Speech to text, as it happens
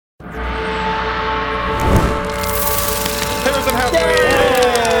doesn't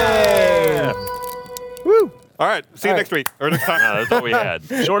have to. Woo! All right. See you next week or next time. No, that's all we had.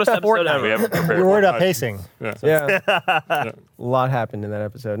 Shortest episode ever. We haven't prepared. You're worried one. about pacing. Yeah. A lot happened in that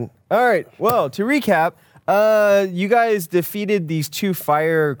episode. All right. Well, to recap, you guys defeated these 2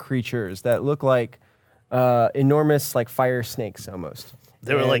 fire creatures that look like enormous, like fire snakes almost.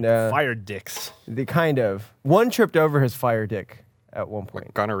 They were like And, fire dicks. They kind of. One tripped over his fire dick at one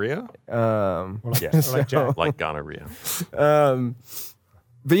point. Gonorrhea? Yes, Like Jack. like gonorrhea.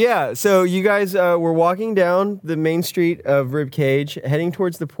 But yeah, so you guys were walking down the main street of Ribcage, heading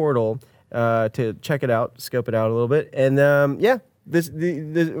towards the portal to check it out, scope it out a little bit. And the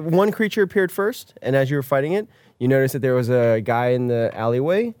one creature appeared first, and as you were fighting it, you noticed that there was a guy in the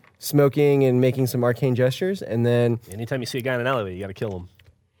alleyway smoking and making some arcane gestures, and then Anytime you see a guy in an alleyway, you got to kill him.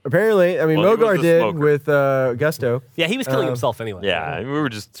 apparently, I mean, Well, he was Mogar the did smoker. with Gusto. Yeah, he was killing himself anyway. Yeah, we were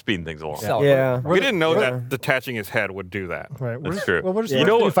just speeding things along. Yeah. We didn't know that detaching his head would do that. Right. That's true. Well, we're just You you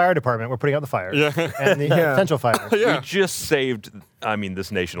know the what- fire department. We're putting out the fire. Yeah. And the potential fire. Yeah. We just saved,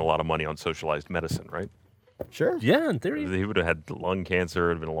 this nation a lot of money on socialized medicine, right? Sure. Yeah, in theory. He would have had lung cancer. It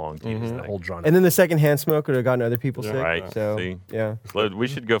would have been a long, tedious thing. Hold drawn. And then the second-hand smoke would have gotten other people sick. Right. So, See? yeah. We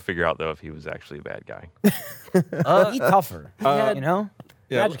should go figure out, though, if he was actually a bad guy. He's tougher. You know?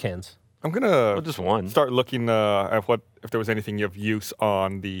 Yeah. Magic hands. I'm gonna Well, just one. start looking at if there was anything of use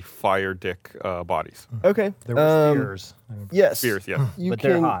on the fire dick bodies. Okay. There were spears. Yes. Spears, yes. You But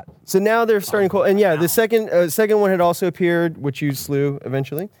they're hot. So now they're starting cold. And yeah, the second one had also appeared, which you slew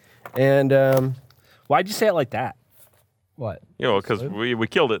eventually. And Why'd you say it like that? What? Because we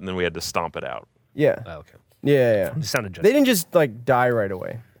killed it and then we had to stomp it out. yeah. Oh, okay. Yeah. It sounded just. They didn't just like die right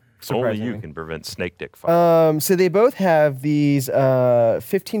away. Only you Surprisingly. can prevent snake dick fire. So they both have these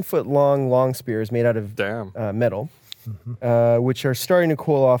 15-foot long spears made out of Damn. metal, which are starting to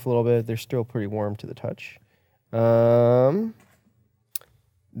cool off a little bit. They're still pretty warm to the touch.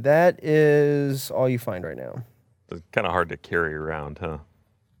 That is all you find right now. It's kind of hard to carry around, huh?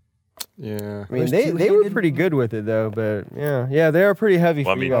 Yeah. I mean, Those they were two-handed- pretty good with it though, but yeah, they are pretty heavy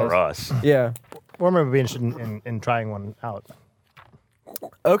Well, I for mean, you guys. for us. Yeah. Or maybe be interested in trying one out.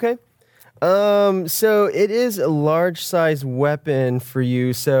 Okay. So it is a large size weapon for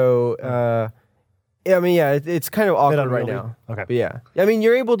you. So, it's kind of awkward right unwieldy? now. Okay. But yeah, I mean,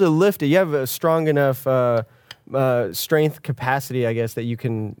 you're able to lift it. You have a strong enough strength capacity, I guess, that you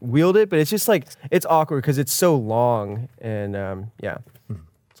can wield it. But it's just like it's awkward because it's so long, and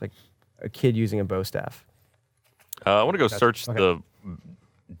it's like a kid using a bow staff. I want to go search the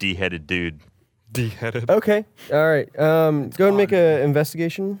de-headed dude. De-headed. Okay. All right. Go and make an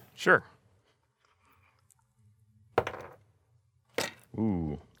investigation. Sure.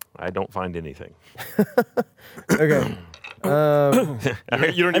 Ooh, I don't find anything. Okay. You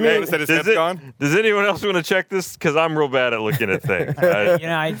don't even notice that his head's gone? Does anyone else want to check this? Because I'm real bad at looking at things. You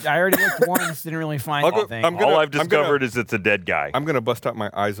know, I already looked once, didn't really find I'll go- anything. I'm gonna- All I've discovered is it's a dead guy. I'm going to bust out my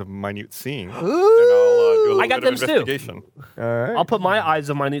eyes of minute seeing. And I'll do a little I got bit of them too. investigation. All right. I'll put my eyes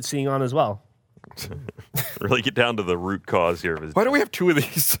of minute seeing on as well. Really get down to the root cause here of his. Why do we have two of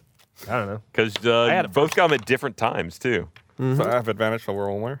these? I don't know. Because had a both got them at different times too. So I have advantage, so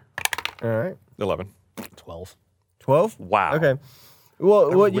we're all there. All right. 11. 12. 12? Wow. Okay. Well,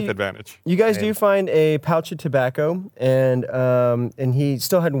 what With you, advantage. you guys do find a pouch of tobacco, and he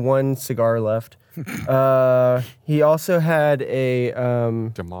still had one cigar left. He also had a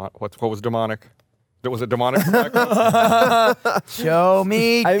What was demonic? Was it demonic? Show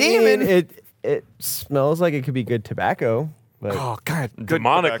me I demon. mean, it smells like it could be good tobacco, but Oh, God. Good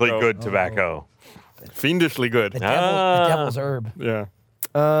Demonically tobacco. good tobacco. Fiendishly good. the Ah. devil's herb. Yeah.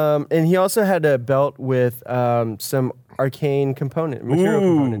 and he also had a belt with some arcane material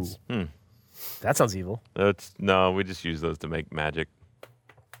components. That sounds evil. No, we just use those to make magic.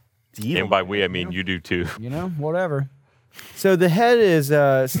 Evil. And by we, I mean you do too. You know, whatever. So the head is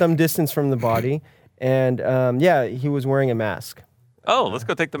some distance from the body, and he was wearing a mask. Oh, let's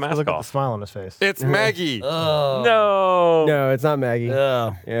go take the mask Look at the off. smile on his face. It's Maggie. No. No, it's not Maggie.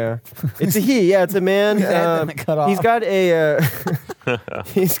 Oh. Yeah, it's a he. Yeah, it's a man. Head that cut off. He's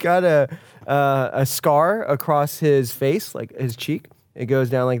got a scar across his face, like his cheek. It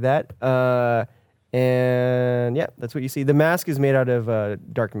goes down like that. And yeah, that's what you see. The mask is made out of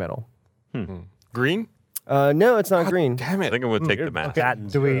dark metal. Green? No, it's not green. Damn I it. think I'm going to take the mask.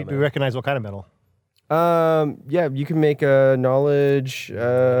 Patents. Do we recognize what kind of metal? Yeah, you can make a knowledge.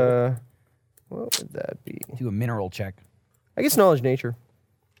 What would that be? Do a mineral check. I guess knowledge nature.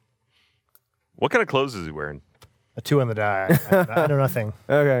 What kind of clothes is he wearing? A 2 on the die. I know nothing.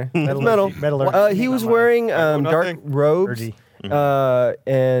 Okay, that's metal. Metallurgy. He was wearing dark nothing. robes,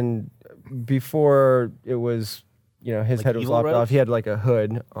 and before it was his Like head was evil lopped robes? off. He had like a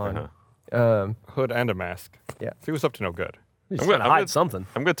hood on. Hood and a mask. Yeah. So he was up to no good. He's I'm trying gonna- to I'm hide something.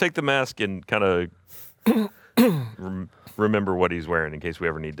 I'm going to take the mask and kind of remember what he's wearing in case we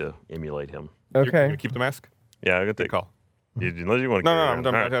ever need to emulate him. You're Okay. gonna keep the mask? Yeah, I'm going to Good take call. Unless you want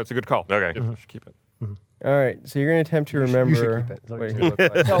to No, it's a good call. Okay. Yeah, just keep it. All right. So you're gonna attempt to remember keep it. Is that what what you're he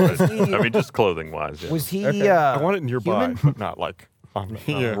looked like. So was he? I mean, just clothing wise. Yeah. was he? I want it nearby, human? but not like on me.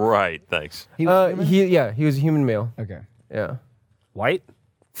 Yeah. Right, thanks. He was human? He was a human male. Okay. Yeah. White?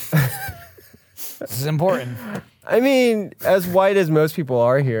 This is important. I mean, as white as most people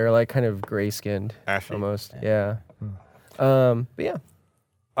are here, like kind of gray skinned, Ashy. almost. Yeah. But yeah.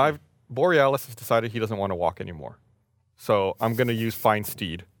 Borealis has decided he doesn't want to walk anymore. So I'm going to use Fine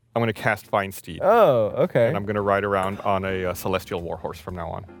Steed. I'm going to cast Fine Steed. Oh, okay. And I'm going to ride around on a celestial warhorse from now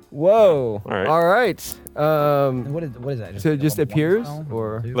on. Whoa. All right. All right. What is that? So it just level one appears, spell?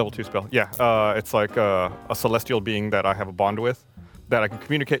 or Level 2 spell. Yeah, it's like a celestial being that I have a bond with, that I can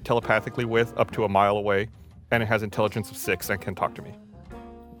communicate telepathically with up to a mile away, and it has intelligence of 6 and can talk to me.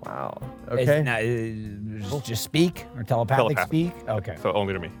 wow. Is Okay. it not, just speak or telepathic Telepathic. speak? Okay. So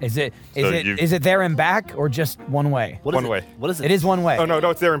only to me. Is it So you- is it there and back or just one way? What is One it? way. What is it? It is one way. Oh, no,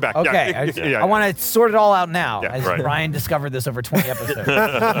 it's there and back. Okay. Yeah, yeah, I want to sort it all out now. Yeah, as right. Ryan discovered this over 20 episodes.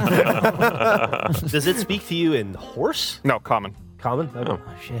 Does it speak to you in horse? No, common. Common? Okay. Oh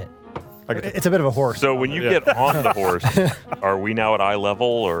shit. I get to- It's a bit of a horse. So when you Yeah. get on the horse, are we now at eye level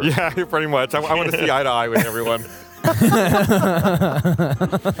or? yeah, pretty much. I want to see eye to eye with everyone.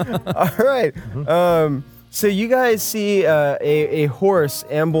 All right. So you guys see a horse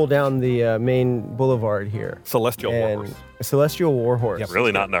amble down the main boulevard here. Celestial And warhorse. a celestial warhorse.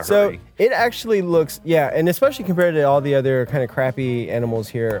 Really not in a So hurry. it actually looks, yeah, and especially compared to all the other kind of crappy animals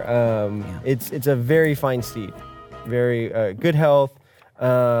here, it's a very fine steed, very good health.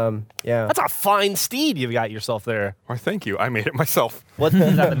 Yeah. That's a fine steed you've got yourself there. Why, thank you. I made it myself. What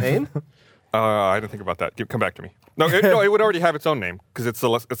is that the name? I didn't think about that. Come back to me. No, it would already have its own name because it's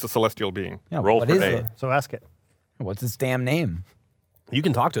a celestial being. Yeah, Roll what for is A. it? So ask it. What's its damn name? You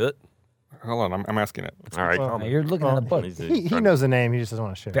can talk to it. Hold on, I'm asking it. All right. Now, you're looking at a book. He knows the name. He just doesn't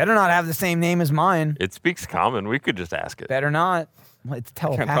want to share. Better not have the same name as mine. It speaks common. We could just ask it. Better not. Well, it's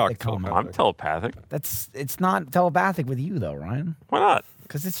talk telepathic common. I'm telepathic. It's not telepathic with you though, Ryan. Why not?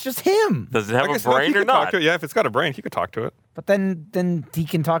 Because it's just him. Does it have I a guess, like, he brain or could talk not? to it. Yeah, if it's got a brain, he could talk to it. But then he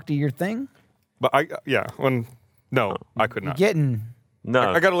can talk to your thing. But no, I could not. Getting No.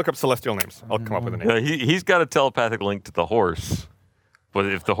 I got to look up celestial names. I'll come up with a name. No, he's got a telepathic link to the horse. But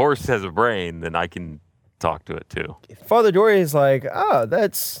if the horse has a brain, then I can talk to it too. Father Dory is like,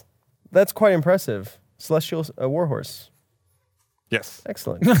 that's quite impressive. Celestial warhorse. Yes,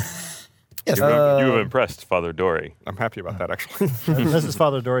 Excellent. yes. You have impressed Father Dory. I'm happy about that actually. This is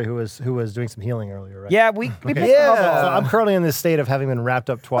Father Dory who was doing some healing earlier, right? Yeah, we picked him Yeah. up. So I'm currently in this state of having been wrapped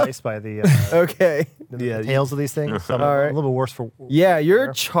up twice by the Okay. tails of these things. So I'm All right. a little bit worse for. Yeah,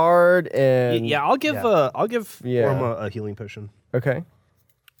 you're charred and Yeah, I'll give Yeah. Orma a healing potion. Okay.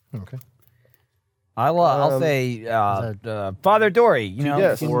 Okay. I'll say Father Dory. You know,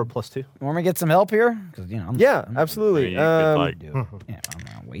 Yes. you 4 plus 2. want me to get some help here? Because I'm, Yeah, I absolutely. mean, you could, like, do it. Yeah,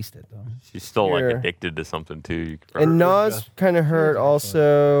 I'm not waste it though. she's still like Here. addicted to something too. You could and probably- Nas kind of hurt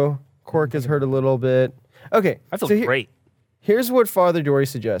also. Cork is hurt a little bit. Okay. I feel so he- great. Here's what Father Dory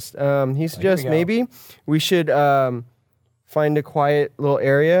suggests. He suggests go. maybe we should find a quiet little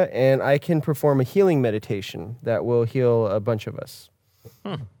area and I can perform a healing meditation that will heal a bunch of us.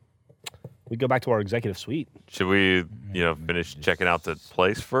 We go back to our executive suite. Should we, finish checking out the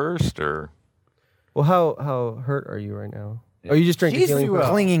place first, or Well, how hurt are you right now? Oh, you just drank a She's healing potion?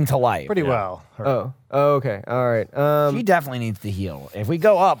 clinging to life. Pretty well. Oh, okay. All right. She definitely needs to heal. If we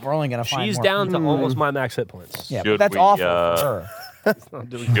go up, we're only gonna find She's more down to people. almost my max hit points. Yeah, Should but that's we, awful for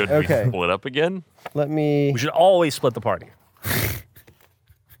her. should Okay. we split up again? let me. We should always split the party.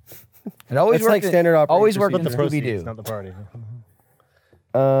 It always It's like worked. standard operating Always worked in procedure. Scooby Proceeds, Doo. not the party.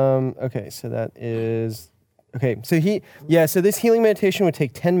 Okay, so that is okay. So this healing meditation would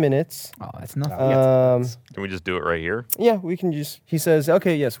take 10 minutes. Oh, that's nothing. Can we just do it right here? Yeah, we can just. He says,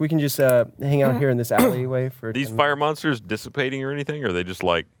 okay, yes, we can just hang out here in this alleyway for. These 10 fire monsters dissipating or anything? Or are they just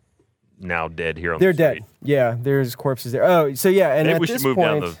like now dead here on They're the dead. street? Yeah, there's corpses there. Oh, so yeah, and Maybe at we this should move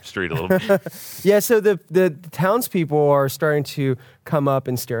point, down the street a little bit. yeah. So the townspeople are starting to come up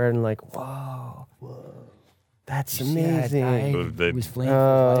and stare at him like, whoa, that's amazing. They- He was fleeing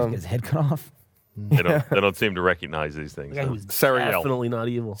for his life, get his head cut off. They don't seem to recognize these things. Guy huh? who's Sariel. definitely not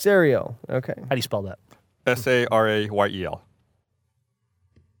evil. Sariel. Okay. How do you spell that? Sarayel.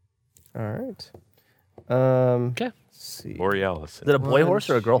 All right. Okay. Let's see. Borealis. Is it a boy horse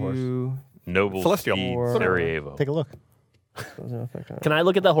or a girl horse? 2, Noble Celestial. Steed Or- Sarajevo. Take a look. Can I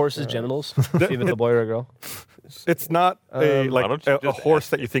look at the horse's genitals? See if it's a boy or a girl? It's not a Why don't you a just horse ask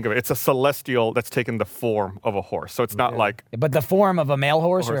that you think of. It's a celestial that's taken the form of a horse. So it's not like But the form of a male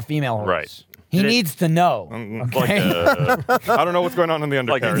horse or a female horse? Right. He needs to know. Like a, I don't know what's going on in the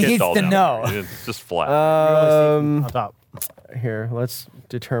like a undercarriage. He kid needs doll to down know. there. It's just flat. Um, On top. here, let's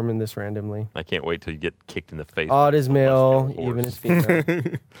determine this randomly. I can't wait till you get kicked in the face. Odd is male, Celestial even horse. is female.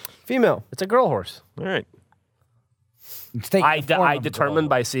 Female. It's a girl horse. All right. It's taking I the form of a determined girl.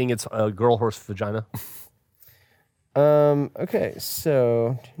 by seeing its girl horse vagina. Okay,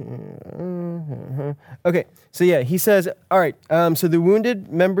 so okay, so yeah, he says, all right, so the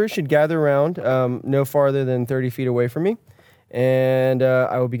wounded members should gather around no farther than 30 feet away from me, and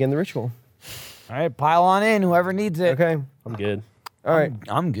I will begin the ritual. All right, pile on in, whoever needs it. Okay, I'm good. all right,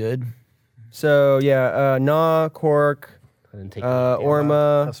 I'm good. so yeah, Na, Kork, I didn't take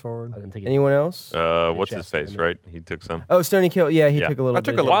Orma, Fast forward. I didn't take it. anyone else? What's his chest, face, I mean. right? He took some. Oh, Stony Kill, yeah, he Yeah. took a little I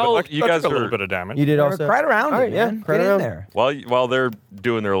took bit. a little While bit. you I guys took a little are- bit of damage. You did Or also? right around All right, it, yeah, man. right Get in around. there. While they're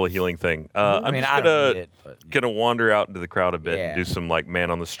doing their little healing thing, I'm I mean, just I don't need it. But gonna wander out into the crowd a bit Yeah. and do some like man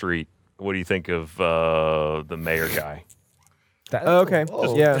on the street. What do you think of the mayor guy? Okay,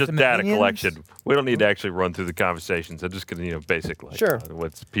 Whoa. yeah. Just Some data minions? collection. We don't need to actually run through the conversations. I'm just gonna, basic like Sure.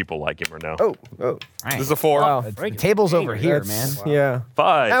 what's people like him or no. Oh, Right. This is a 4. wow. The table's over here, man. That's- Yeah,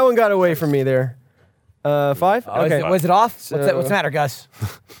 5. that one got away from me there. 5? Oh, Okay. was it off? So- What's the matter, Gus?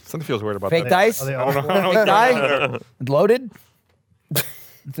 Something feels weird about Fake that. dice? Are they Fake all- die? Loaded?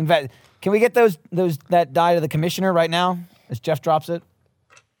 It's in fact, can we get that die to the commissioner right now as Jeff drops it?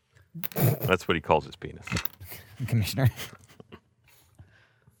 That's what he calls his penis. Commissioner.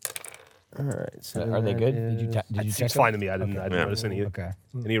 All right. So Are they that good? is- Did you It check seems fine to me. I didn't Yeah. notice any Okay.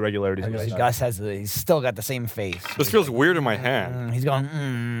 irregularities. Gus he's still got the same face. This feels weird in my hand. He's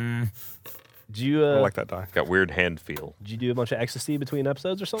going, Did you I don't like that die. Got weird hand feel. did you do a bunch of ecstasy between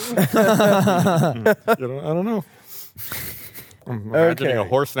episodes or something? I don't know. I'm imagining a Okay.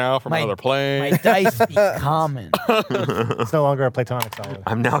 horse now from My- another my plane. dice be common. It's no longer a platonic solid.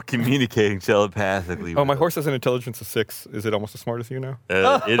 I'm now communicating telepathically. Oh, my horse has an intelligence of 6. Is it almost as smart as you now?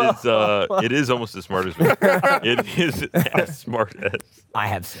 It is almost as smart as me. It is as smart as. I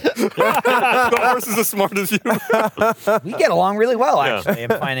have 6. The horse is as smart as you. We get along really well, Yeah. actually.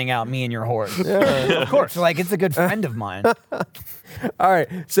 I'm finding out me and your horse. Of course. Like, it's a good friend of mine. All right.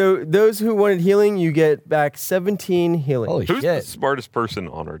 So those who wanted healing, you get back 17 healing. Holy Who's the shit. smartest person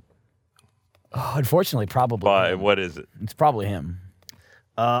on Earth? Oh, unfortunately, probably. By him. what is it? It's probably him.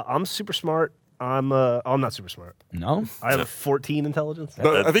 I'm super smart. I'm not super smart. No? I have 14 intelligence.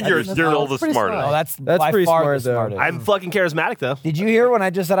 I think you're still the pretty smartest. smart. Oh, that's That's by pretty far smart, the though. smartest. I'm fucking charismatic though. Did you hear when I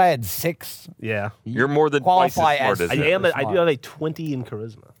just said I had 6? Yeah. You're more than twice Qualify as smart as- as I him. am. I do smart. have a 20 in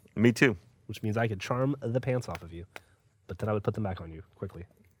charisma, Me too. which means I could charm the pants off of you, but then I would put them back on you quickly.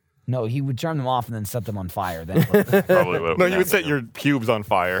 No, he would turn them off and then set them on fire. Then Probably what No, you would set your pubes on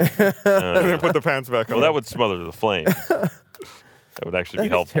fire and then put the pants back on. Well, that would smother the flames. That would actually be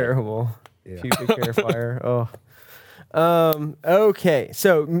That's helpful. terrible. Pubic hair fire. Oh. Okay.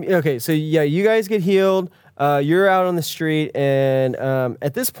 So yeah, you guys get healed. You're out on the street, and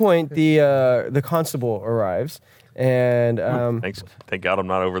at this point, the constable arrives, and Thanks. Thank God I'm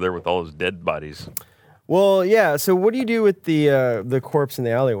not over there with all those dead bodies. well, yeah. So what do you do with the corpse in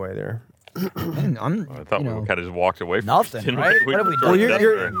the alleyway there? I'm, I thought you we know, kind of just walked away from nothing, it. didn't right? What have we Well,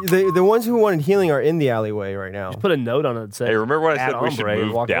 done? the ones who wanted healing are in the alleyway right now. Put a note on it that says, Hey, remember when I "Ad said we should hombre," and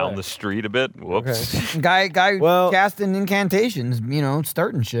move walk down away. the street a bit? Whoops. guy Well- casting incantations,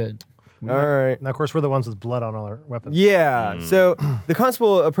 starting shit. All right. And of course, we're the ones with blood on all our weapons. Yeah. So the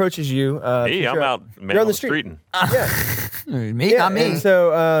constable approaches you. Hey, I'm you're- out man You're on the street. Me, Yeah, not me. and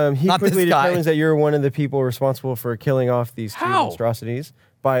so he Not quickly this guy. determines that you're one of the people responsible for killing off these two How? monstrosities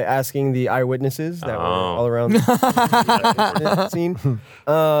by asking the eyewitnesses that were Oh. all around the scene.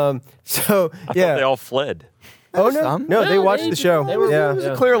 So yeah. They all fled. Oh no, Some. no, they watched the show. There was Yeah.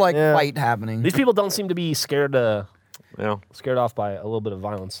 a clear Yeah. fight happening. These people don't seem to be scared Yeah. off by a little bit of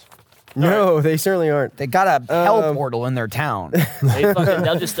violence. No, they certainly aren't. They got a hell portal in their town.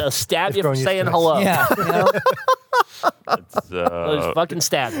 They'll just stab you for growing used saying to it. hello. Yeah, It's, They'll just fucking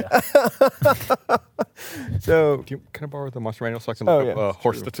stab you. So Can I borrow the monster manual so I can Oh, look yeah. up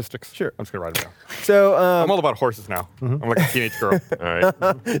horse statistics? Sure. I'm just gonna write them down. so I'm all about horses now. I'm like a teenage girl. all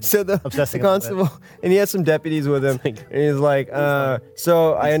right. So the Obsessing a little bit. constable, and he has some deputies with him. And he's like,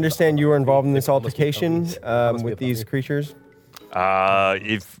 so I understand you were involved in this altercation with these creatures.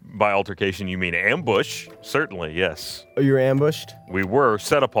 If by altercation you mean ambush, certainly, yes. Oh, you were ambushed? We were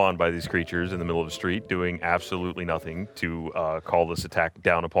set upon by these creatures in the middle of the street, doing absolutely nothing to call this attack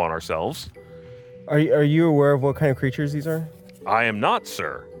down upon ourselves. Are you aware of what kind of creatures these are? I am not,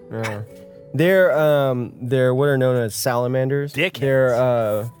 sir. They're what are known as salamanders. Dickheads.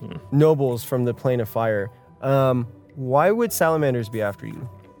 They're nobles from the plane of fire. Why would salamanders be after you?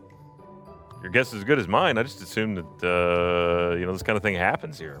 Your guess is as good as mine. I just assumed that this kind of thing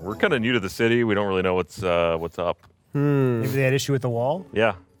happens here. We're kind of new to the city. We don't really know what's up. Maybe they had issue with the wall.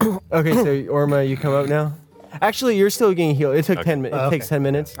 Yeah. Okay, so Orma, you come up now. Actually, you're still getting healed. It took 10 minutes. It takes 10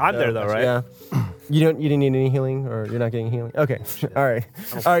 minutes. I'm there though, right? Yeah. You didn't need any healing, or you're not getting healing. Okay. All right.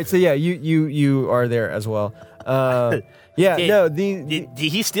 All right. So yeah, you are there as well. Yeah. No.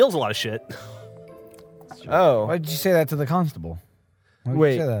 He steals a lot of shit. Oh. Why did you say that to the constable? Why did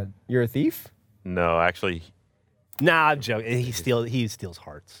Wait. you say that? You're a thief? No, actually, Nah, I'm joking. He steals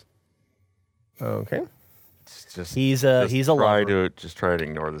hearts. Okay. just He's a lover. Just try to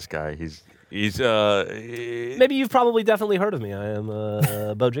ignore this guy. He's Maybe you've probably definitely heard of me. I am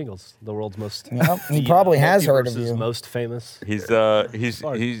Bo Jingles, the world's most. Yep, he probably has heard of multiverse's you. Most famous. He's Oh.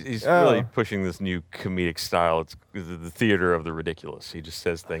 really pushing this new comedic style. It's the theater of the ridiculous. He just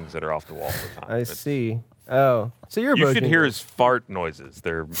says things that are off the wall all the time. I It's- see. Oh. So you're. You should hear Bojangles. his fart noises.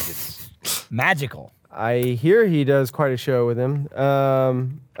 It's Magical. I hear he does quite a show with him.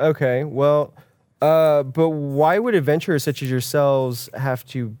 Okay. Well. But why would adventurers such as yourselves have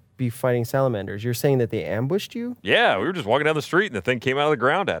to be fighting salamanders? You're saying that they ambushed you? yeah. We were just walking down the street and the thing came out of the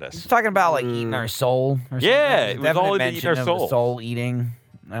ground at us. He's talking about like eating our soul. Or something. Yeah, There's it was definite all into eating mention our of the soul. soul eating.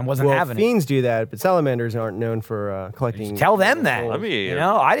 I wasn't Well, having it. fiends do that, but salamanders aren't known for collecting. Tell them that. Let me- You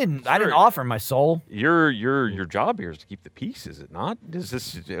know, I didn't Sure. offer my soul. Your job here is to keep the peace, is it not? Is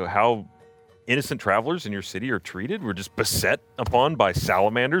this how innocent travelers in your city are treated? We're just beset upon by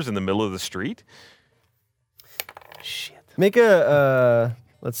salamanders in the middle of the street. Shit. Make a.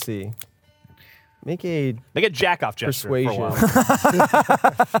 Let's see. Make a Make a jack off gesture for a persuasion. while.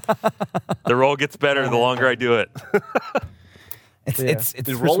 The roll gets better the longer I do it. It's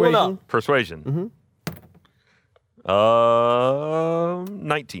He's rolling Persuasion? up. Persuasion.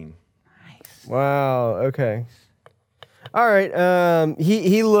 19. Wow. Okay. All right.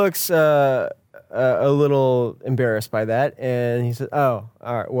 He looks a little embarrassed by that, and he says, "Oh,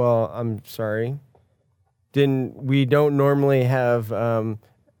 all right. Well, I'm sorry. We don't normally have fire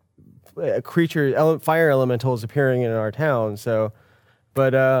elementals appearing in our town. So,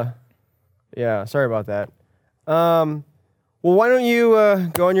 but yeah. Sorry about that. Well, why don't you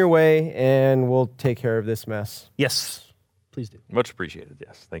go on your way, and we'll take care of this mess." Yes, please do. Much appreciated.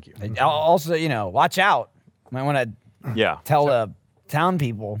 Yes. Thank you. also, watch out. Might want to Yeah. tell the town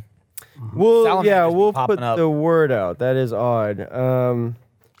people. We'll Salamanders be we'll popping put up. the word out. That is odd. So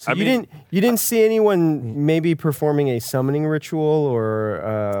I mean- you didn't see anyone maybe performing a summoning ritual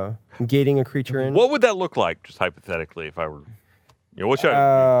or gating a creature in? What would that look like, just hypothetically, if I were... what should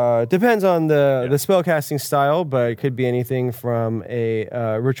I... Depends on the spellcasting style, but it could be anything from a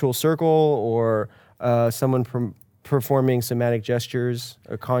ritual circle or someone performing somatic gestures,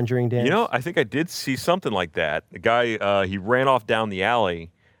 a conjuring dance. I think I did see something like that. The guy, he ran off down the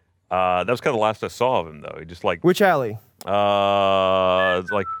alley. That was kind of the last I saw of him, though. He just like... Which alley?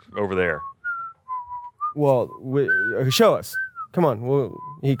 like over there. Well, show us. Come on.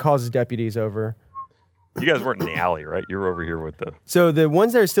 He calls his deputies over. You guys weren't in the alley, right? You were over here with the... So the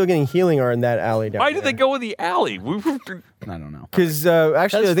ones that are still getting healing are in that alley down Why did they go in the alley? I don't know. Because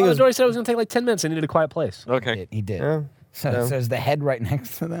actually, I think it was... Dory said it was going to take like 10 minutes. I needed a quiet place. Okay. He did. Yeah. So there's the head right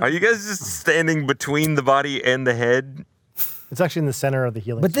next to them. Are you guys just standing between the body and the head? It's actually in the center of the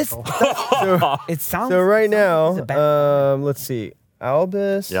healing But this, circle. it sounds. So right it sounds like it's a now, bad- let's see,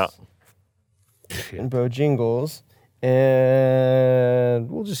 Albus Yeah. and Bo Jingles, and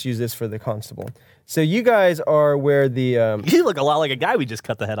we'll just use this for the constable. So you guys are where the You look a lot like a guy we just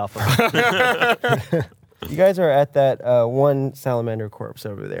cut the head off of. you guys are at that one salamander corpse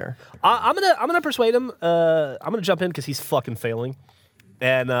over there. I'm gonna persuade him. I'm gonna jump in because he's fucking failing,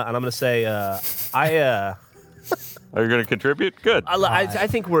 and I'm gonna say Are you going to contribute? Good. I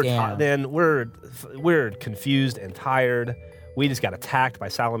think we're damn. we're confused and tired. We just got attacked by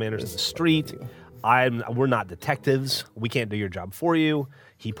salamanders in the street. We're not detectives. We can't do your job for you.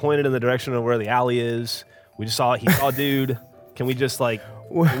 He pointed in the direction of where the alley is. He saw a dude. Can we just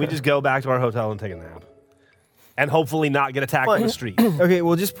go back to our hotel and take a nap? And hopefully not get attacked in the street. Okay,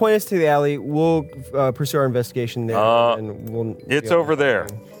 well, just point us to the alley. We'll pursue our investigation there, and we'll. It's over there.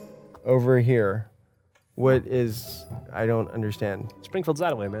 Over here. What is? I don't understand. Springfield's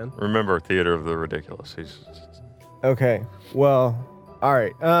that way, man. Remember, theater of the ridiculous. Okay. Well, all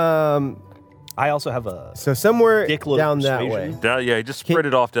right. I also have a So somewhere dickload down of that way. persuasion. Yeah, he just spread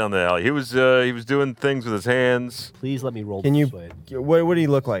it off down the alley. He was doing things with his hands. Please let me roll. Can you? persuade. What do you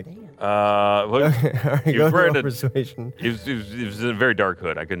look like? Well, All right, He go was to wearing roll a- persuasion. he was in a very dark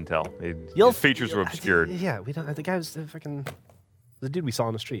hood. I couldn't tell. You'll- His features were obscured. Yeah, we don't. The guy was the fucking the dude we saw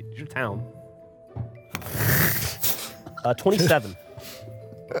on the street. It's your town. 27.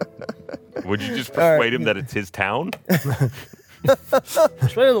 Would you just right. persuade him that it's his town?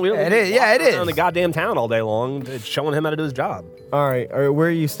 Spinning the wheel. It is, yeah, it In is. the goddamn town all day long, it's showing him how to do his job. All right. Where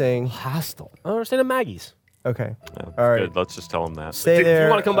are you staying? Hostile. Oh, we're staying at Maggie's. Okay. No, All right. Good. Let's just tell him that. Stay If there. you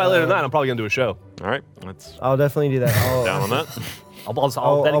want to come by later tonight, I'm probably gonna do a show. All right. Let's I'll definitely do that. down on that.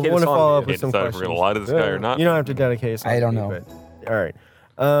 I'll dedicate a want to song follow to up you. with Can't some decide if questions. we're gonna lie to this guy or not. You don't have to dedicate. a song I don't to me, know. but- all right.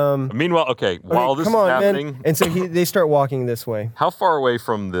 Meanwhile, okay. While Okay, this come is on, happening, man. And so they start walking this way. how far away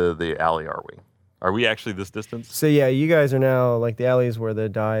from the alley are we? Are we actually this distance? So yeah, you guys are now like the alley is where the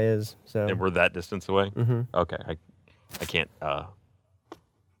die is. So And we're that distance away? Mhm. Okay. I can't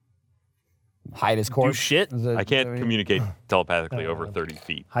Hide his corpse. shit? Is it- I can't communicate telepathically over 30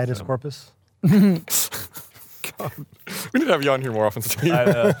 feet. Hide his corpus. We need to have you on here more often, Steve.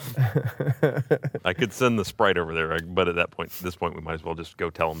 I could send the sprite over there, but at this point, we might as well just go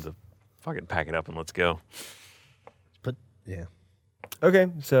tell him to fucking pack it up and let's go. But yeah. okay,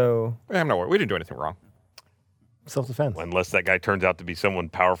 so I'm not worried. We didn't do anything wrong. Self-defense. Unless that guy turns out to be someone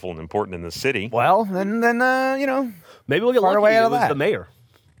powerful and important in the city. Well, then you know. Maybe we'll get Far lucky. away out It of was that. the mayor.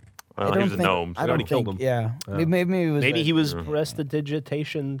 I He don't was a think- gnome. I so- don't already killed think. him. Yeah. Maybe he was. Maybe he was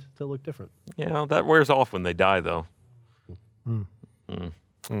prestidigitation to look different. Yeah, that wears off when they die, though. Hmm. All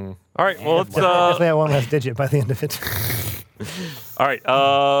right, well, let's. Definitely have one less digit by the end of it. All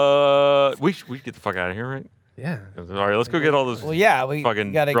right, we should get the fuck out of here, right? Yeah. All right, let's go get all those Well, yeah. We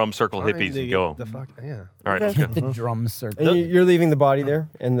fucking gotta drum circle hippies and go. The fuck. Yeah. All right, let's go. hit the drum circle. and you're leaving the body there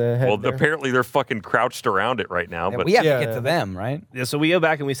and the head. Well, there? apparently they're fucking crouched around it right now, Yeah, but we have Yeah, to get yeah. to them, right? Yeah. So we go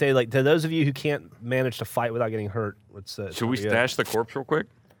back and we say, like, to those of you who can't manage to fight without getting hurt, let's. should we stash the corpse real quick?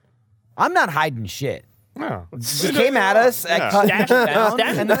 I'm not hiding shit. No. He came at us, I cut him down,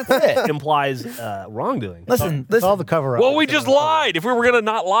 and that's it. Implies wrongdoing. Listen, It's all listen. the cover up. Well, we just lied. If we were gonna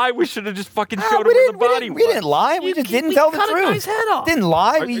not lie, we should have just fucking showed him where the body was. We didn't lie. We just didn't tell the cut a truth. guy's head off. Didn't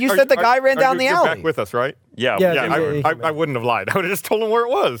lie. You said the guy ran down the you're alley. back with us, right? Yeah, Yeah, yeah. yeah. I wouldn't have lied. I would have just told him where it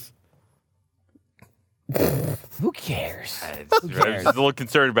was. Who cares? I was just a little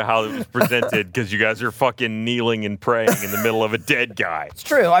concerned about how it was presented because you guys are fucking kneeling and praying in the middle of a dead guy. It's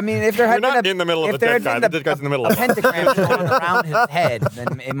true. I mean, if there had We're been not in the middle of if a there dead had guy. been The dead guy's in the middle a of us. pentagram drawn around his head,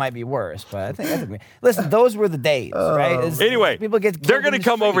 then it might be worse. But I think listen, those were the days, right? Anyway, people get they're killed going in to the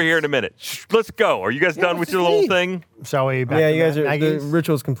come over streets. here in a minute. Shh, let's go. Are you guys done let's with your just little leave. thing? Shall we? Back yeah, to you guys are. The Maggie's?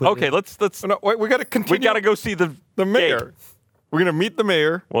 ritual's complete. Okay, let's. No, wait, we got to continue. We got to go see the mayor. gate. We're gonna meet the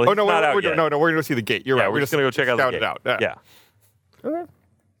mayor. Well, oh he's no, not out we're yet. no, we're gonna go see the gate. You're Yeah, right. we're just going to go check out the scout gate. it out. Yeah.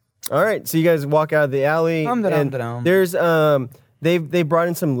 All right, so you guys walk out of the alley, and there's they brought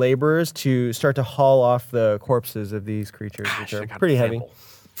in some laborers to start to haul off the corpses of these creatures, which are I got pretty a heavy.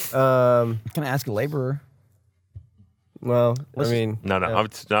 sample. Can I ask a laborer? Well, I mean, No,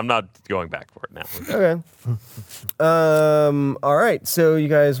 I'm not going back for it now. okay. All right, so you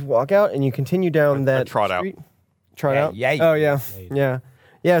guys walk out and you continue down that trot out. street. Trot Yeah, out. yeah, Oh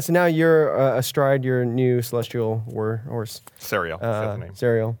yeah. So now you're astride your new celestial horse, Serial. That's the name.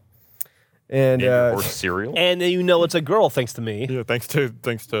 Serial, and Or cereal. And you know it's a girl, thanks to me. Yeah, thanks to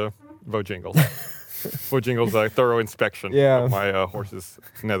Bojingles. Bojingles' thorough inspection Yeah. of my horse's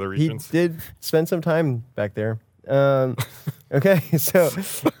nether he regions. did spend some time back there. Okay, so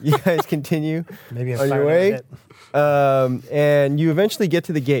you guys continue Maybe on your way, and you eventually get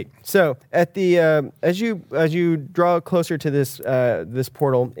to the gate. So at the as you draw closer to this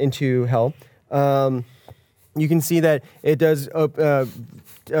portal into hell, you can see that it does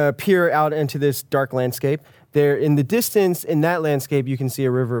peer out into this dark landscape. There, in the distance, in that landscape, you can see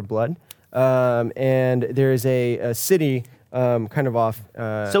a river of blood, and there is a city kind of off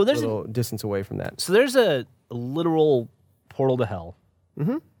So there's a little distance away from that. So there's a literal portal to hell.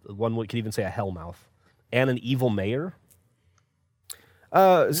 Mm-hmm. One could even say a hell mouth. And an evil mayor.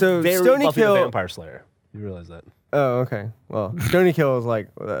 So Very Stony Buffy the Kill. Vampire Slayer. You realize that? Oh, okay. Well, Stony Kill is like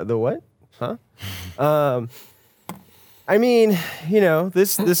the what? Huh? I mean,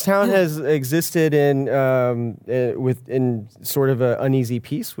 this town has existed in sort of an uneasy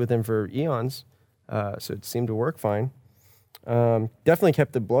peace with him for eons, so it seemed to work fine. Definitely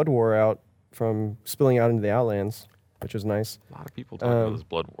kept the blood war out from spilling out into the Outlands, which was nice. A lot of people talk about this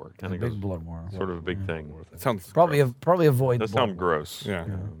blood war. Kind of Big goes blood war. sort of a big thing. It sounds Probably avoid. Does blood sound war. gross. Yeah.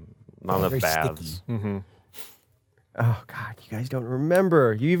 Not enough Very baths. sticky. Oh God, you guys don't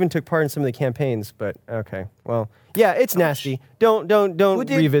remember. You even took part in some of the campaigns, but okay. Well, yeah, it's nasty. Don't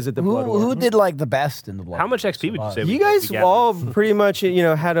revisit the Blood War. Who did like the best in the Blood How War? much XP would you say? You guys gathered? all pretty much,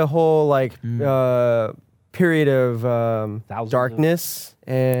 had a whole period of darkness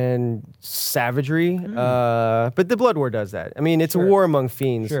and savagery. But the Blood War does that. I mean, it's a war among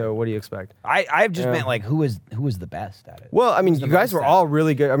fiends. So what do you expect? I've just meant like who was the best at it. Well, I mean, you guys were all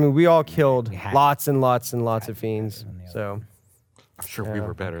really good. I mean, we all killed had lots and lots and lots of fiends. So I'm sure we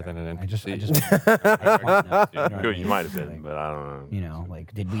were better than an I just You might have been, but I don't know.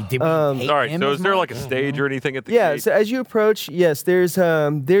 like did we hate All right, him so as is there much? like a stage or anything at the yeah. gate? So as you approach, yes,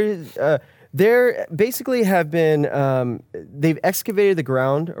 there basically have been they've excavated the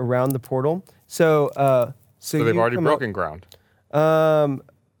ground around the portal. So So they've you already come broken ground.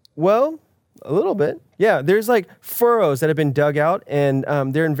 Well, a little bit. Yeah, there's like furrows that have been dug out, and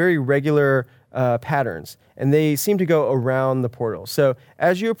they're in very regular patterns, and they seem to go around the portal. So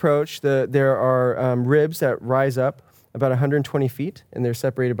as you approach, there are ribs that rise up about 120 feet, and they're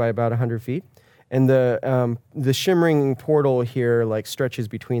separated by about 100 feet. And the shimmering portal here like stretches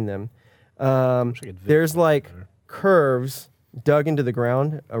between them. There's like curves dug into the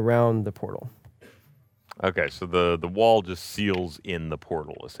ground around the portal. Okay, so the wall just seals in the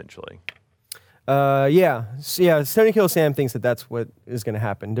portal, essentially. Yeah. So, yeah, Stony Kill Sam thinks that that's what is going to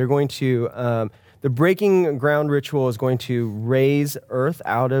happen. They're going to, the breaking ground ritual is going to raise earth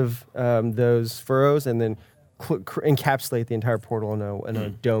out of those furrows and then encapsulate the entire portal in a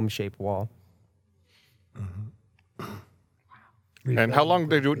dome-shaped wall. And how long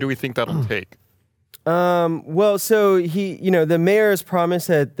do we think that'll take? Well, so the mayor has promised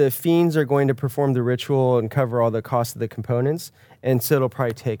that the fiends are going to perform the ritual and cover all the cost of the components, and so it'll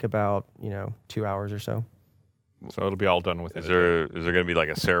probably take about 2 hours or so. So it'll be all done within. Is there going to be like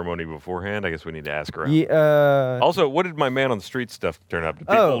a ceremony beforehand? I guess we need to ask around. Yeah. Also, what did my man on the street stuff turn up? Did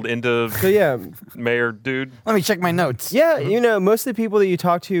people into So yeah, mayor dude? Let me check my notes. yeah. Most of the people that you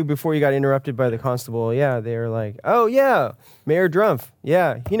talked to before you got interrupted by the constable, yeah, they were like, "Oh yeah, Mayor Drumpf.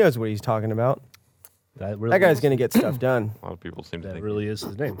 Yeah, he knows what he's talking about. That really That guy's is, gonna get stuff done." A lot of people seem to that think. really is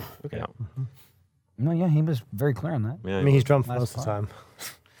his name. Okay. Yeah. No, yeah, he was very clear on that. Yeah, I mean, he's drunk Last most of the time.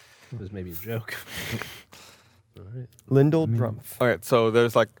 It was maybe a joke. Lyndall Drumpf. All right, so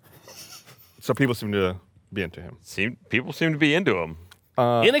so people seem to be into him. people seem to be into him.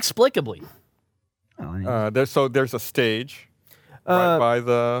 Inexplicably. Oh, I mean, There's a stage right by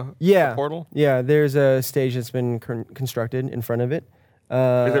the portal. Yeah, there's a stage that's been constructed in front of it.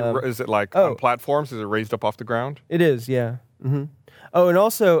 Is it like on platforms? Is it raised up off the ground? It is, yeah. Mm-hmm. Oh, and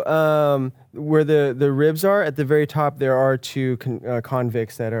also where the ribs are at the very top, there are two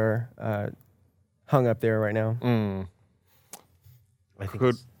convicts that are hung up there right now. I think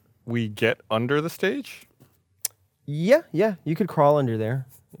Could we get under the stage? Yeah, you could crawl under there.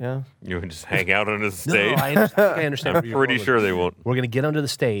 Yeah. You would just hang out on the No, stage. I understand. I'm pretty sure they won't. We're going to get under the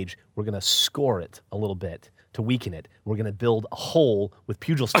stage. We're going to score it a little bit to weaken it. We're going to build a hole with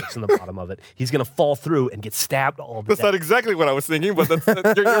pugil sticks in the bottom of it. He's going to fall through and get stabbed all the That's not exactly what I was thinking, but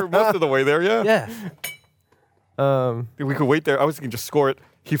you're most of the way there, yeah. Yeah. We could wait there. I was thinking just score it.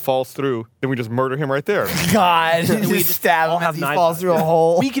 He falls through, then we just murder him right there. God, We we just just stab all him have as he knives falls out. through a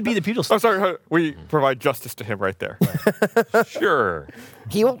hole. We could be the pugil I'm sticks. sorry, we provide justice to him right there. Sure.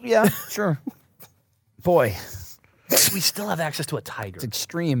 He will, yeah, sure. Boy, We still have access to a tiger. it's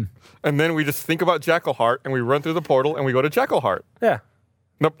extreme. And then we just think about Jackalheart, and we run through the portal, and we go to Jackalheart. Yeah.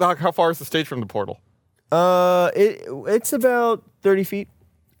 Nope, how far is the stage from the portal? It's about 30 feet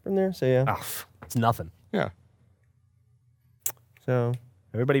from there. So yeah. Oh, it's nothing. Yeah. So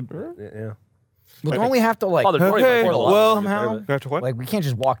Everybody, yeah. Well, don't we have to like Oh, there's already Okay, a portal up. well- somehow? You have to what? Like we can't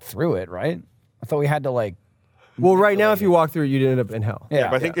just walk through it, right? I thought we had to like. well, right now, if you walk through, you'd end up in hell. Yeah,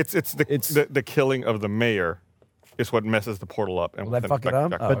 But I think it's the killing of the mayor is what messes the portal up. And Will that then fuck it back-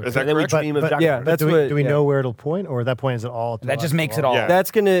 up? back- Oh, is that And then we correct? dream of But- Jack- Yeah, that's do we, what. do we yeah. know where it'll point, or at that point is it all? that just makes it all. Yeah. That's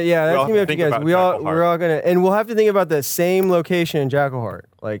gonna, that's We'll gonna be have up to to you think guys. about We're all Jackalheart. gonna, and we'll have to think about the same location in Jackalheart.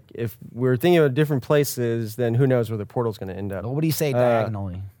 Like if we're thinking about different places, then who knows where the portal's gonna end up? What do you say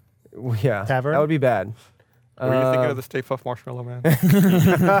diagonally? Yeah, Tavern? that would be bad. Were you thinking of the Stay Puft Marshmallow Man?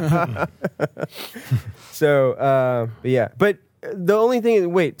 So, but the only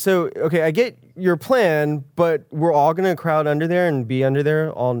thing, wait, so, okay, I get your plan, but we're all going to crowd under there and be under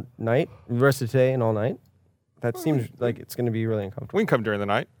there all night, the rest of today and all night? That seems like it's going to be really uncomfortable. We can come during the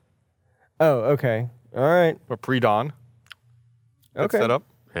night, Oh, okay. All right. but pre-dawn. Let's Okay. set up.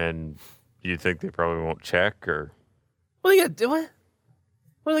 And you think they probably won't check, or What are they going to do?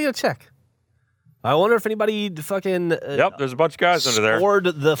 What are they going to check? I wonder if anybody fucking yep, there's a bunch of guys under there. scored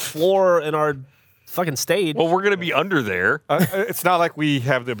the floor in our fucking stage. Well, we're gonna be under there. It's not like we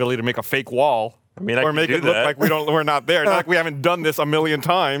have the ability to make a fake wall. I mean, I or can make do it look that. like we're not there. Not like we haven't done this a million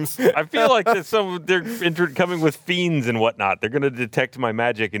times. I feel like that they're coming with fiends and whatnot. They're gonna detect my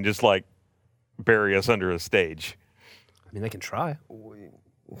magic and just like bury us under a stage. I mean, they can try.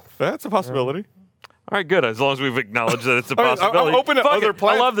 That's a possibility. All right, good. As long as we've acknowledged that it's a I mean, possibility. I'm open to Fuck other it.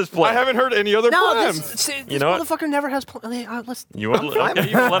 plans. I love this plan. I haven't heard any other plans. This know what? motherfucker never has plans. Let's. You want? Okay,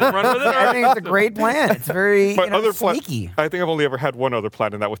 you want to let him run with it? All I right. think it's a great plan. It's very But other plan, sneaky. I think I've only ever had one other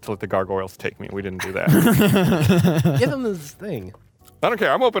plan, and that was to let the gargoyles take me. We didn't do that. Give him this thing. I don't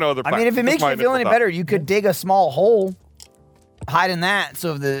care. I'm open to other plans. I mean, if it That's makes my you feel initial any thought. better, you could dig a small hole, hide in that.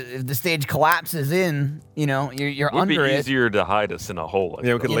 So if the stage collapses in, you're It would be under it. easier to hide us in a hole. I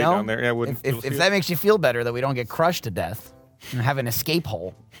Yeah, we could suppose. lay You know? down there. Yeah, If that makes you feel better that we don't get crushed to death and have an escape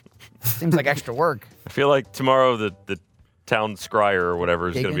hole, seems like extra work. I feel like tomorrow the town scryer or whatever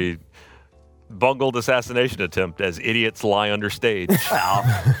is going to Digging? be bungled assassination attempt as idiots lie under stage.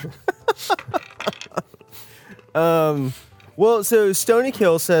 Well, so Stony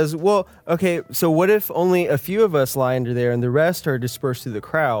Kill says, well, okay, so what if only a few of us lie under there and the rest are dispersed through the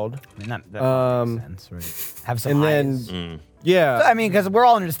crowd? I mean, that makes sense, right? Have some And eyes. then, yeah. I mean, because we're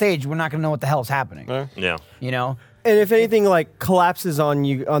all under the stage, we're not going to know what the hell's happening. Yeah. You know? And if anything like collapses on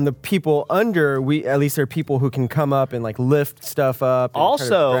you, on the people under, at least there are people who can come up and like lift stuff up. And try to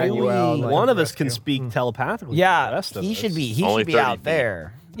Also, drag you out, like- one of us can speak telepathically. to the Yeah, rest of he us. should be Only 30 out feet.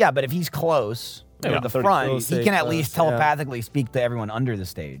 there. Yeah, but if he's close to the 30 front, feet. he can at Close, least yeah. telepathically speak to everyone under the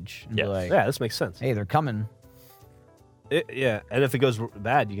stage. And be Yes. like, Yeah, this makes sense. hey, they're coming. Yeah, and if it goes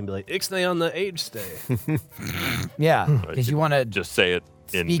bad, you can be like, "Ixnay on the age stay." Yeah, because you want to Just say it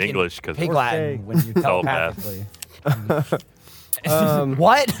in speak English because Pig Okay. Latin when you Telepath. telepathically.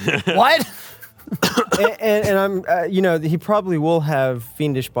 What? What? and I'm, he probably will have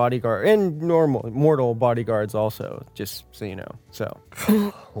fiendish bodyguard and mortal bodyguards also, just so you know. So,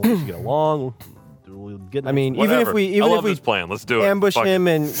 We'll just get along. We'll get. I mean, whatever. even I if love we this plan. Let's do it. ambush Fuck it. him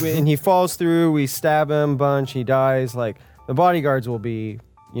and he falls through, we stab him a bunch, he dies, like the bodyguards will be,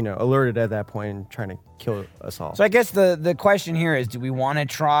 alerted at that point and trying to kill us all. So I guess the question here is, do we want to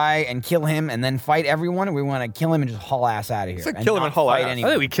try and kill him and then fight everyone, or we want to kill him and just haul ass out of here? like kill him not and haul fight ass. I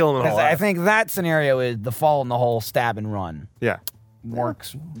anyone? think we kill him and 'Cause haul I ass. think that scenario is the fall in the hole, stab and run. Yeah.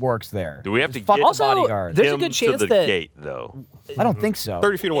 Works there. Do we have to Just fuck get the Also, bodyguard? there's a him good to chance the that- gate, though? I don't think so.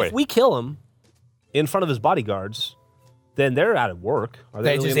 30 feet away. If we kill him in front of his bodyguards, then they're out of work. Are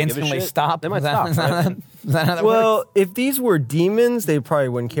They really just gonna give a instantly shit? stop. They might Is that- stop. Right? Is that how that Well, works? if these were demons, they probably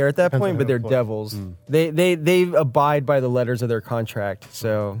wouldn't care at that Depends point, on but who they're it was. devils. They abide by the letters of their contract.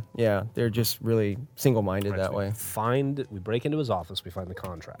 So, yeah, they're just really single-minded that way. We break into his office. We find the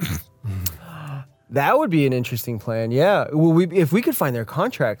contract. That would be an interesting plan. Yeah. Well, if we could find their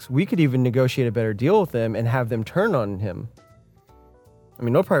contracts, we could even negotiate a better deal with them and have them turn on him. I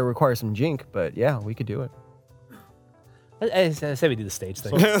mean, it'll probably require some jink, but yeah, we could do it. I say we do the stage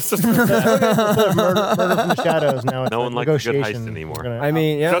thing. It's just Murder from the shadows now. It's No like one likes a good heist negotiation. anymore. We're gonna- I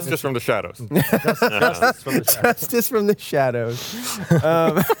mean, yeah. justice from the shadows. Justice from the shadows.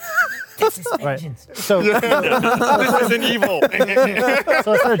 right. So, This isn't evil.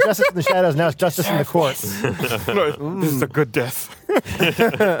 so instead of justice in the shadows, now it's justice in the courts. No, this is a good death.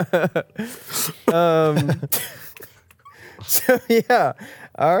 So yeah.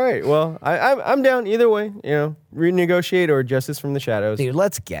 All right. Well, I'm down either way. Renegotiate or justice from the shadows. Dude,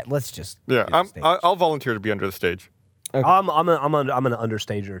 let's just Yeah, do the stage. I'll volunteer to be under the stage. I'm an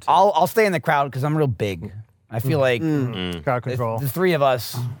understager too. I'll stay in the crowd because I'm real big. I feel like Crowd control. the three of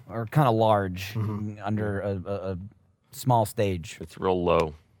us are kind of large under a small stage. It's real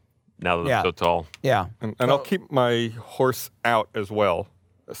low now that Yeah. it's so tall. Yeah. And I'll keep my horse out as well.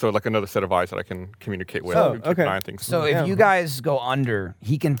 So like another set of eyes that I can communicate with. Oh, keep okay. an eye on things. So Yeah. if you guys go under,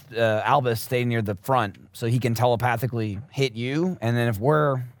 he can Albus stay near the front, so he can telepathically hit you, and then if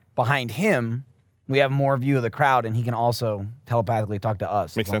we're behind him, we have more view of the crowd, and he can also telepathically talk to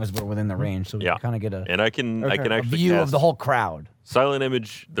us Makes as long sense. as we're within the range. So we Yeah. can kind of get And I can Okay. actually a view of cast the whole crowd. silent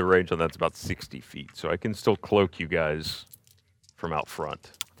image. The range on that's about 60 feet, so I can still cloak you guys from out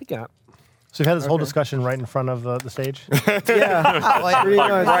front. So you've had this whole discussion right in front of the stage. Yeah. Pretty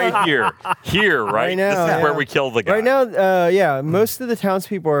much. Right here, right? Right now, this is where yeah. we kill the guy. Right now, yeah, most of the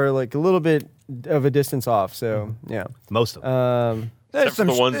townspeople are like a little bit of a distance off. So yeah. Most of them. Except for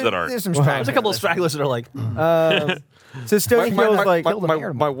the ones that aren't. There's some There's a couple of stragglers that are like, So Stony my, Kill is my, like, my,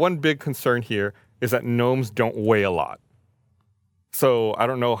 my, my one big concern here is that gnomes don't weigh a lot. So I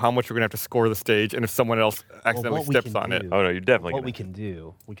don't know how much we're gonna have to score the stage, and if someone else accidentally what we steps can on it. do- Oh no, you're definitely what gonna. we can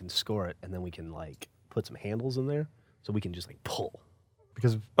do, we can score it, and then we can like put some handles in there, so we can just like pull.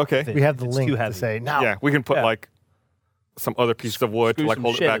 because Okay. we have the It's link too to heavy. say now. Yeah, we can put Yeah. like some other piece of wood to screw like some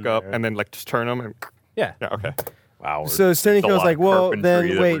hold it shit back in up, there. and then like just turn them and. Yeah. Yeah. Okay. Wow. So Stony there's a Kill's lot like, of well, carpentry then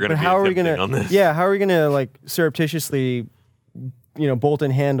that we're wait, gonna but be how are we attempting gonna? on this. Yeah, how are we gonna like surreptitiously, bolt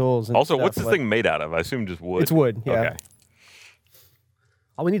in handles? And Also, stuff? what's this Like, thing made out of? I assume just wood. It's wood. Yeah. Okay.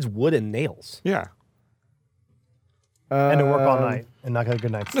 All we need is wood and nails. Yeah. And to work all Um, night and not get a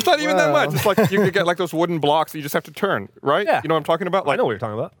good night's It's sleep. not even that much. It's like you could get like those wooden blocks that you just have to turn, right? Yeah. You know what I'm talking about? I Like know what you're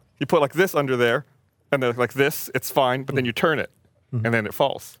talking about. you put like this under there, and then like this, it's fine, but then you turn it, and then it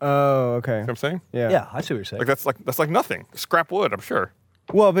falls. You know Oh, okay. what I'm saying? Yeah. Yeah, I see what you're saying. Like that's like nothing. Scrap wood, I'm sure.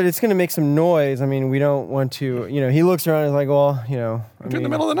 Well, but it's gonna make some noise. I mean, we don't want to. He looks around and is like, well, It's in the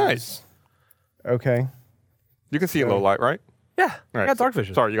middle of the night. Okay. You can see in low light, right? Yeah, All I right, got dark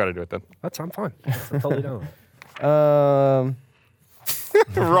vision. Sorry, you got to do it then. I'm fine. I'm totally down.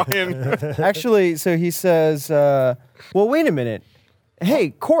 Ryan. Actually, so he says, well, wait a minute. Hey,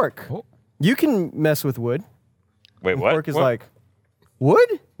 Cork, you can mess with wood. Wait, And what? Cork is What? like,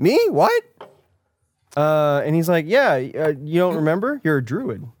 wood? Me? What? And he's like, yeah, you don't remember? You're a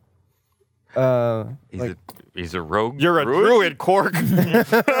druid. He's a rogue. You're a druid, Cork.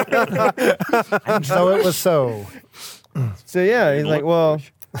 So it was so. So yeah, he's like, well,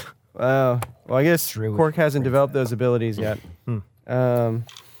 I guess Druid. Cork hasn't developed those abilities yet.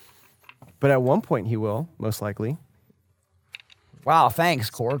 But at one point he will, most likely. Wow, thanks,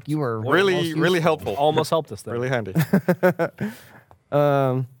 Cork. You were really, almost really useful. helpful. Almost helped us there. Really handy.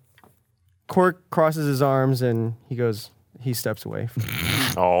 Cork crosses his arms and he steps away.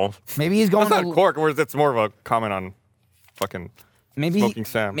 Oh, Maybe he's going That's to not Cork. Whereas it's more of a comment on fucking. maybe Smoking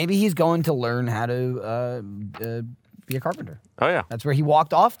Sam. Maybe he's going to learn how to be a carpenter. oh yeah. That's where he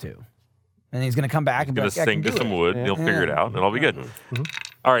walked off to, and he's going to come back and be Gonna like, "Yeah, I sing can to do some it." wood, and he'll figure it out, and it'll be good.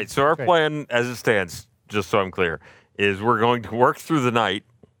 All right, so our plan, as it stands, just so I'm clear, is we're going to work through the night.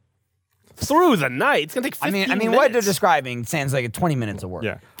 Through the night. It's gonna take 15 I mean, what they're minutes. describing sounds like 20 minutes of work.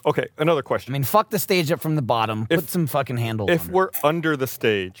 Yeah. Okay. Another question. I mean, fuck the stage up from the bottom. Put some fucking handles. If under. we're under the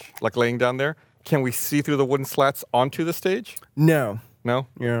stage, like laying down there, can we see through the wooden slats onto the stage? No. No.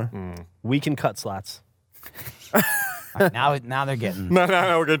 Yeah. We can cut slats. All right, now they're getting, No,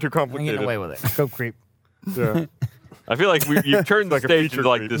 we're getting too they're complicated. getting away with it. Go creep. Yeah. I feel like you've turned the Like a stage feature into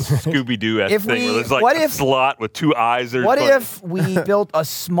like creep. this Scooby-Doo-esque If thing where we- there's like what a if- slot with two eyes. Or What like- if we built a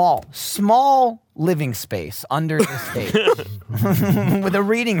small living space under the stage with a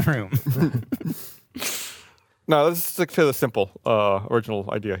reading room? No, let's stick to the simple original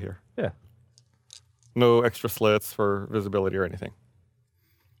idea here. Yeah. No extra slits for visibility or anything.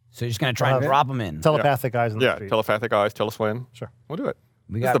 So you're just gonna try and drop them in. Telepathic eyes on the Yeah, street. telepathic eyes, tell us when. Sure. We'll do it.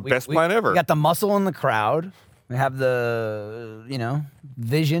 We It's the best plan ever. We got the muscle in the crowd. We have the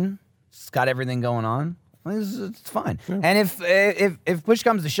vision. It's got everything going on. It's fine. And if push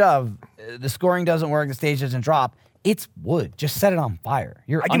comes to shove, the scoring doesn't work, the stage doesn't drop. It's wood. Just set it on fire.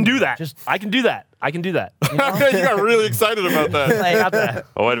 I can do that. Just I can do that. I can do that. you know? you got really excited about that. Like, got that.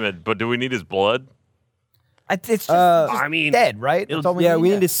 Oh, wait a minute. But do we need his blood? It's just I mean, dead, right? That's all we Yeah, we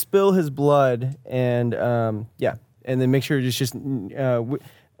need need to spill his blood and and then make sure it's just.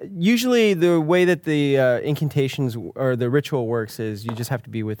 Usually, the way that the incantations or the ritual works is you just have to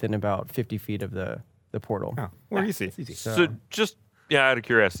be within about 50 feet of the portal. Oh, we're easy. So just out of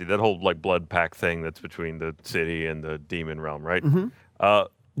curiosity, that whole like blood pact thing that's between the city and the demon realm, right?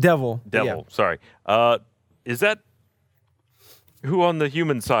 Devil. Devil. Sorry. Is that who on the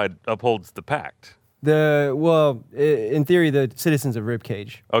human side upholds the pact? In theory, the citizens of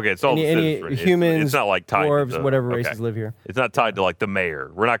Ribcage. Okay, it's all the Any citizens, right? humans, It's not like tied dwarves, to the, whatever okay. races live here. It's not tied to like the mayor.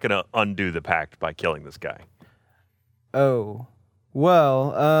 We're not going to undo the pact by killing this guy. Oh,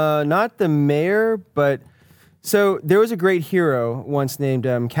 well, not the mayor, but so there was a great hero once named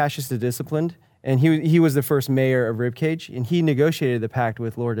Cassius the Disciplined, and he was the first mayor of Ribcage, and he negotiated the pact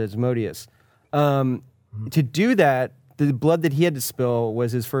with Lord Asmodeus. To do that, the blood that he had to spill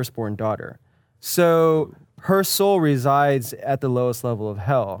was his firstborn daughter. So her soul resides at the lowest level of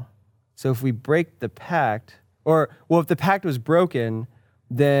hell. So if we break the pact, if the pact was broken,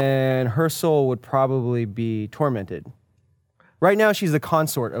 then her soul would probably be tormented. Right now, she's the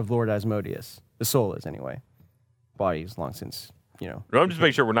consort of Lord Asmodeus. The soul is, anyway. Body's long since, I'm just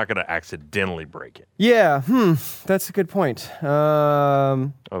making sure we're not going to accidentally break it. Yeah, that's a good point.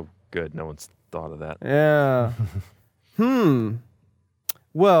 Oh, good. No one's thought of that. Yeah.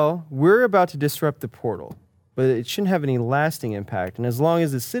 Well, we're about to disrupt the portal, but it shouldn't have any lasting impact. And as long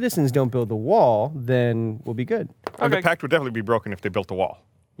as the citizens don't build the wall, then we'll be good. And the pact would definitely be broken if they built a wall.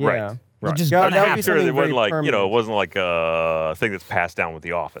 Yeah. Right. Right. Just Yeah, gonna that would be happen. Sure, something it wasn't very like, permanent. it wasn't like a thing that's passed down with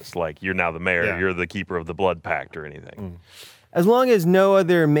the office. Like, you're now the mayor, Yeah. you're the keeper of the blood pact or anything. as long as no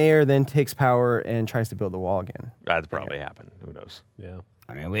other mayor then takes power and tries to build the wall again. That'd probably happen. Who knows? Yeah.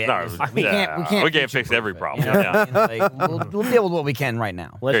 I mean, we, No, we can't fix every problem. You know? Yeah. Like, we'll deal with what we can right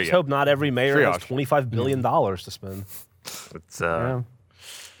now. Let's There just you go. hope not every mayor has Triage. $25 billion to spend. It's Yeah.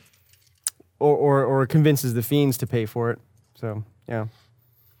 Or convinces the fiends to pay for it. So yeah.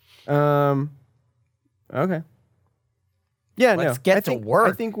 Okay. Yeah. Let's no. get I to think, work.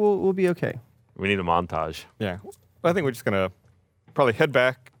 I think we'll be okay. we need a montage. Yeah. I think we're just gonna probably head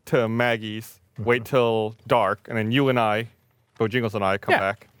back to Maggie's, wait till dark, and then you and I, Bojingles and I, come Yeah.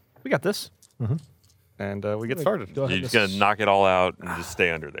 back We got this. and we get started. Go ahead. You're just gonna knock it all out and just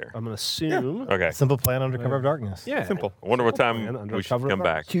stay under there. I'm going to assume. Okay. Simple plan under cover of darkness. Yeah. Simple. I wonder what plan time under we should cover of come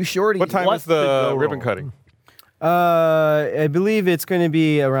back. Too shorty. What time What is the could go ribbon wrong? cutting? I believe it's going to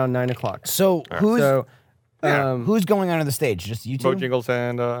be around 9 o'clock. So who's So, Yeah. who's going under the stage? Just you two. Bojingles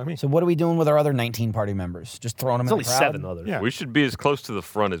and me. So what are we doing with our other 19 party members? Just throwing them There's in only the crowd? 7 others. Yeah. We should be as close to the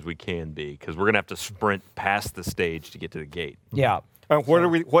front as we can be because we're gonna have to sprint past the stage to get to the gate. Yeah. What are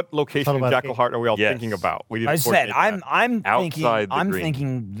we? What location Talk in about Jackal Heart are we all Yes. thinking about? We need I to said coordinate I'm Outside the green.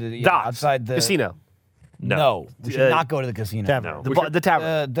 thinking Docks. outside the Casino. No, we should not go to the casino. Tavern. No. The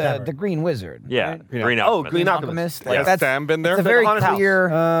tavern. The Green Wizard. Yeah. right? Green Oh, Alchemist. Green Alchemist. Alchemist. Like Has that's Sam been there? It's a very haunted house. clear.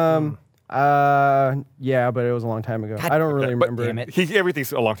 Yeah, but it was a long time ago. God I don't really but remember. damn it.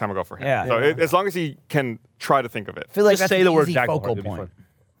 Everything's a long time ago for him. Yeah. So as long as he can try to think of it. I feel like Just that's say an the word easy Jackal focal Heart, it'll be point, fun.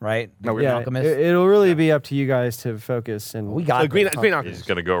 right? No, we're Green Yeah, Alchemist. it'll really be up to you guys to focus. And we got Green this. Green He's Alchemist.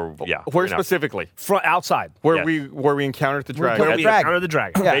 gonna go. Yeah. Where Green specifically? Front outside. Where Yes. we encountered the We're dragon. going Where we dragon. encounter the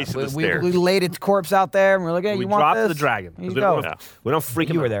dragon. Yeah, base of the we stairs. laid its corpse out there, and we're like, "Hey, We you want dropped this?" the dragon. Here you 'cause we go. don't, we don't freak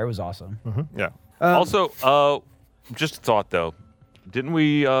him You were out. there. It was awesome. Yeah. Also, just a thought though, didn't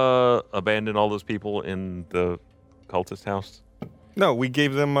we abandon all those people in the cultist house? No, we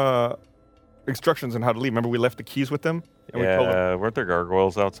gave them instructions on how to leave. Remember, we left the keys with them, and we told them Yeah. Weren't there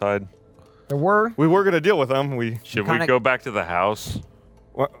gargoyles outside? There were. we were going to deal with them. We Should kinda- we go back to the house?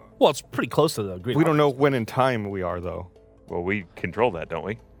 well, Well, it's pretty close to the Green we don't know when in time we are though. Well, we control that, don't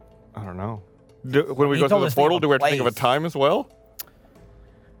we? I don't know. When we He go told through us the to portal, think do we have of to think of a place. time as well?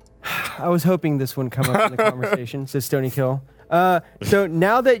 I was hoping this wouldn't come up in the conversation, says Stony Kill. So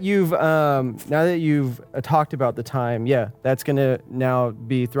now that you've talked about the time, yeah, that's gonna now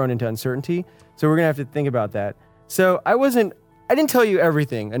be thrown into uncertainty. So we're gonna have to think about that. So I didn't tell you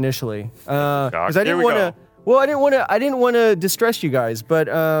everything initially because I Here didn't we want go. to. Well, I didn't want to distress you guys, but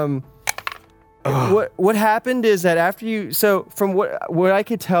what happened is that after you, so from what I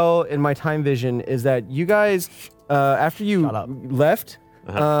could tell in my time vision is that you guys after you left,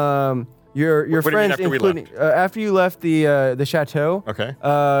 your What do you mean friends, after we including after you left the chateau, Okay.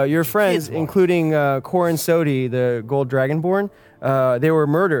 your friends, including Cor and Sodi, the gold dragonborn, they were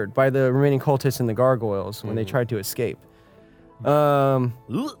murdered by the remaining cultists and the gargoyles when they tried to escape.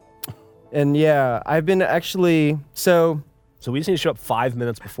 And yeah, I've been actually so. So we just need to show up 5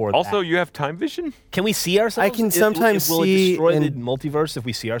 minutes before Also, that. you have time vision? Can we see ourselves? I can sometimes will see it destroy the in- multiverse if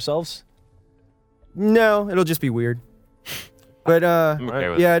we see ourselves? No, it'll just be weird. But I'm okay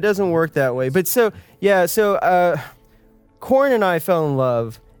with yeah, it doesn't work that way. But so Corn and I fell in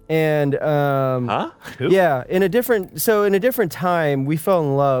love, and Huh? yeah, in a different time we fell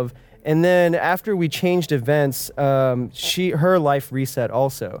in love, and then after we changed events, her life reset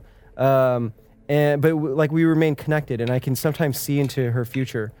also, but we remain connected, and I can sometimes see into her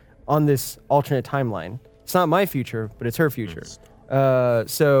future on this alternate timeline. It's not my future, but it's her future.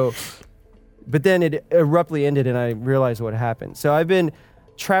 But then it abruptly ended, and I realized what happened. So I've been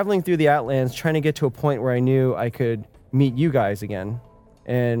traveling through the Outlands, trying to get to a point where I knew I could meet you guys again,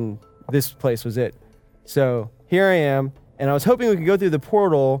 and this place was it. So here I am, and I was hoping we could go through the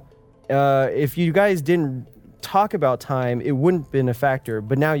portal. If you guys didn't talk about time, it wouldn't have been a factor,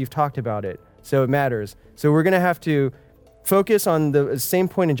 but now you've talked about it, so it matters. So we're going to have to focus on the same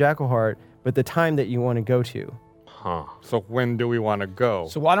point in Jackalheart, but the time that you want to go to. Huh. So when do we want to go?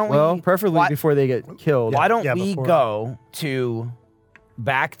 So why don't Well, we? preferably before they get killed. Why don't Yeah, we before. go to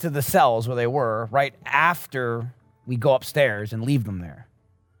back to the cells where they were right after we go upstairs and leave them there?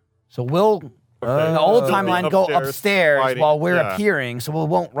 So we'll in the old So timeline the go upstairs upstairs fighting, while we're yeah. appearing, so we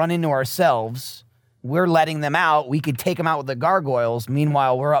won't run into ourselves. We're letting them out. We could take them out with the gargoyles.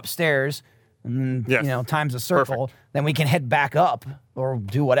 Meanwhile, we're upstairs. And, Yes. times a circle. Perfect. Then we can head back up or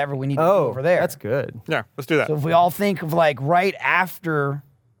do whatever we need to do Oh, over there. that's good. Yeah, let's do that. So if we all think of like right after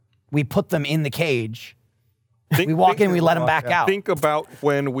we put them in the cage, we walk in, we let them back out. Think about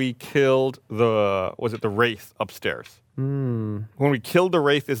when we killed the Wraith upstairs. When we killed the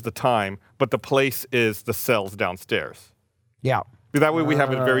Wraith is the time, but the place is the cells downstairs. Yeah. That way we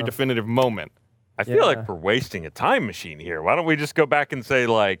have a very definitive moment. I feel like we're wasting a time machine here. Why don't we just go back and say,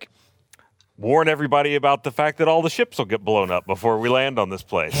 like, warn everybody about the fact that all the ships will get blown up before we land on this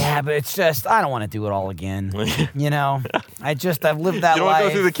place? Yeah, but it's just, I don't want to do it all again. You know, I've lived that life. You don't want to go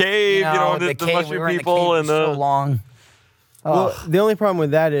through the cave. You don't want the to cave, mushroom we were in the people cave and for so long. Well, the only problem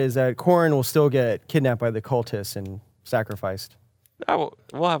with that is that Corin will still get kidnapped by the cultists and sacrificed. We'll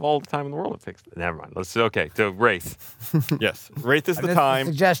have all the time in the world to fix it. Never mind. Okay. So Wraith. Yes, Wraith is the That's a time.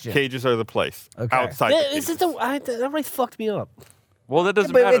 suggestion. Cages are the place. Okay. Outside. This is that really fucked me up. Well, that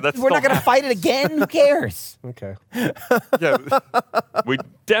doesn't But matter. That's we're not going to fight it again. Who cares? Okay. Yeah. We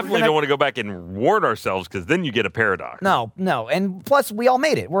definitely don't want to go back and warn ourselves because then you get a paradox. No. And plus, we all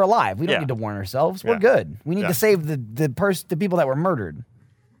made it. We're alive. We don't Yeah. need to warn ourselves. We're Yeah. good. We need Yeah. to save the people that were murdered.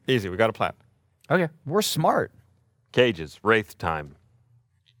 Easy. We got a plan. Okay. We're smart. Cages. Wraith time.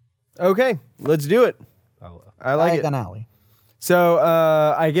 Okay, let's do it. I like it. Diagonally. So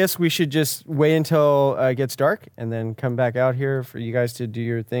I guess we should just wait until it gets dark and then come back out here for you guys to do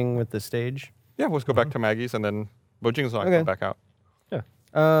your thing with the stage. Yeah, let's go back to Maggie's and then Bojing's not Okay. come back out.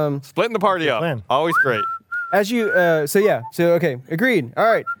 Yeah. Splitting the party up. plan. Always great. As you, okay, agreed. All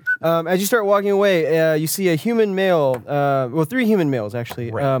right. As you start walking away, you see a human male, three human males actually,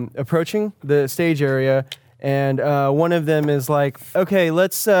 approaching the stage area. And one of them is like, okay,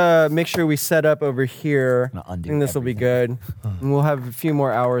 let's make sure we set up over here. I'm gonna I undo think this will be good. And we'll have a few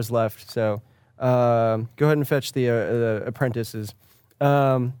more hours left. So go ahead and fetch the apprentices.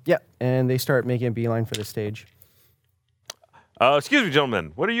 And they start making a beeline for the stage. Excuse me,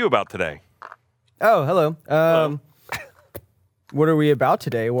 gentlemen. What are you about today? Oh, hello. What are we about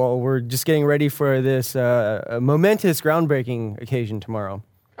today? Well, we're just getting ready for this momentous groundbreaking occasion tomorrow.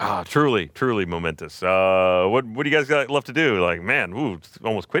 Ah, truly momentous. What do you guys got left to do? Like, man, it's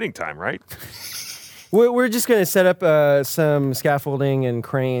almost quitting time, right? We're just going to set up some scaffolding and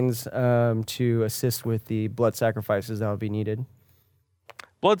cranes to assist with the blood sacrifices that will be needed.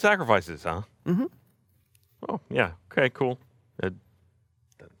 Blood sacrifices, huh? Mm-hmm. Oh, yeah. Okay, cool. It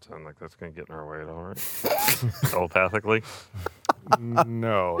doesn't sound like that's going to get in our way at all, right? Telepathically.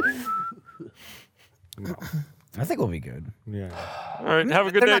 No. I think we'll be good. Yeah. All right, have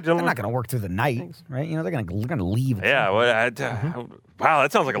a good day, They're gentlemen. not going to work through the night, right? You know, they're going to leave. Yeah, well, wow,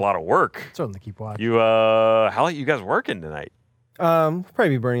 that sounds like a lot of work. Certainly keep watch. How late you guys working tonight? Probably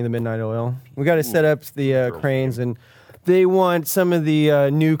be burning the midnight oil. We got to set up the cranes, and they want some of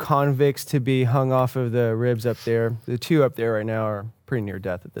the new convicts to be hung off of the ribs up there. The two up there right now are pretty near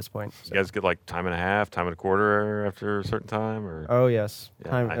death at this point. You guys get like time and a half, time and a quarter after a certain time, or Oh yes,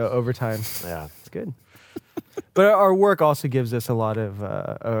 Yeah, time nice. overtime. yeah. It's good. But our work also gives us a lot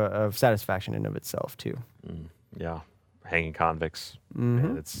of satisfaction in of itself too. Yeah, hanging convicts.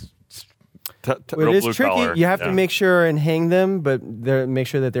 Man, it's But real it is blue tricky. collar. You have Yeah. to make sure and hang them, but make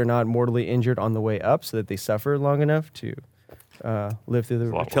sure that they're not mortally injured on the way up, so that they suffer long enough to live through the.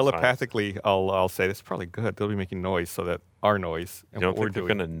 It's a lot more Telepathically, I'll say this is probably good. They'll be making noise so that our noise and You don't what we're think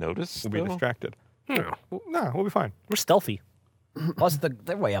they're doing going to notice? will be though? distracted. No, we'll be fine. We're stealthy. Plus,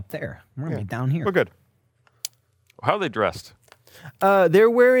 they're way up there. We're going to be down here. We're good. How are they dressed? They're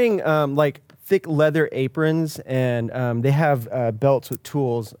wearing like thick leather aprons, and they have belts with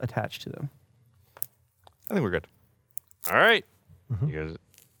tools attached to them. I think we're good. All right. You guys.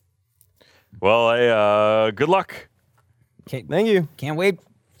 Well, good luck. Thank you. Can't wait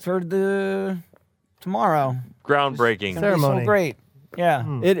for the tomorrow. Groundbreaking. It's gonna be so Ceremony. great.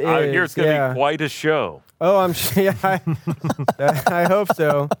 Yeah. It is. I hear it's going to yeah. be quite a show. Oh, I'm sure. Yeah, I hope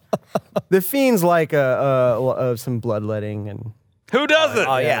so. The fiends like some bloodletting and. Who doesn't?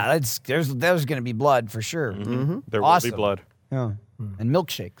 Oh yeah, there's going to be blood for sure. There will Awesome. be blood. Yeah. And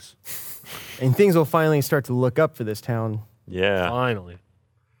milkshakes. And things will finally start to look up for this town. Yeah. Finally.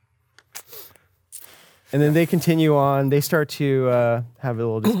 And then they continue on. They start to have a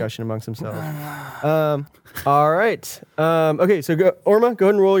little discussion amongst themselves. All right. Okay, so Orma, go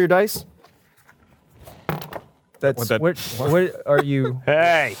ahead and roll your dice. That's what are you?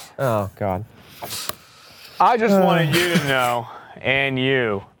 Hey, Oh God. I just wanted you to know, and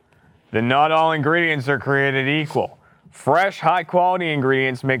you, that not all ingredients are created equal. Fresh, high-quality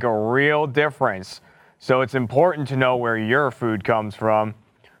ingredients make a real difference, so it's important to know where your food comes from.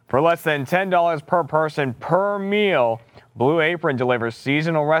 For less than $10 per person per meal, Blue Apron delivers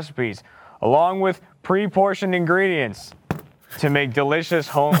seasonal recipes along with pre-portioned ingredients to make delicious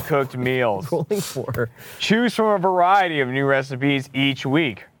home-cooked meals. Rolling for. Choose from a variety of new recipes each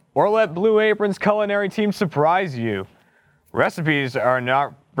week, or let Blue Apron's culinary team surprise you. Recipes are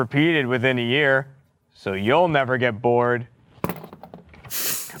not repeated within a year, so you'll never get bored.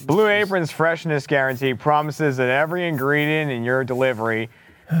 Blue Apron's freshness guarantee promises that every ingredient in your delivery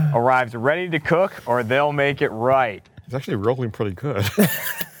arrives ready to cook, or they'll make it right. It's actually rolling pretty good.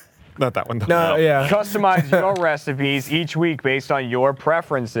 Not that one. Though. No, yeah. Customize your recipes each week based on your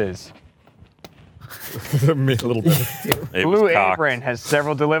preferences. A little bit. It was Blue cocked. Apron has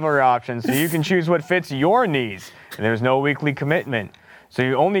several delivery options, so you can choose what fits your needs. And there's no weekly commitment, so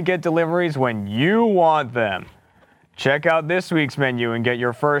you only get deliveries when you want them. Check out this week's menu and get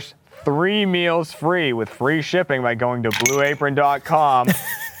your first 3 meals free with free shipping by going to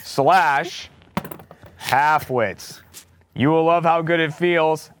blueapron.com/halfwits. You will love how good it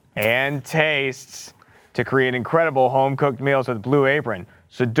feels and tastes to create incredible home-cooked meals with Blue Apron.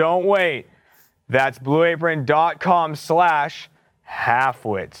 So don't wait. That's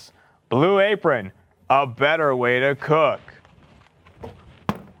blueapron.com/halfwits. Blue Apron, a better way to cook.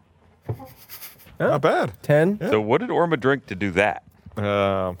 Not bad. 10. So what did Orma drink to do that? Who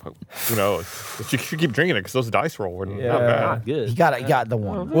knows? But you should keep drinking it because those dice roll were Yeah. not bad. Not good. He got the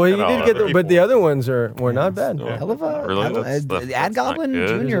one. Well, you No, did get other but the people- other ones were not bad. Hell of a Really? hell of That's Ad not Goblin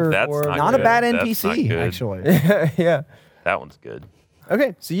good. Jr. That's or not not a good. bad That's not NPC good. actually. Yeah. That one's good.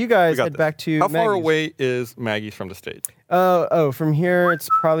 Okay, so you guys We got head this. back to How far Maggie's. away is Maggie's from the stage? From here it's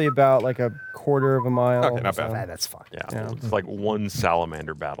probably about like a quarter of a mile. Okay, not bad. so. That's fucked. Yeah. It's like one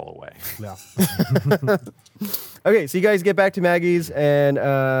salamander battle away. Yeah. Okay, so you guys get back to Maggie's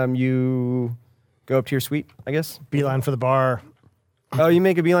and you go up to your suite, I guess. Beeline for the bar. Oh, you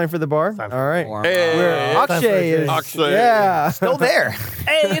make a beeline for the bar? Time for All right. Or- Hey. Where Time for Akshay a is. drink. Akshay. Yeah. Still there.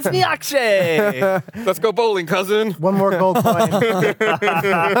 Hey, it's me, Akshay. Let's go bowling, cousin. One more gold coin. Here,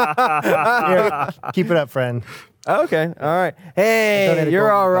 keep it up, friend. Okay. All right. Hey, Donated you're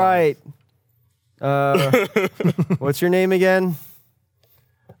gold all prize. right. What's your name again?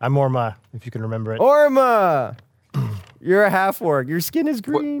 I'm Orma, if you can remember it. Orma. You're a half orc. Your skin is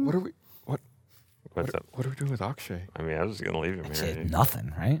green. What are we? What's up? What are we doing with Akshay? I mean, I was just gonna leave him It's here.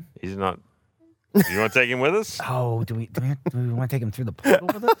 nothing, right? He's not. Do you want to take him with us? Oh, do we want to take him through the portal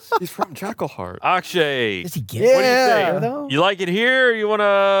with us? He's from Jackalheart. Akshay, Does he get Yeah. what do you say? though? You like it here? Or you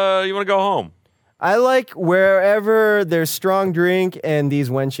wanna go home? I like wherever there's strong drink and these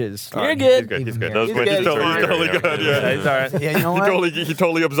wenches. All right, good. He's good. He's Leave him good. here. Those He's witches good. are He's very totally good, yeah. He's all right. Yeah, you know what? He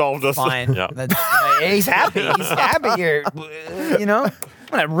totally absolved us. Fine. Yeah. He's happy. He's happy here. You know, I'm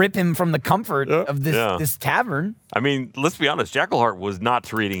gonna rip him from the comfort of this Yeah. this tavern. I mean, let's be honest. Jackalheart was not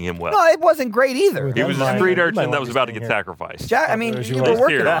treating him well. No, it wasn't great either. He was a might- street you urchin might that want was to about to stay get here. sacrificed. I mean, As you we're like.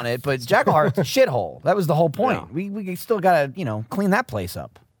 working Here. on it, but Jackalheart's a shithole. That was the whole point. Yeah. We still gotta clean that place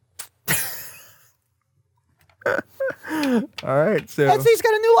up. All right. So He's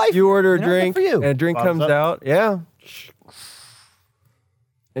got a new life. you order a Good drink, for you. and a drink Bottoms comes up. out. Yeah.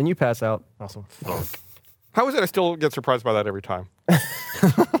 And you pass out. Awesome. How is it I still get surprised by that every time?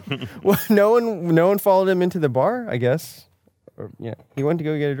 Well, no one followed him into the bar, I guess. Or, yeah, he went to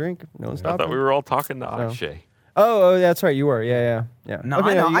go get a drink. No one I stopped thought him. we were all talking to Akshay. Oh, that's right. You were. Yeah. No,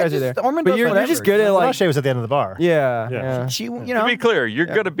 okay, I know. you I guys are just- there. Ormond But does you're whatever. just good at Well, like. Akshay was at the end of the bar. Yeah. She, To be clear, you're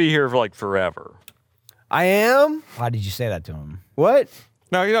gonna be here for like forever. I am. Why did you say that to him? What?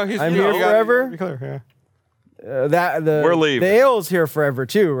 No, he's. I'm you know, here you gotta forever? Be clear, yeah. We're leaving. The ale's here forever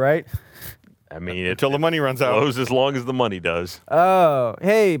too, right? I mean, it Until the money runs out. goes as long as the money does. Oh,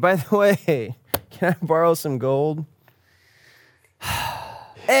 hey, by the way, can I borrow some gold?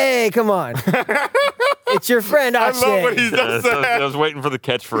 Hey, come on. It's your friend I love what Akshay. he does. I was waiting for the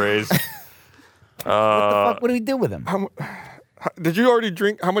catchphrase. What do we do with him? Did you already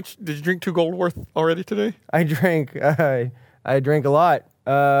drink? How much did you drink? 2 gold worth already today? I drank a lot.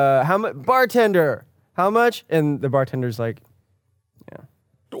 How much? Bartender, how much? And the bartender's like,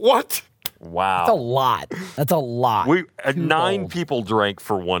 What? Wow. That's a lot. That's a lot. We 9 gold. people drank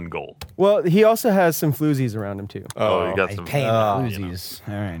for 1 gold. well, he also has some floozies around him too. Oh, you got I some. pay him floozies.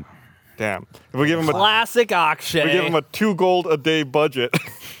 All right. Damn. If we give him a Classic Akshay. we give him a 2 gold a day budget.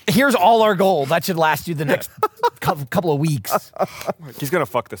 Here's all our gold. That should last you the next couple of weeks. He's gonna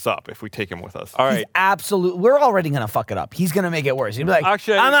fuck this up if we take him with us. All He's right. absolutely. We're already gonna fuck it up. He's gonna make it worse. He'll be like,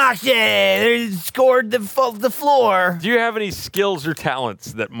 Akshay. "I'm Akshay. They scored the floor." Do you have any skills or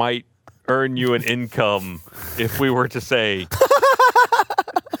talents that might earn you an income if we were to say,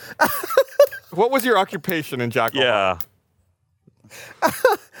 What was your occupation in Jackal? yeah,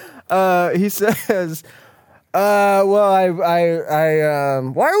 He says, well, I,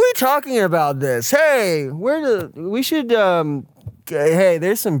 why are we talking about this? Hey, we should, hey,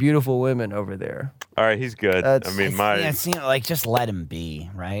 there's some beautiful women over there. all right, he's good. I That's- mean, Yeah, my it seems like just let him be,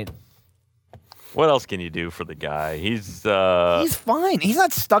 right? What else can you do for the guy? He's fine. He's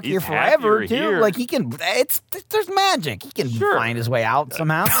not stuck he's here forever, happier too. here. Like he can. There's magic. He can find his way out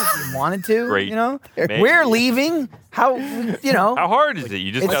somehow if he wanted to. Great. You know, Maybe. we're leaving. How you know? How hard is it?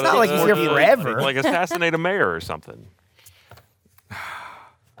 You just It's gotta not like he's here forever. Like assassinate a mayor or something.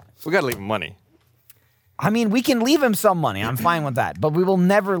 We gotta leave him money. I mean, we can leave him some money. I'm fine with that, but we will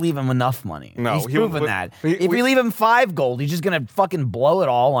never leave him enough money. No, he's he will- proven that. we- If we leave him 5 gold, he's just gonna fucking blow it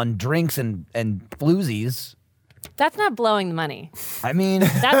all on drinks and floozies. That's not blowing the money. I mean,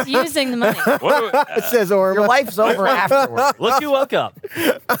 That's using the money. It says Orm. your life's over afterwards. Look who woke up.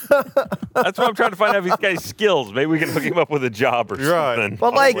 That's why I'm trying to find out if this guy's skills. Maybe we can hook him up with a job or Right. something. But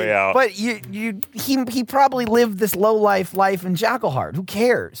on the like, way out. but he probably lived this low life in Jackalheart. Who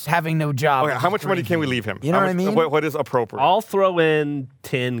cares? Having no job. Okay, and how just much money can we drinking. leave him? You know How what I much- mean? What is appropriate? I'll throw in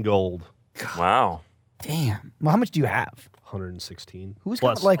 10 gold. Wow. Damn. Well, how much do you have? 116. Who's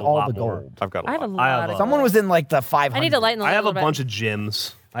Plus got like a all lot the more. gold? I've got a I have a lot. lot have of a- Someone was in like the 500. I need to lighten the I have a little bit. bunch of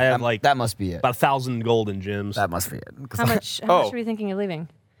gems. I have like that must be it. about 1,000 gold in gems. That must be it. 'Cause How much are we thinking of leaving?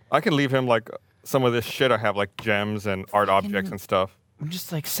 I can leave him like some of this shit I have, like gems and art objects and stuff. I'm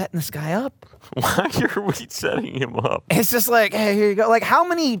just like setting this guy up. Why are we setting him up? It's just like, hey, here you go. Like, how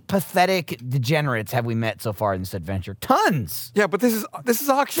many pathetic degenerates have we met so far in this adventure? Tons. Yeah, but this is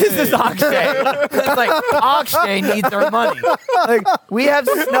Akshay. This is Akshay. It's like Akshay needs our money. Like, we have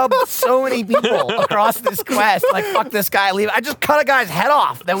snubbed so many people across this quest. Like, fuck this guy, leave. I just cut a guy's head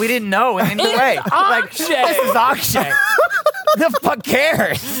off that we didn't know in any way. Like, this is Akshay. The fuck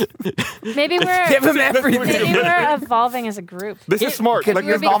cares? Maybe we're Give him everything. maybe we're evolving as a group. This is smart. Could Like,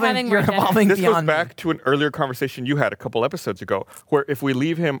 you're We're evolving, becoming you're more generous. evolving this goes beyond me. back to an earlier conversation you had a couple episodes ago, where if we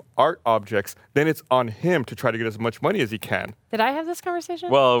leave him art objects, then it's on him to try to get as much money as he can. Did I have this conversation?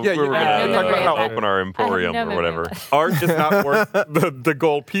 Well, Yeah, we were you- going I have to no talk about memory how of that. open our I have emporium no or memory whatever. of that. Art is not worth the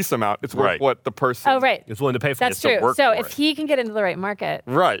gold piece amount. It's worth Right. what the person. Oh, right. It's willing to pay for That's to true. work So for if it. he can get into the right market,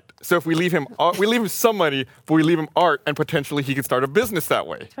 Right. So if we leave him, we leave him some money, but we leave him art, and potentially he can start a business that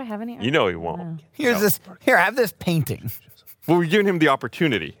way. do I have any? You know he won't. Here's this. Here, have this painting. Well, we're giving him the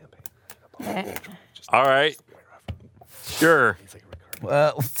opportunity. Okay. All right. Sure.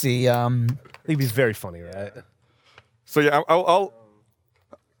 Well, let's see. I think he's very funny, right? So yeah, I'll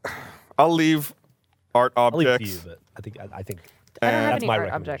leave art I'll leave it to objects. you, but I think I don't have That's any my art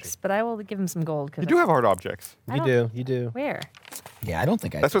recommendation. objects, but I will give him some gold. You do have art objects. you do. Where? Yeah, I don't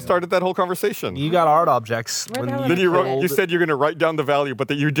think I. That's what do. started that whole conversation. You got art objects. Where the hell Then you Put wrote. it. You said you're going to write down the value, but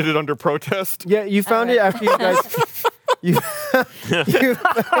that you did it under protest. Yeah, you found it after you guys. You,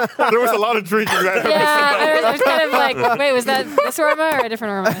 There was a lot of drinking that Yeah, I was kind of like, wait, was that this Orma or a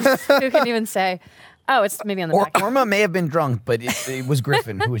different Orma? Who can even say? Oh, it's maybe on the back. Orma may have been drunk, but it was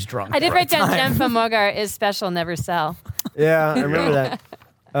Griffin who was drunk. I did at write the down time. Gemfa Mogar is special, never sell. yeah, I remember that.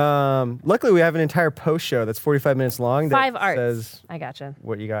 Luckily, we have an entire post show that's 45 minutes long. That 5 arts. says I gotcha.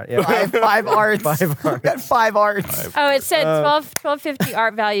 what you got. Yeah. Five arts. 5 arts. We got 5 arts. Oh, it said 1250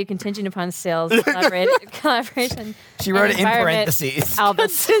 art value contingent upon sales collaboration. She wrote and it in environment. parentheses.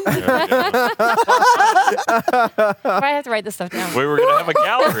 Albus. If I have to write this stuff down. We were going to have a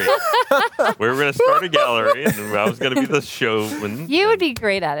gallery. We were going to start a gallery, and I was going to be the showman. You would be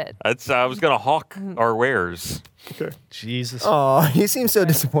great at it. I was going to hawk our wares. Jesus. Oh, he seems so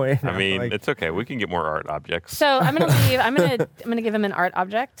disappointed. I mean, Like, it's okay. We can get more art objects. So I'm gonna leave. I'm gonna give him an art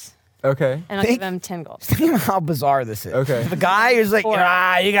object, okay. and I'll give him 10 gold. Think about how bizarre this is. Okay. The guy is like, Or-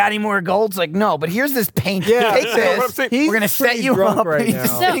 you got any more gold? It's like, no, but here's this painting. Yeah, Take that's what I'm this. saying. He's We're going to set pretty you drunk up. right and he's now.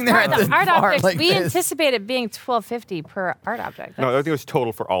 just So sitting there for at the the art bar objects, like we this. anticipate it being 1250 per art object. No, I think it was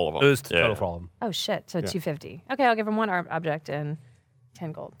total for all of It them. was total problem. Oh shit! So 250. Okay, I'll give him 1 art object and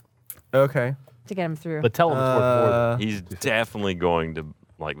 10 gold Okay. to get him through. But tell him it's worth more. He's definitely going to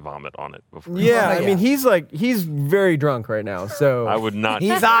like vomit on it before. Yeah, I Yeah. mean, he's very drunk right now. So I would not.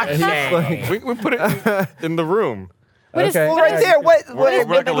 He's Akshay. We put it in the room. What is- okay. what Right is- there. What? We're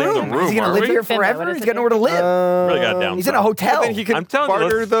not gonna leave the room, Is he going are to live we? here Bimbo, what forever? is He's it? got nowhere to live. Really got down. He's in a hotel. Then he can I'm telling you,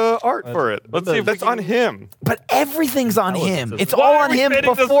 barter let's- the art for it. let's see if we That's can- on him. But everything's on him. It's Why all are on we him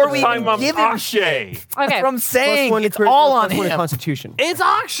spending this before much we time even on give him Akshay? shit. Okay. That's what I'm saying. +1 to It's charisma, all on +1 to him. Constitution. It's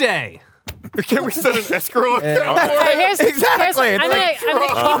Akshay. Can we set an escrow account? All right, here's, Exactly. Here's, It's like, I'm gonna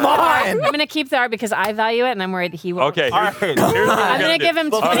come on. I'm gonna keep the art because I value it, and I'm worried that he will. Okay. Here's what we're I'm gonna do. give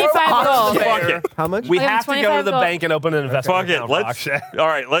him Fuck 25 gold. it. How much? We Give him have to go to 25 the gold. bank and open an investment Fuck it. account for Let's. Akshay. All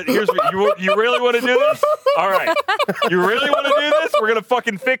right. Here's what you really want to do this. All right. You really want to do this? We're gonna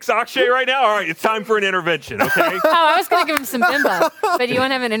fucking fix Akshay right now. All right. It's time for an intervention. Okay. Oh, I was gonna give him some bimbo, but you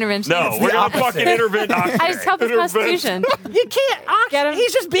want to have an intervention? No, we're gonna fucking intervene Akshay. I just help his constitution. You can't. Get him.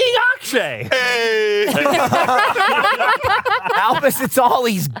 He's just being Akshay. Hey! Albus, it's all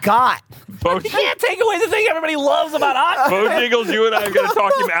he's got. Bo- You can't take away the thing everybody loves about Oxy. Bojangles, you and I are going to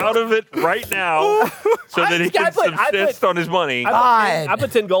talk him out of it right now so that he can subsist on his money. I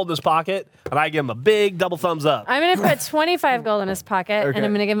put 10 gold in his pocket, and I give him a big double thumbs up. I'm going to put 25 gold in his pocket, and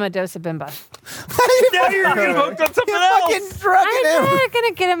I'm going to give him a dose of Bimba. Now you're going to hook on something else. Fucking drugging I'm him. not going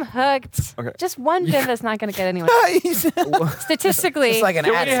to get him hooked. Okay. Just one Bimba's not going to get anyone. Statistically, Just like an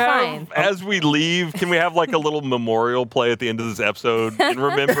it's addict. fine. As we leave, can we have like a little memorial play at the end of this episode in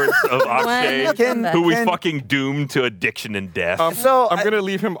remembrance of Akshay, Can- who we can- fucking doomed to addiction and death? So I'm gonna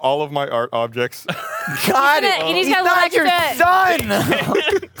leave him all of my art objects. God, He's he's got not your extra- son.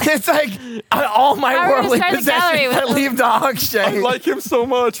 It's like all my How are we gonna worldly start the gallery possessions I with- leave to I Akshay. like him so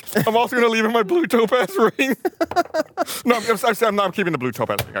much. I'm also gonna leave him my blue topaz ring. No, I'm not keeping the blue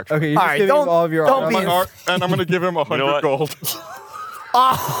topaz ring. Actually, Okay, you're All just right, giving don't- him all of your don't art. be my art, and I'm gonna give him 100 what? gold.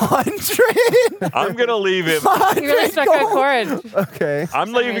 100. I'm going to leave him. He really struck a chord. Okay.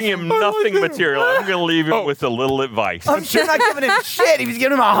 I'm leaving him nothing material. I'm going to leave him with a little advice. I'm sure not giving him shit. He was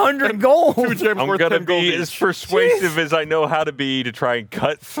giving him 100 gold. 2 gems I'm worth going to 10 gold be as each. persuasive as I know how to be to try and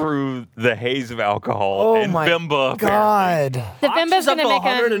cut through the haze of alcohol Oh and my Bimba. God. The Bimba's going to make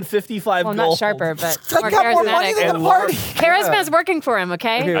him, 155 well, gold. not sharper, but I more got more money than charismatic. the party. Charisma's working for him,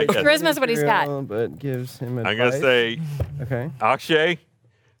 okay? Okay, Charisma's what he's got. But gives him I'm going to advice. say, Okay. Akshay,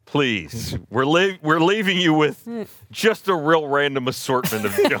 please, we're leaving you with just a real random assortment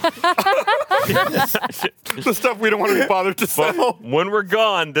of junk. The stuff we don't want to be bothered to sell. But when we're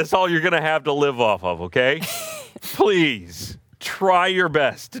gone, that's all you're going to have to live off of, okay? Please try your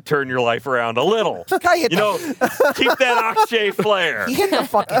best to turn your life around a little. Guy hit You know, keep that Akshay flair, He hit the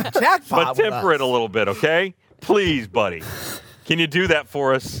fucking jackpot. but with temper us. it a little bit, okay? Please, buddy. Can you do that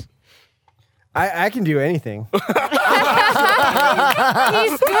for us? I can do anything. He's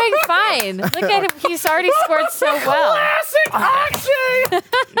doing fine. Look at him. He's already scored so well.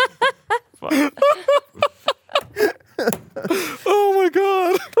 Oh my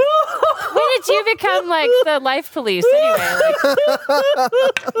god. When did you become like the life police anyway?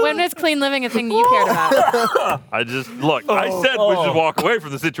 Like, when was clean living a thing you cared about? I said we should walk away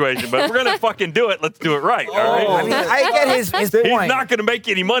from the situation, but if we're going to fucking do it, let's do it right, all right? I mean, I get his He's point. not going to make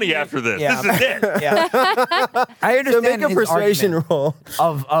any money after this. Yeah. This is it. Yeah. I So understand make a his persuasion argument roll.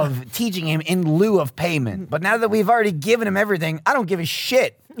 of teaching him in lieu of payment. But now that we've already given him everything, I don't give a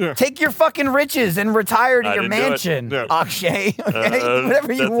shit. Yeah. Take your fucking riches and retire to I your didn't do it. mansion, Yeah. Akshay. Okay?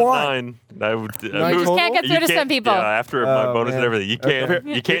 Whatever you That's a want. 9. I would, Nine total? Can't get through to some people. Yeah, after my Oh, bonus man. and everything,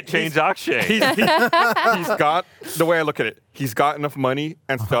 you can't change Akshay. He's got, the way I look at it, he's got enough money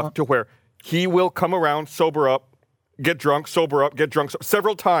and stuff to where he will come around, sober up, get drunk, sober up, get drunk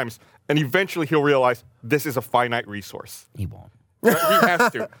several times, and eventually he'll realize this is a finite resource. He won't. Right? He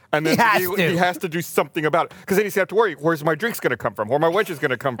has to. And then He has to. to do something about it. Because then he's have to worry, where's my drinks going to come from? Where my wedge is going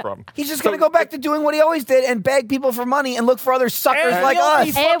to come from? He's just going to go back to doing what he always did and beg people for money and look for other suckers And like he'll us. be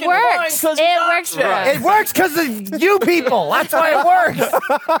It fucking works. fine 'cause It he's works for Akshay. us. It works because of you people. That's why it works.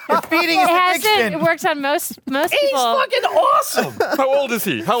 You're feeding his It hasn't. addiction. It works on most He's people. fucking awesome. How old is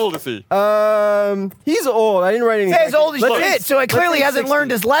he? How old is he? He's old. I didn't write anything. He's as old as shit, so he clearly say hasn't 60.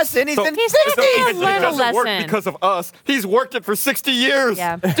 learned his lesson. He's been He's 60. not gonna It learn a doesn't work lesson. because of us. He's worked it for 60 years.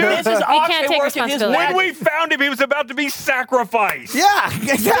 Yeah. Dude, this is We can't Akshay take working his responsibility. When we found him, he was about to be sacrificed. Yeah,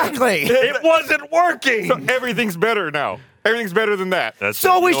 exactly. It wasn't working. So everything's better now. Everything's better than that.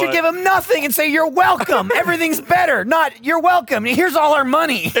 So we should give him nothing and say, you're welcome. Everything's better. Not, you're welcome. Here's all our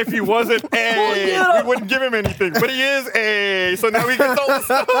money. If he wasn't A, we wouldn't give him anything. But he is A, so now we get all the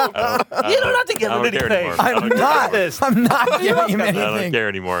stuff. You don't have to give I him don't care anything. anymore. I'm not giving him I don't anything. care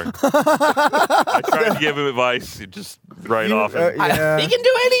anymore. I tried to give him advice, it just right off. Yeah. He can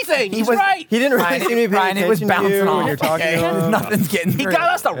do anything. He's was- right. He didn't really seem to be paying Ryan, it was attention to you bouncing when off. you're talking okay? to him. Nothing's getting He through. got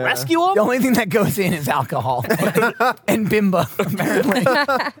us to rescue him. The only thing that goes in is alcohol and bimba,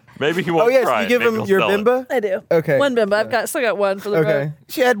 apparently. Maybe he won't Oh, yes. try You it. give Maybe him he'll your sell it. bimba? I do. Okay. One bimba. Still got one for the road. Okay.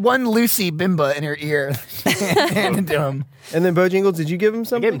 She had one Lucy bimba in her ear. Handed to him. And then Bojangles, did you give him I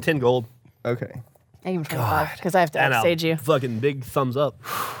something? gave him 10 gold Okay. I give him 25 because I have to and a upstage you. fucking big thumbs up.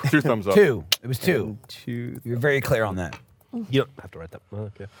 2 thumbs up. 2. It was 2. 2. You're very clear on that. You don't have to write that.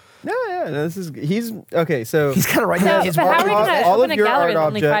 Okay. No, this is he's okay. So He's got to write down his but how are we work. gonna all open of a your gallery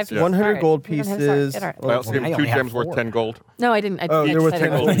art with only 5 objects, pieces? 100 Alright. gold We're gonna pieces. start. I also gave I him only 2 have gems worth 4. 10 gold. No, I didn't. Oh, I they're worth decided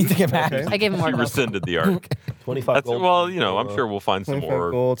 10 gold. I need to get back. Okay. I gave him more He gold. rescinded the arc. 25 gold. Well, I'm sure we'll find some 25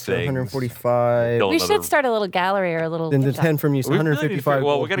 more gold, so things. 145. Kill We another- should start a little gallery or a little. Then the gift shop. 10 from you, so We really need to 155 figure-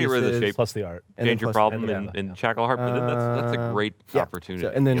 well, gold we gotta get rid of the pieces. shape. Plus the art. And then Change your plus- problem and in Shackleheart, but then that's a great yeah. opportunity.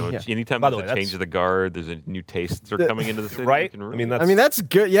 So- and then, you know, yeah. anytime By there's the a way, change that's- of the guard, there's a new tastes are coming into the city. Right? you can ruin I mean, it. that's I mean, that's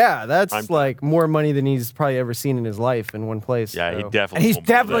good. Yeah, that's I'm- like more money than he's probably ever seen in his life in one place. yeah, he so. definitely. And he's will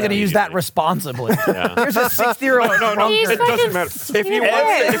blow definitely going to use that immediately. responsibly. Yeah. Here's a 60-year-old. No, He's it doesn't fucking matter. If he stupid.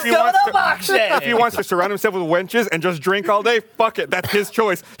 wants, if he wants to, Akshay. if he wants to surround himself with wenches and just drink all day, fuck it. That's his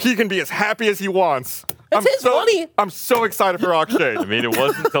choice. He can be as happy as he wants. That's his money. I'm so excited for Akshay. I mean, it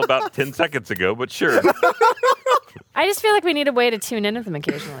wasn't until about 10 seconds ago, but sure. I just feel like we need a way to tune in with him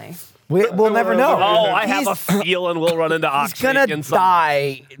occasionally. We'll never know. Oh, I have He's- a feeling we'll run into He's Akshay gonna in some-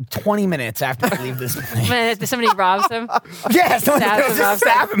 die 20 minutes after we leave this place. When somebody robs him, Yeah, someone stabs him, just robs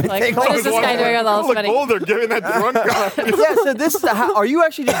stab him him. and Like, take what all is his this guy doing with all All this the money? gold they're giving that drunk guy. Yeah, so this is are you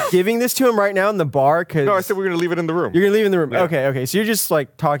actually just giving this to him right now in the bar? Cause No, I said we're gonna leave it in the room. you're gonna leave it in the room. Okay. So you're just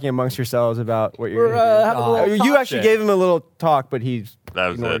like talking amongst yourselves about what you're. We're, gonna do. having a little You talk actually shit. gave him a little talk, but he's That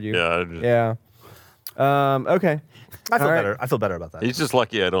was ignored it. you. Yeah. Yeah. Okay. I feel All right. better. I feel better about that. He's just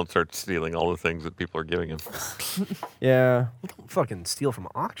lucky I don't start stealing all the things that people are giving him. Yeah. Fucking steal from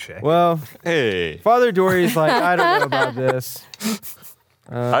Akshay. Well, Hey, Father Dory's like, I don't know about this.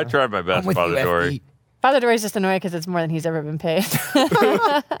 I tried my I'm best, with Father you, Dory. FD. Father Dory's just annoyed because it's more than he's ever been paid.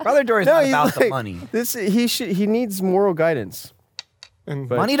 Father Dory's not he's about the like, money. He needs moral guidance. But-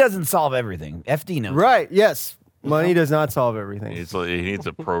 Money doesn't solve everything. FD knows. Right. Yes. Money does not solve everything. He needs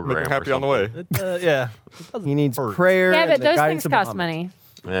a program. Make him or happy on the way. something. Yeah. He needs prayer. Yeah, and but the those guidance things of cost Muhammad.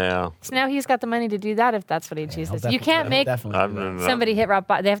 money. Yeah. So now he's got the money to do that if that's what he chooses. You Definitely- can't make definitely do that. somebody hit rock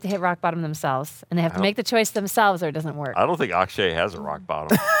bottom. They have to hit rock bottom themselves, and they have to make the choice themselves, or it doesn't work. I don't think Akshay has a rock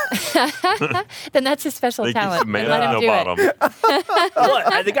bottom. Then that's his special I think he's talent. a man Then let him with do no it.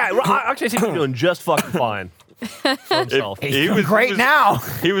 bottom. Look, the guy Akshay seems to be doing just fucking fine for himself. He's He doing was- great he was- now.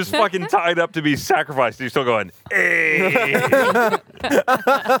 He was fucking tied up to be sacrificed. He's still going, hey.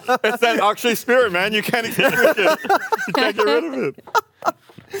 It's that Akshay spirit, man. You can't extinguish it. You can't get rid of it.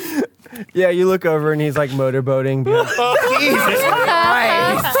 Yeah, you look over and he's like motorboating. behind- Jesus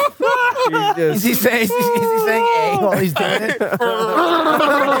Christ. He's Is he just- saying A while he's doing it?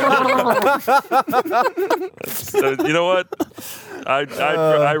 So, you know what?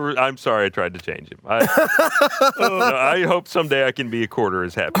 I'm sorry I tried to change him. I hope someday I can be a quarter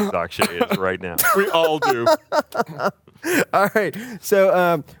as happy as Akshay is right now. We all do. All right.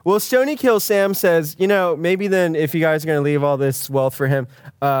 So, Stony Kill Sam says, maybe then if you guys are going to leave all this wealth for him,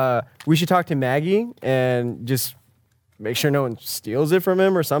 we should talk to Maggie and just make sure no one steals it from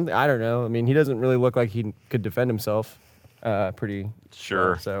him or something. I don't know. I mean, he doesn't really look like he could defend himself pretty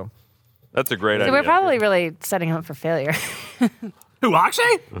Sure. well, so. That's a great So idea. we're probably really setting him up for failure. Who, Akshay?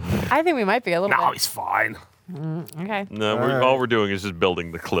 I think we might be a little No, bit. he's fine. Okay. No, right. all we're doing is just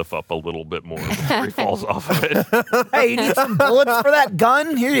building the cliff up a little bit more before he falls off of it. Hey, you need some bullets for that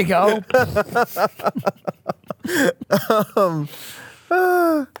gun? Here you go.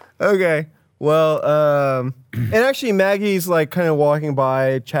 Okay. Well, and actually Maggie's like kind of walking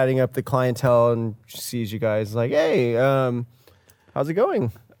by, chatting up the clientele, and sees you guys like, hey, how's it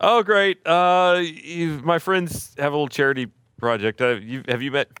going? Oh, great. My friends have a little charity project. Have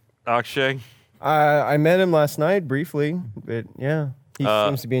you met Akshay? I met him last night briefly, but yeah, he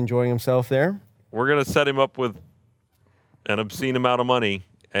seems to be enjoying himself there. We're going to set him up with an obscene amount of money.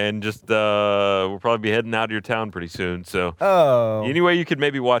 And just, we'll probably be heading out of your town pretty soon. So, Oh, any way you could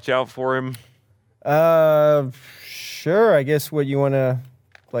maybe watch out for him? sure. I guess what you want to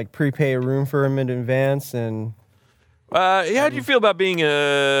like prepay a room for him in advance, and Yeah, how do you feel about being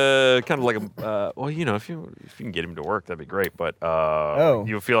kind of like a, well, if you can get him to work, that'd be great. But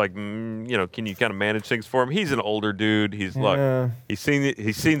you feel like, can you kind of manage things for him? He's an older dude. Yeah. He's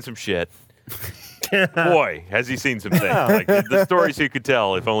seen some shit. Boy, has he seen some things. Like the stories he could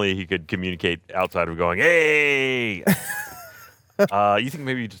tell if only he could communicate outside of going, hey. You think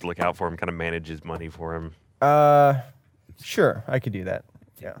maybe you just look out for him, kind of manage his money for him? sure, I could do that.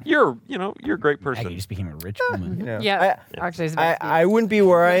 Yeah. You're a great Maggie person. just became a rich woman. Yeah. Actually, it's about I wouldn't be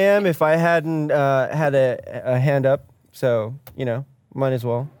where I am if I hadn't had a hand up. So might as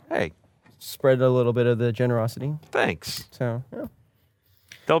well Hey, spread a little bit of the generosity. thanks. So yeah.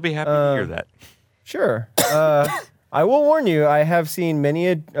 They'll be happy to hear that. Sure. I will warn you, I have seen many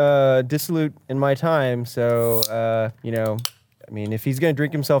a dissolute in my time. So I mean, if he's gonna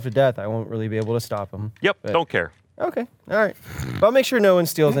drink himself to death, I won't really be able to stop him. Yep, But- don't care. Okay. All right. But I'll make sure no one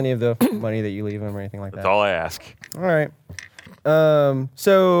steals any of the money that you leave him or anything like That's that. all I ask. All right.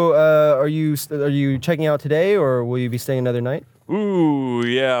 So are you checking out today, or will you be staying another night? Ooh,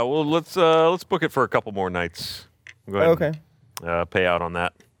 yeah. Well, let's book it for a couple more nights. Go ahead. Okay. And, pay out on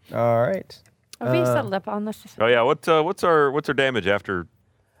that. All right. Have we settled up on this? Oh yeah. What's our damage after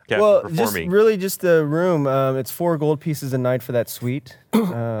Captain Well, performing? just the room. It's 4 gold pieces a night for that suite.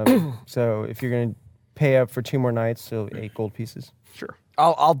 So if you're gonna pay up for 2 more nights, so 8 gold pieces. Sure.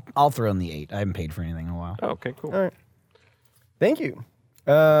 I'll throw in the 8. I haven't paid for anything in a while. Oh, okay. Cool. All right. Thank you.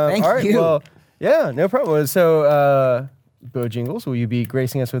 Thank all right, you. Well, yeah, no problem. So, Bojingles, will you be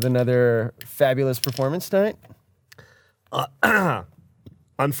gracing us with another fabulous performance tonight?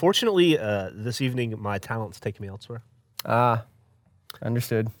 Unfortunately, this evening my talent's taking me elsewhere, Ah,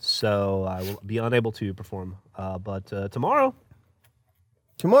 understood. so I will be unable to perform. But tomorrow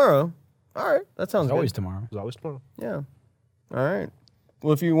Tomorrow. All right, that sounds It's good. always tomorrow. is always tomorrow. Yeah. All right.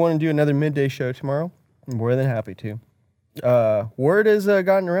 Well, if you want to do another midday show tomorrow, I'm more than happy to. Word has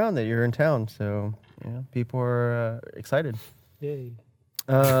gotten around that you're in town, so yeah, people are excited. Yay!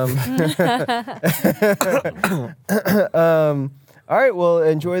 All right. Well,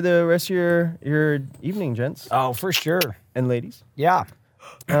 enjoy the rest of your evening, gents Oh, for sure. and ladies. Yeah.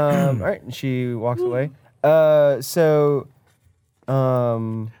 All right. And she walks away. Actually,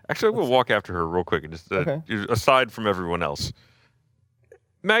 we'll walk after her real quick and just Okay. aside from everyone else.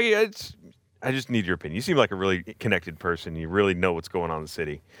 Maggie, I just need your opinion. You seem like a really connected person. You really know what's going on in the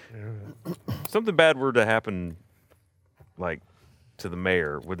city. Something bad were to happen, like to the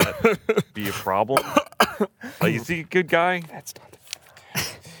mayor, would that be a problem? Like, is he a good guy?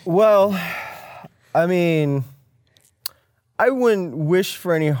 well, I mean, I wouldn't wish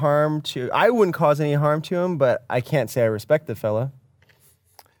for any harm to. I wouldn't cause any harm to him, but I can't say I respect the fella.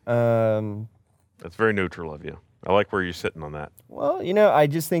 That's very neutral of you. I like where you're sitting on that. Well, I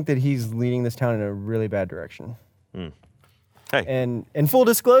just think that he's leading this town in a really bad direction. Hey, And in full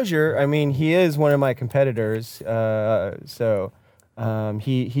disclosure, I mean, he is one of my competitors.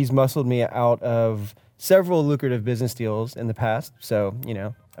 He's muscled me out of several lucrative business deals in the past. So,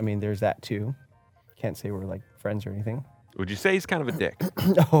 I mean, there's that too. Can't say we're like friends or anything. would you say he's kind of a dick?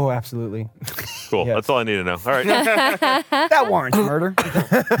 Oh, absolutely. Cool. Yes. That's all I need to know. All right. That warrants murder.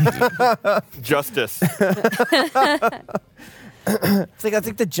 Justice. It's like I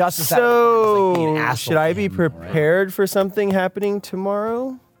think the justice. out of it is like being an So, asshole should I to be him, right? prepared for something happening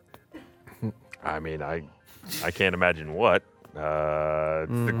tomorrow? I mean, I can't imagine what. It's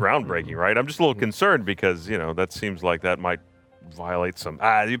the groundbreaking, right? I'm just a little concerned because, that seems like that might violate some...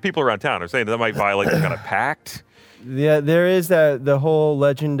 people around town are saying that might violate some kind of pact. Yeah, there is the whole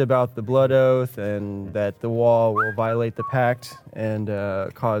legend about the blood oath and that the wall will violate the pact and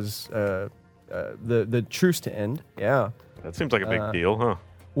cause the truce to end. Yeah. That seems like a big deal, huh?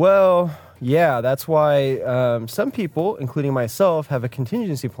 Well, yeah, that's why some people, including myself, have a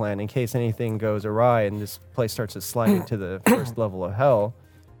contingency plan in case anything goes awry and this place starts to slide into the first level of hell.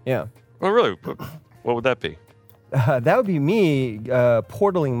 Yeah. Well, really, what would that be? That would be me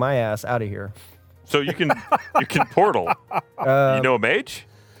portaling my ass out of here. So you can portal. You know a mage?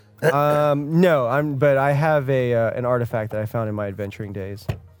 No, but I have an artifact that I found in my adventuring days.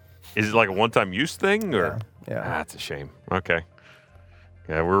 Is it like a one-time use thing, or? Yeah. That's a shame. Okay.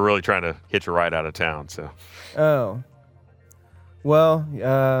 Yeah, we're really trying to hitch a ride out of town. So. Oh. Well,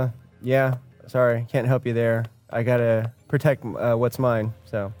 yeah. Sorry, can't help you there. I gotta protect what's mine.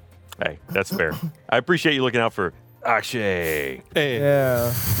 So. Hey, that's fair. I appreciate you looking out for Akshay.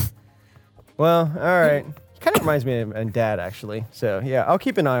 Yeah. Well, all right. Kind of reminds me of my dad, actually. So yeah, I'll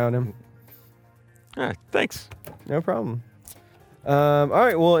keep an eye on him. All right, thanks. No problem. All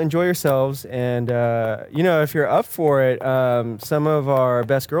right. Well, enjoy yourselves, and if you're up for it, some of our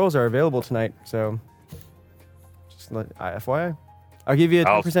best girls are available tonight. So, just FYI, I'll give you a 10%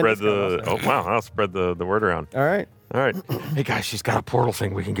 I'll spread discount also. I'll spread the word around. All right. All right. Hey guys, she's got a portal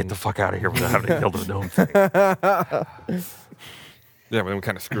thing. We can get the fuck out of here without having to kill the gnome thing. Yeah, but then we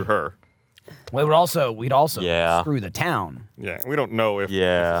kind of screw her. We'd also Yeah. screw the town. Yeah, we don't know if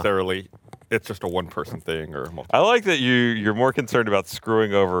Yeah. necessarily it's just a one-person thing or multiple. I like that you're more concerned about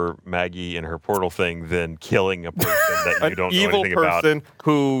screwing over Maggie and her portal thing than killing a person that you An don't know evil anything about. person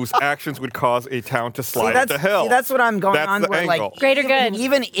whose actions would cause a town to slide into hell. that's what I'm going That's on. the Where, angle. like, Greater good.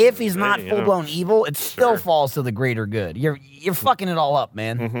 Even if he's not Hey, you know. full blown evil, it still Sure. falls to the greater good. You're fucking it all up,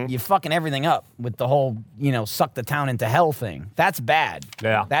 man. Mm-hmm. You're fucking everything up with the whole suck the town into hell thing. That's bad.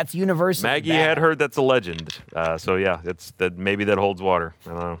 Yeah. That's universal. Maggie had heard that's a legend. So yeah, maybe that holds water. I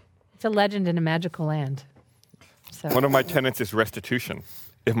don't know. It's a legend in a magical land. So One of my tenets is restitution.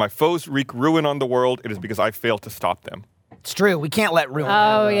 If my foes wreak ruin on the world, it is because I failed to stop them. It's true. We can't let ruin.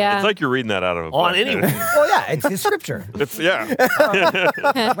 Oh yeah. It's like you're reading that out of a On book. anyone. Well, yeah, it's scripture. It's yeah.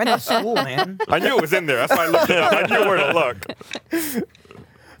 Went to school, man. I knew it was in there. That's why I looked it up. I knew where to look.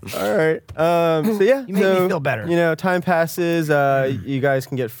 All right. So yeah. You make me feel better. You know, time passes. You guys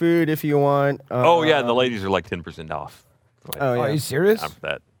can get food if you want. Oh yeah, and the ladies are like 10% off. Oh, yeah. Are you serious? After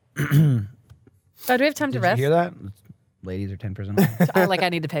that. Oh, do we have time to Did you rest? hear that? Ladies are 10% off. I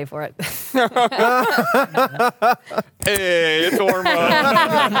need to pay for it. Hey, it's Orma.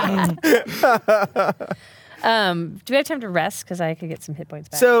 Do we have time to rest? Because I could get some hit points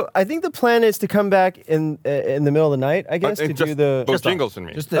back. So I think the plan is to come back in the middle of the night, I guess, to do the. those jingles and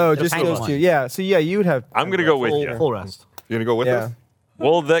me. Just Just hang those on. two. Yeah. So yeah, you would have. I'm gonna go with Full, you. full rest. You gonna go with Yeah. us?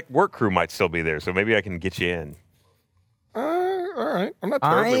 Well, that work crew might still be there, so maybe I can get you in. All right. I'm not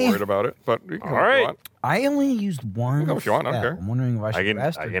terribly worried about it, but you can All right. if you want. I only used one. Go if you want, I don't step. care. I'm wondering if I should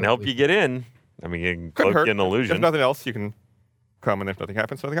rest. I or can go help with you get in. I mean, you can Couldn't cloak hurt. you in If illusion. nothing else, you can come, and if nothing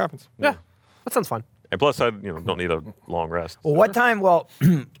happens, nothing happens. Yeah, that sounds fun. And plus, I don't need a long rest. Well, what time? Well,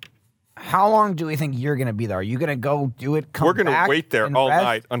 how long do we think you're going to be there? Are you going to go do it? Come We're gonna back wait there and all rest?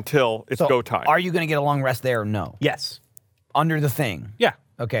 night until it's So go time. Are you going to get a long rest there or no? Yes. Under the thing. Yeah.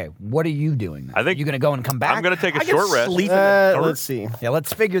 Okay. What are you doing? Then? I think you going to go and come back. I'm going to take a I can short rest. sleep in the dirt. Let's see. Yeah.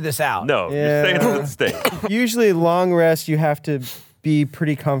 Let's figure this out. No, Yeah. you're staying on the stage. Usually, long rest, you have to be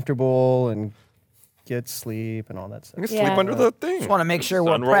pretty comfortable and get sleep and all that stuff. You can Yeah. sleep under the thing. Just want to make sure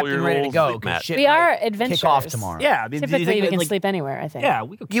we're Unroll prepped your and ready to little go. sleep 'cause mat. shit we might are kick adventurers. off tomorrow. Yeah. I mean, do you Typically, think we that, can like, sleep anywhere. I think. Yeah,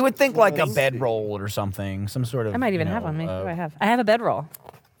 we could. You would think like a bedroll or something, some sort of. I might even you have know, on me. What do I have? I have a bedroll.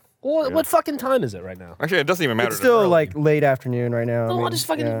 Well, what fucking time is it right now? Actually, it doesn't even matter. It's It's still early. like late afternoon right now. I Oh, mean, we'll just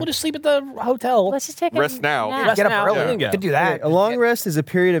fucking yeah. we'll just sleep at the hotel. Let's just take Rest a now. nap. Rest Get up now, early. then go. Could do that. A long rest is a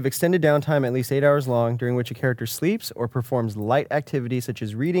period of extended downtime at least 8 hours long during which a character sleeps or performs light activities such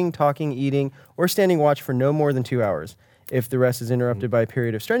as reading, talking, eating, or standing watch for no more than 2 hours. If the rest is interrupted by a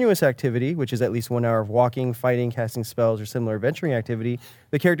period of strenuous activity, which is at least 1 hour of walking, fighting, casting spells, or similar adventuring activity,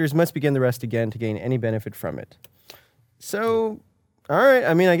 the characters must begin the rest again to gain any benefit from it. So, all right.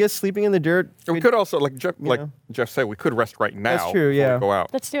 I mean, I guess sleeping in the dirt. We could also, like Jeff know. said, we could rest right now. That's true, before yeah. we go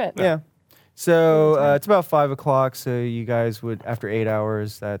out. Let's do it. Yeah. So it's about 5 o'clock. So you guys would, after 8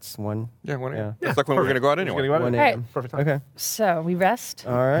 hours, that's 1. Yeah, 1 a.m. Yeah. That's like when we're gonna go out anyway. 1 Right. a.m. Perfect time. Okay. So we rest.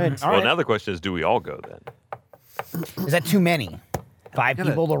 All right. Well, now the question is, do we all go then? Is that too many? 5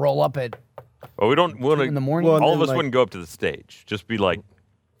 people to roll up at Well, we don't want 2 in the morning. Well, All and of us then, like- wouldn't go up to the stage. Just be like,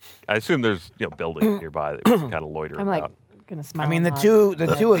 I assume there's buildings nearby that we can kind of loiter I'm like about. gonna smile. I mean, and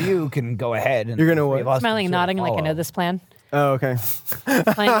the two of you can go ahead. And You're gonna the what? three of us can smiling and sort of nodding like I know follow. this plan. Oh, okay.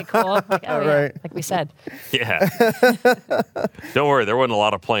 Playing it cool. Like, oh, yeah, right. like we said. Yeah. Don't worry, there wasn't a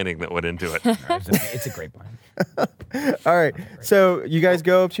lot of planning that went into it. It's a great plan. All right. So you guys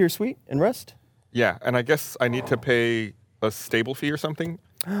go up to your suite and rest? Yeah, and I guess I need to pay a stable fee or something.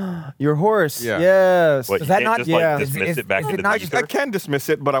 Your horse. Yeah. Yes. What, Does you that can't not- just yeah. like dismiss Is- it back is to it the not ether? I can dismiss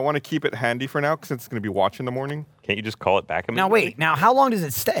it, but I want to keep it handy for now because it's going to be watch in the morning Can't you just call it back Now immediately? wait. Now how long does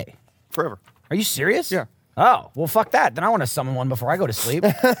it stay? forever. Are you serious? Yeah. Oh well, fuck that. Then I want to summon one before I go to sleep.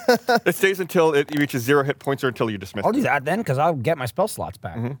 It stays until it reaches 0 hit points or until you dismiss I'll it. do that then, because I'll get my spell slots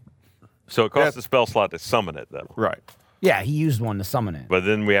back. So it costs Yeah. a spell slot to summon it, though. Right. Yeah, he used one to summon it. But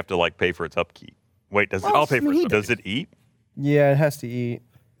then we have to pay for its upkeep. Wait, does Well, it? I'll pay for Does its it eat? Yeah, it has to eat.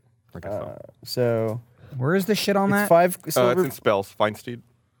 I guess so. So Where is the shit on it's that? 5 It's silver. in spells. Feinstein.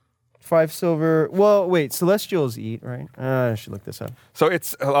 5 silver. Well, wait. Celestials eat, right? I should look this up. So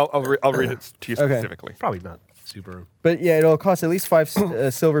it's. I'll read it to you Okay. specifically. Probably not super. But yeah, it'll cost at least 5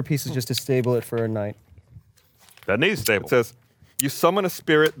 silver pieces just to stable it for a night. That needs stable. It says, you summon a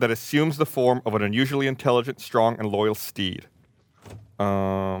spirit that assumes the form of an unusually intelligent, strong, and loyal steed.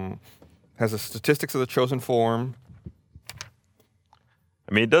 Has the statistics of the chosen form.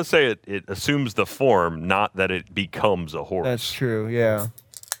 I mean, it does say it assumes the form, not that it becomes a horse. That's true. Yeah.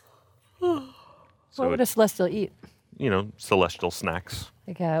 So What would a celestial eat? celestial snacks,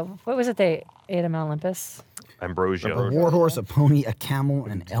 Like, what was it they ate on Mount Olympus? ambrosia. A war horse, a pony, a camel,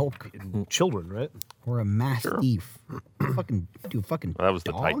 an elk, Children, right? or a mastiff. Fucking Well, that was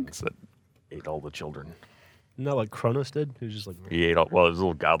the dog? Titans that ate all the children. Not like Kronos did. He was just like. He ate all. Well, it was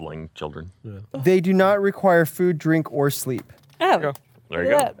little godling children. They do not require food, drink, or sleep. Oh, There you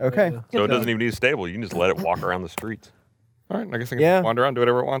look go. at that. Okay. So it doesn't even need a stable. You can just let it walk around the streets. All right. I guess I can Yeah. wander around, do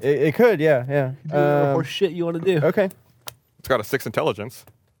whatever it wants. It could, yeah, yeah. Horse shit you want to do. Okay. It's got a 6 intelligence.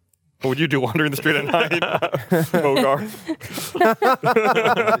 What would you do wandering the street at night, Bogar?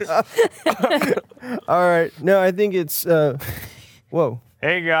 All right. No, I think it's. Whoa.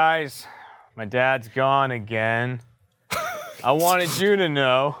 Hey guys, my dad's gone again. I wanted you to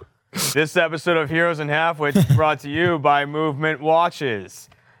know This episode of Heroes in Halfwits is brought to you by Movement Watches.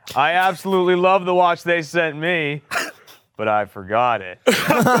 I absolutely love the watch they sent me, but I forgot it. It's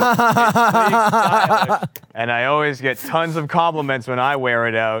sleek, stylish, and I always get tons of compliments when I wear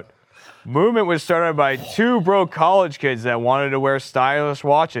it out. Movement was started by two broke college kids that wanted to wear stylish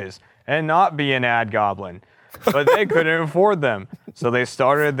watches and not be an ad goblin, but they couldn't afford them, so they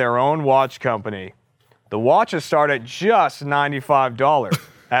started their own watch company. The watches start at just $95.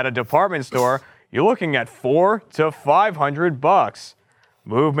 At a department store, you're looking at $400 to $500.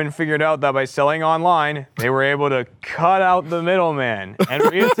 Movement figured out that by selling online, they were able to cut out the middleman and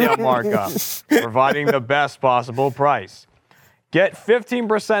retail markup, providing the best possible price. Get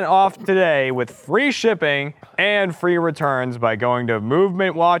 15% off today with free shipping and free returns by going to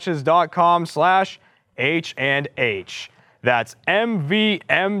movementwatches.com/H&H. That's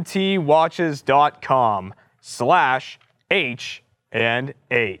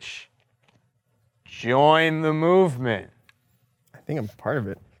mvmtwatches.com/H&H. Join the movement. I think I'm part of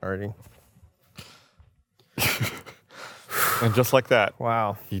it already. And just like that,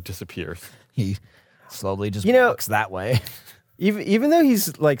 Wow. he disappears. He slowly just You know- walks that way. Even though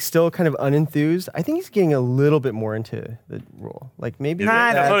he's like still kind of unenthused, I think he's getting a little bit more into the role. Like maybe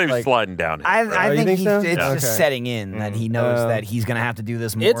I that's, thought he was like, sliding down. I you think, think so? it's Yeah. just Okay. setting in that he knows that he's going to have to do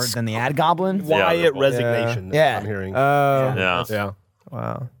this more It's than the ad goblin. Quiet Yeah. resignation that Yeah. I'm hearing. Yeah. yeah.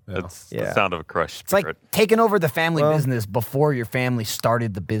 Wow. That's the Yeah. sound of a crushed It's like spirit. taking over the family business before your family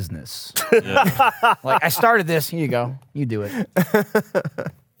started the business. Like, I started this. Here you go. You do it.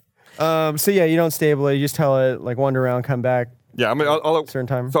 So yeah, you don't stable it. You just tell it like wander around, come back. Yeah, I mean, I'll Certain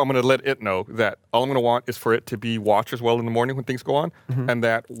time? So I'm going to let it know that all I'm going to want is for it to be watch as well in the morning when things go on, and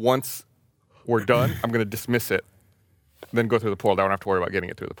that once we're done, I'm going to dismiss it, then go through the portal. I don't have to worry about getting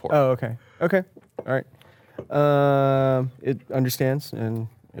it through the portal. Oh, okay. Okay. All right. It understands and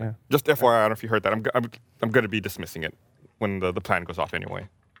yeah. Just FYI, I don't know if you heard that. I'm going to be dismissing it when the plan goes off anyway.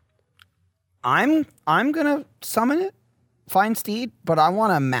 I'm gonna summon it, find Steed, but I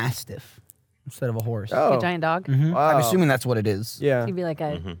want a mastiff instead of a horse. Oh. A giant dog. I'm Wow. assuming that's what it is. Yeah. You'd be like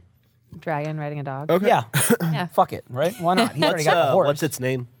a dragon riding a dog. Okay. Yeah. Yeah. Fuck it, right? Why not? He already got the horse. What's its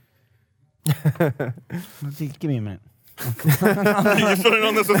name? Give me a minute. You should have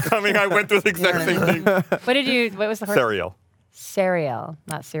known this was coming. I went through the exact same thing. What was the horse? Cereal. Cereal,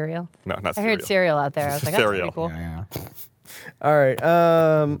 not cereal. No, not I cereal. heard cereal out there. I was like, that's pretty Cereal. cool. Yeah. All right.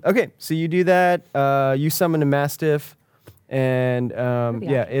 Okay. So you do that. You summon a mastiff, and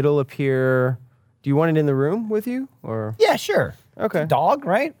yeah, it'll appear. Do you want it in the room with you, or Yeah, sure. okay? Dog,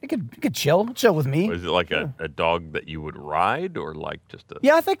 right? It could chill with me. Is it like a dog that you would ride, or like just a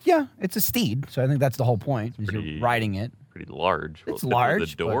Yeah, I think it's a steed. So I think that's the whole point. Is Pretty- you're riding it. pretty large? It's Will it fit through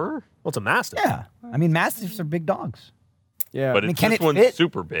large, The but- door, Well, it's a mastiff. Yeah. I mean, mastiffs are big dogs. Yeah. but mean, it's, can this it one's fit?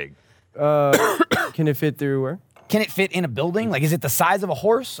 super big. Can it fit through where? Can it fit in a building? Like, is it the size of a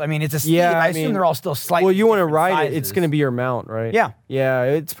horse? I mean, it's a steed. Yeah, I I assume mean- they're all still slightly. Well, you want to different ride it. It's sizes. going to be your mount, right? Yeah. Yeah.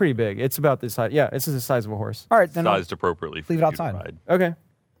 It's pretty big. It's about this size. Yeah. It's the size of a horse. All right, then I'll Sized appropriately for leave it you to outside. ride. Okay.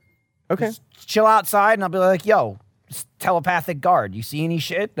 Okay. chill outside, and I'll be like, "Yo, telepathic guard, you see any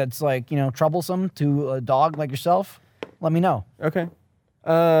shit that's like troublesome to a dog like yourself? Let me know." Okay.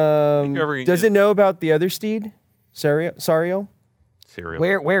 ever Does get- it know about the other steed, Sariel? Cereal.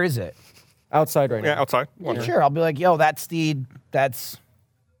 Where is it? Outside right Yeah, now. outside. Sure, I'll be like, "Yo, that steed,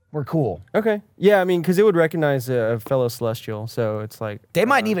 we're cool." Okay. Yeah, I mean, because it would recognize a fellow celestial, so it's like. They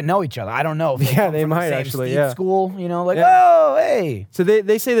might even know each other. I don't know. If Yeah, come they from the might same actually, steed yeah. school, like, Yeah. "Oh, hey." So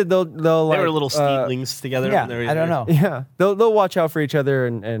they say that they'll They like, were little steedlings together. Yeah, when they were I don't know. Yeah, they'll watch out for each other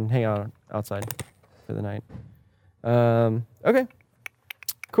and hang out outside for the night. Okay.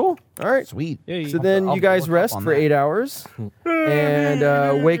 Cool. All right. Sweet. So then I'll you guys look up rest on for that. 8 hours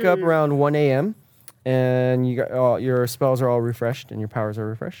and wake up around 1 a.m. and you got your spells are all refreshed and your powers are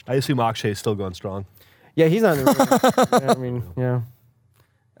refreshed. I assume Akshay is still going strong. Yeah, he's not in the room. Yeah, I mean, yeah.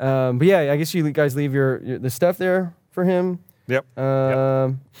 But yeah, I guess you guys leave the stuff there for him. Yep.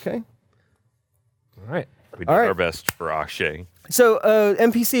 Okay. All right. We did All right. our best for Akshay. So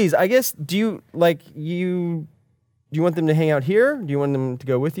NPCs, I guess, do you want them to hang out here? Do you want them to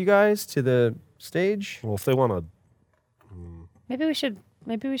go with you guys to the stage? Well, if they want to, Maybe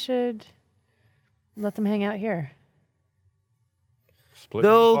we should let them hang out here. Split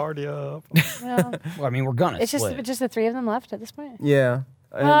They'll- the party up. Well, Well, I mean, we're gonna. it's split. just the three of them left at this point. Yeah.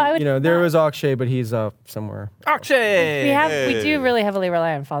 And, I would there not- was Akshay, but he's up somewhere. Akshay. We do really heavily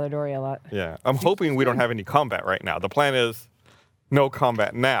rely on Father Dory a lot. Yeah. I'm hoping we don't have any combat right now. The plan is no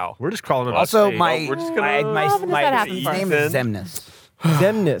combat now. We're just crawling about. Also, stage. my we're just my gonna- my, Well, when does my that happen his first? name is Zemnis.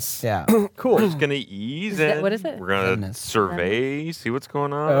 Zemnis. Yeah. Cool. Just gonna ease that- in. what is it? We're gonna Zemnis. survey, see what's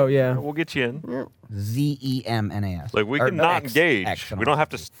going on. Oh, yeah. We'll get you in. ZEMNAS. Like we Or can no, not X, engage. X, We don't have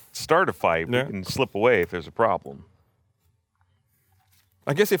to start a fight. Yeah. We can slip away if there's a problem.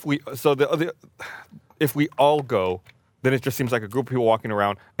 I guess if we if we all go, then it just seems like a group of people walking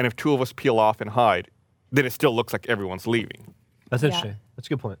around, and if two of us peel off and hide, then it still looks like everyone's leaving. That's Yeah. interesting. That's a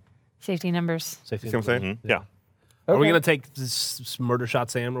good point. Safety numbers. Safety. See what I'm saying? Yeah. Are we Okay. gonna take this murder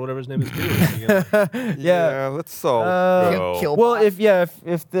shot Sam or whatever his name is? Too? Or are we gonna- Yeah. Let's all go. Kill Well, if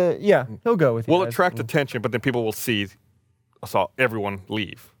he'll go with you. We'll guys. attract attention, but then people will see us all, everyone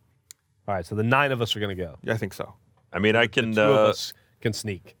leave. All right, so the 9 of us are gonna go. Yeah, I think so. I mean, I can. The 2 of us can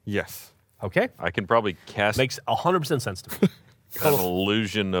sneak. Yes. Okay, I can probably cast makes 100% sense to me. an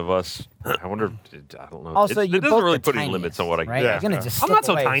illusion of us. I wonder. I don't know. Also, it you're doesn't both really the put any limits on what I right? can. Yeah. You're gonna just I'm slip not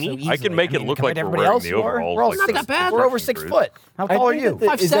so away tiny. easily. I can make it look compared like to we're everybody wearing else. the We're overalls, all like six. that bad. We're over 6 foot. How tall are you?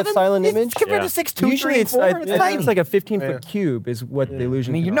 Is that silent image? Compared Yeah. to 6'2", Usually 3, it's 4, I it's think tiny. it's like a 15-foot cube is what the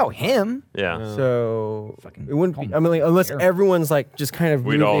illusion. I mean, you can know offer. him. Yeah. So Fucking it wouldn't call be. me I mean, like, unless Eric. everyone's like just kind of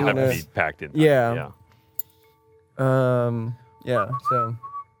We'd all moving have in to be packed in. Yeah. Yeah. Yeah.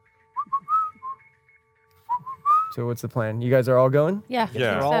 So what's the plan? You guys are all going? Yeah.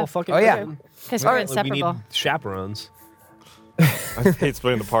 Yeah. We're all fucking. Oh, yeah. Because All we're right, we need inseparable. chaperones. I hate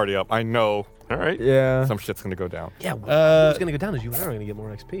splitting the party up. I know All right. Yeah. some shit's going to go down. Yeah, what's gonna go down is you and I are gonna get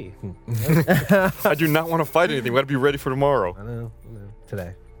more XP. I do not want to fight anything. We got to be ready for tomorrow. I know.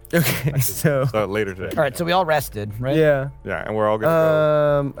 Today. Okay. So Later today. All right, so we all rested, right? yeah. Yeah, and we're all going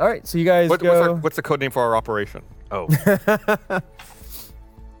to All right. So you guys go. go. What's the code name for our operation? Oh.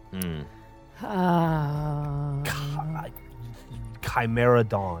 Chimera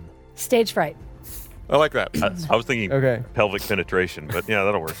Dawn. Stage fright. I like that. I was thinking Okay. pelvic penetration, but yeah,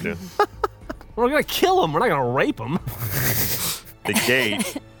 that'll work too. We're gonna kill him. We're not gonna rape him. The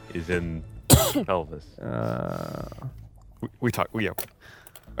gate is in pelvis. We talked. Yeah.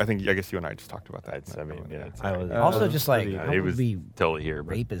 I guess you and I just talked about that. I mean, yeah. I was, Also, just like, Yeah, how it would was we totally here.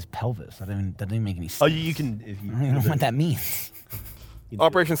 But rape his pelvis? That doesn't even make any sense. oh, you can. If you, I don't even know what that means.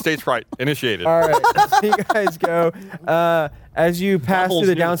 Operation Stage Fright initiated. All right. So you guys go. As you pass through Buttholes the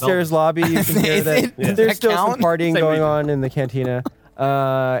near the downstairs pelvis. lobby, you can hear Is that it- does there's that still some count? partying Same going region. on in the cantina.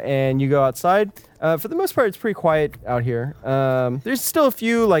 And you go outside. For the most part, it's pretty quiet out here. There's still a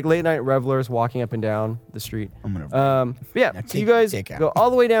few like late night revelers walking up and down the street. I'm gonna. But yeah, Now so you take guys your dick out. go all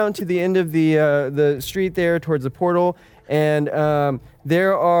the way down to the end of the street there towards the portal, and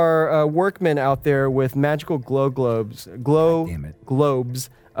there are workmen out there with magical damn it. globes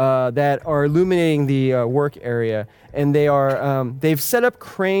that are illuminating the work area, and they've set up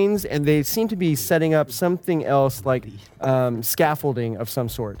cranes, and they seem to be setting up something else like scaffolding of some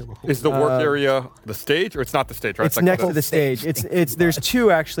sort. Is the work area the stage, or it's not the stage, right? It's like next the- to the stage. It's there's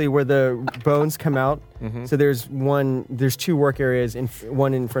two actually where the bones come out. So there's two work areas,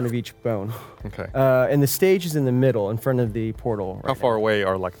 one in front of each bone. Okay. And the stage is in the middle, in front of the portal. How far away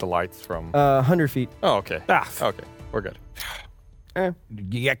are like the lights from? 100 feet. Oh, okay. Ah. Okay, we're good.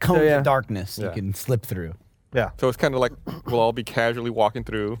 You got cones yeah. of darkness you Yeah. can slip through. Yeah. So it's kind of like we'll all be casually walking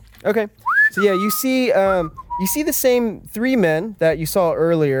through. Okay. So yeah, you see the same 3 men that you saw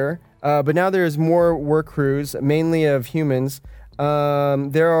earlier, but now there's more work crews, mainly of humans.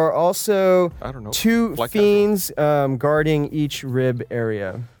 There are also I don't know, 2 like fiends guarding each rib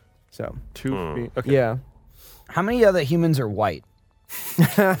area. So 2 feet. Okay. yeah. How many other humans are white?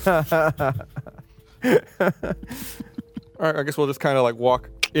 All right. I guess we'll just kind of like walk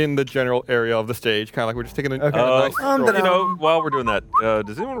in the general area of the stage, kind of like we're just taking a Okay. nice stroll. you know, while we're doing that,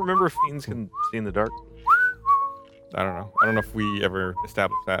 does anyone remember if fiends can see in the dark? I don't know. I don't know if we ever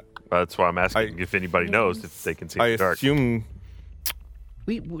established that. That's why I'm asking if anybody knows if they can see in I the dark. assume.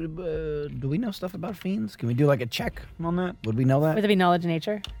 Do we know stuff about fiends? Can we do like a check on that? Would we know Would that? it be knowledge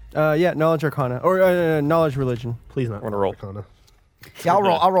nature? Yeah, knowledge arcana or knowledge religion. Please not. I'm gonna roll. Arcana. Yeah,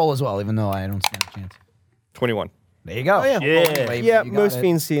 I'll roll as well, even though I don't stand a chance. 21. There you go. Oh, yeah. Yeah. Wave, Yeah, you got most it.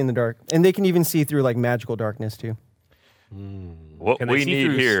 fiends see in the dark, and they can even see through like magical darkness too. What Can they we see need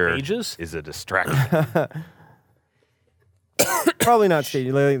through here stages? is a distraction. Probably not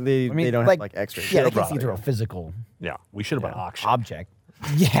stage. They I mean, they don't like- have like X-rays. Yeah, they can see through a physical yeah. We should have brought Akshay. object.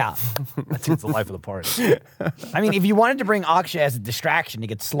 Yeah. That's the life of the party. I mean, if you wanted to bring Akshay as a distraction to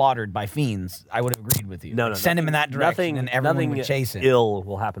get slaughtered by fiends, I would have agreed with you. No, Like, send him in that direction, and everyone nothing would chase him. ill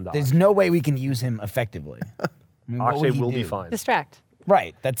will happen to There's Akshay. no way we can use him effectively. I mean, what would Akshay he will be do? fine. Distract.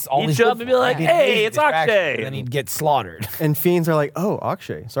 Right. That's all He'd he's show up good and be for. like, He'd "Hey, use it's distraction," Akshay. and then he'd get slaughtered. And fiends are like, oh,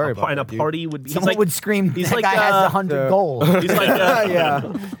 Akshay. Sorry about And that. a dude. party would be. Someone He's like, would scream, he's that like, guy has 100 the- gold. he's like,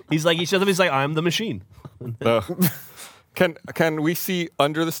 yeah. he's like, he shows up. He's like, I'm the machine. Can we see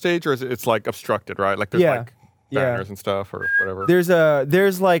under the stage, or is it's like obstructed, right? Like there's like banners and stuff or whatever.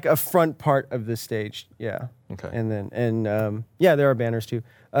 There's like a front part of the stage, yeah. Okay. And then there are banners too.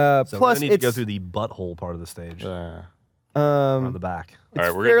 So Plus, we need to go it's through the butthole part of the stage Yeah. on the back. All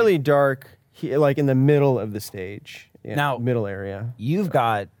right, we're fairly dark, like in the middle of the stage. Yeah, Now- middle area. You've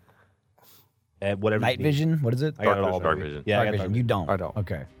got Whatever. night you need. vision. What is it? I got it all. Dark baby. vision. Yeah, I Dark got vision. dark You vision. don't. I don't.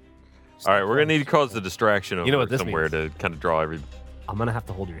 Okay. All right, we're gonna need to cause the distraction over You know what this somewhere means. to kind of draw every. I'm gonna have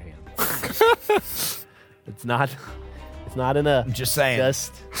to hold your hand. It's not in a. I'm just saying.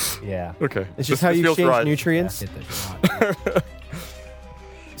 Yeah. Okay. It's This- just how this you feels change right. nutrients. Hit the shot.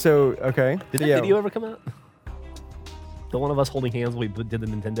 So okay. Did that video ever come out? The one of us holding hands when we did the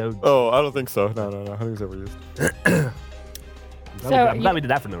Nintendo. Oh, I don't think so. No. Nothing's ever used. I'm glad we did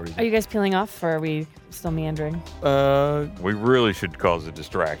that for no reason. Are you guys peeling off, or are we still meandering? We really should cause a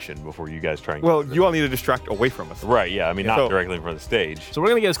distraction before you guys try and. Well, you all need to distract away from us. Right. Yeah. I mean, not So- directly in front of the stage. So we're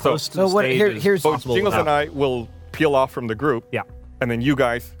gonna get as close to the so what- stage here- as here's- Both possible. Jingles and without- I will peel off from the group. Yeah. And then you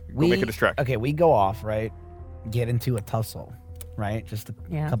guys will make a distraction. Okay, we go off, right? Get into a tussle, right? Just a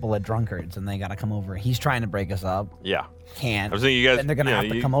Yeah. couple of drunkards, and they got to come over. He's trying to break us up. Yeah. Can't. I was thinking you guys. Then they're gonna have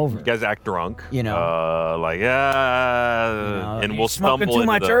to come over. You guys act drunk. You know. And You're we'll smoking stumble too into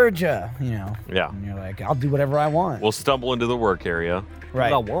much the. urja, you know. Yeah. And you're like, I'll do whatever I want. We'll stumble into the work area.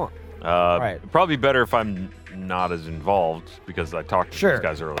 right. What I want. Right. Probably better if I'm not as involved because I talked to Sure. these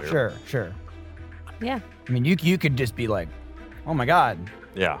guys earlier. Sure. Yeah. I mean, you could just be like, oh my God,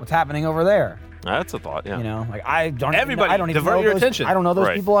 Yeah. what's happening over there? That's a thought. Yeah. You know, like I don't. Everybody, I don't even divert know your those, attention. I don't know those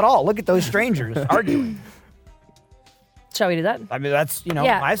Right. people at all. Look at those strangers arguing. Shall we do that? I mean, that's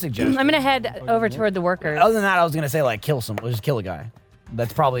Yeah. my suggestion. I'm gonna head over toward the workers. Other than that, I was gonna say like kill just kill a guy.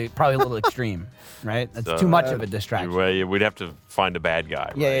 That's probably a little extreme, right? That's too much of a distraction. Well, we'd have to find a bad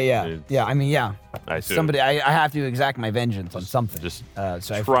guy. Yeah. right? Yeah. I mean, yeah. I assume. Somebody, I have to exact my vengeance on something. Just so I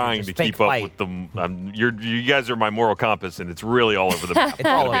figured trying just to fake keep up fight. with them. You guys are my moral compass, and it's really all over the map. It's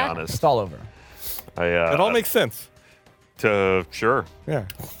all to be over. honest. It's all over. It all makes sense. Sure. Yeah.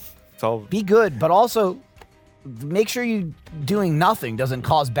 It's all Be good, but also make sure you doing nothing doesn't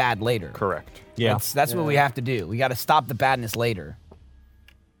cause bad later. correct. Yeah. That's what we have to do. We got to stop the badness later.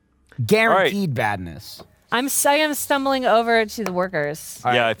 Guaranteed badness. I'm stumbling over to the workers.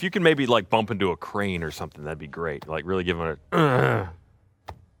 Yeah, if you can maybe like bump into a crane or something, that'd be great. Like really give them a.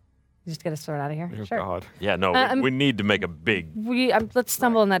 You just get us thrown out of here. Oh, Sure. God. Yeah, no, we need to make a big. Let's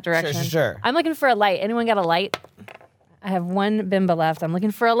stumble in that direction. Sure. I'm looking for a light. Anyone got a light? I have one bimba left. I'm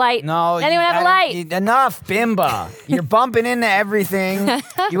looking for a light. No. Anyone have a light? Enough, Bimba. You're bumping into everything.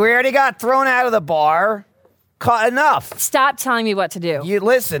 You already got thrown out of the bar. Enough. Stop telling me what to do. You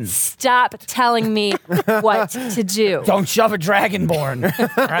listen. Stop telling me what to do. Don't shove a dragonborn.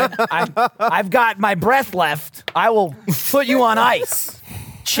 Right? I've got my breath left. I will put you on ice.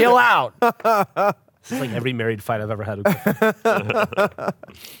 Chill out. It's like every married fight I've ever had.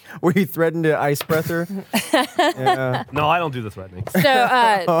 Were you threatened to ice breath her? No, I don't do the threatening. So,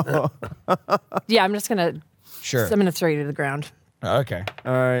 yeah, I'm just gonna. Sure. I'm gonna throw you to the ground. Okay.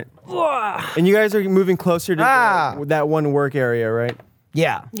 All right. And you guys are moving closer to that one work area, right?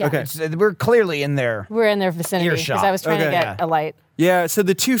 Yeah. Yeah. Okay. We're clearly in there. We're in their vicinity because Earshot. I was trying to Okay. get Yeah. a light. Yeah. So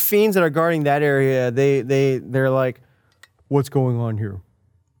the two fiends that are guarding that area, they're like, "What's going on here?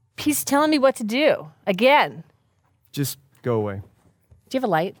 He's telling me what to do again. Just go away. Do you have a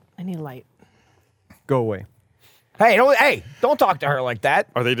light? I need a light. Go away." Hey, don't talk to her like that.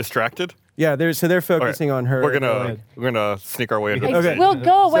 Are they distracted? Yeah. They're focusing on her. We're gonna sneak our way into Okay. We'll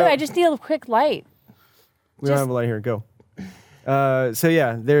go away. So- I just need a quick light. We don't have a light here. Go. So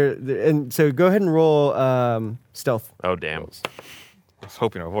yeah, and so go ahead and roll stealth. Oh damn! I was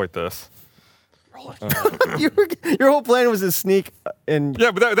hoping to avoid this. Your whole plan was to sneak and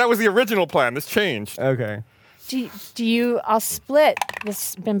Yeah, but that was the original plan. This changed. okay, Do you? I'll split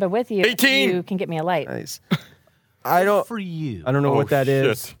this bimba with you. if 18. You can get me a light. nice. I don't For you. know Oh, what that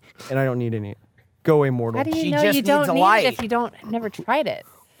is, shit. and I don't need any. Go away, mortal. How do you She know just you needs don't a need light. it if you don't never tried it?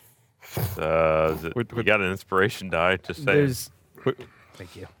 We got an inspiration die. Just saying. There's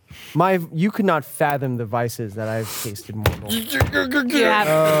Thank you. you could not fathom the vices that I've tasted, mortal. You have.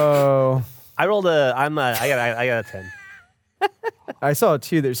 Oh, I rolled I got a 10. I saw it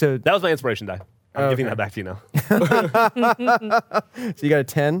too. There, so That was my inspiration die. I'm giving that back to you now. you got a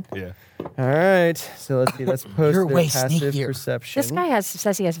 10. Yeah. All right. So let's see. Let's post You're their way passive sneakier. perception. This guy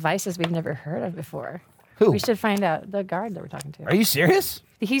says he has vices we've never heard of before. Who? We should find out the guard that we're talking to. Are you serious?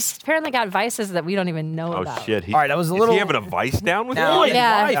 He's apparently got vices that we don't even know Oh about. shit! All right, that was a little. Is he having a vice down with No, him?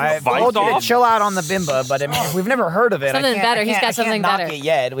 Yeah. I Vice told you to off? chill out on the bimba, but I mean, we've never heard of it. Something better. He's got something I can't better. knock it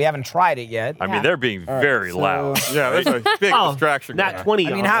yet. We haven't tried it yet. I Yeah. mean, they're being very so- loud. Yeah, that's a big distraction. Not guy. 20. I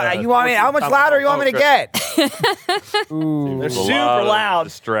mean, on how the you want me? How much 14th. louder you want me to get? They're There's a super lot of loud.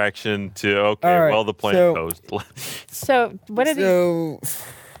 Distraction to okay. All right, Well, the plan so- posed. So what did he? So,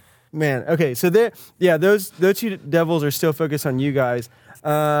 man, okay, so those two devils are still focused on you guys.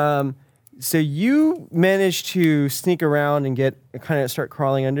 So you manage to sneak around and get kind of start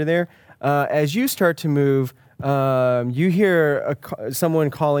crawling under there. As you start to move, you hear someone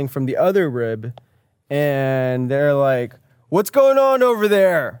calling from the other rib, and they're like, "What's going on over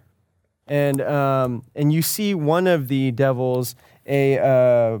there?" And you see one of the devils.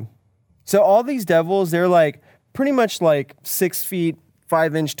 So all these devils, they're like pretty much like 6 feet,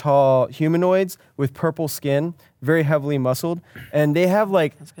 5-inch tall humanoids with purple skin, very heavily muscled, and they have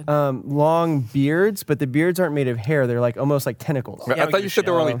like long beards, but the beards aren't made of hair; they're like almost like tentacles. I thought you said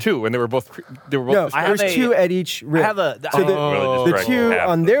there were only two, and they were both. No, I have there's a- two at each rib. I have a. So Really the distracted. two Half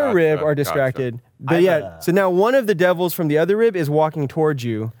on the- their gotcha, rib are gotcha. distracted. But I've, yeah, so now one of the devils from the other rib is walking towards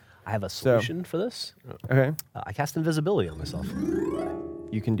you. I have a solution for this. Okay, I cast invisibility on myself.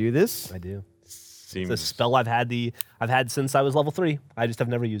 you can do this. I do. Seems, It's a spell I've had since I was level 3. I just have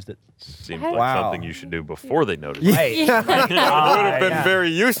never used it. seems like Wow. something you should do before they notice. Hey, Would have been very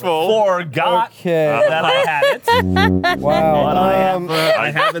useful. Forgot Okay. that I had it. Wow. But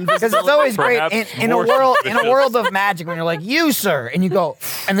I have because invisibility. it's always great Perhaps in a more world world of magic when you're like, "You, sir," and you go,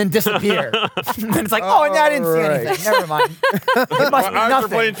 and then disappear. And it's like, "Oh, I didn't see Alright. anything. Never mind. It must be My eyes are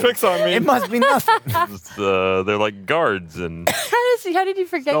playing nothing. tricks on me. It must be nothing." They're like guards and How did you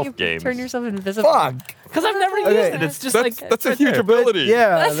forget Stealth you games. turn yourself invisible? Fuck. Because I've never Okay. used it. It's just that's a right huge there. ability.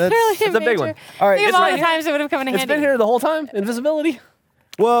 Yeah, That's really It's a big major- one. All right, Think it's of all right the times it would have come in It's handy. been here the whole time. Invisibility.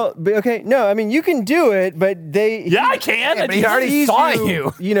 well, but okay. No, I mean you can do it, but they. Yeah, I can. Yeah, but he already sees saw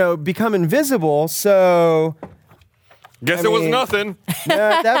you. You know, become invisible. So Guess I it was mean- nothing. now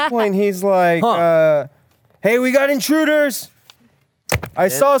at that point he's like, "Hey, we got intruders. I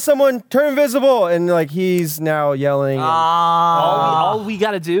saw someone turn invisible," and like he's now yelling. and- All we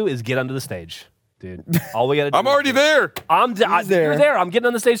got to do is get under the stage, dude. All we got to do. I'm already there. He's there. You're there. I'm getting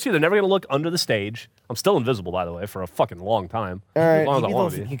on the stage too. They're never gonna look under the stage. I'm still invisible, by the way, for a fucking long time. All right. As long as I People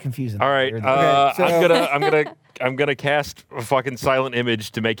want to be. get confusing. all right. so- I'm gonna cast a fucking silent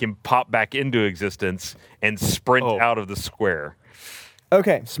image to make him pop back into existence and sprint out of the square.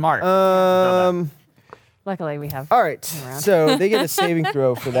 Okay. Smart. Luckily, we have. All right. So they get a saving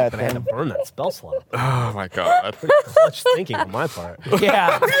throw for that. I had to Then. burn that spell slot. Oh my god. Much thinking on my part.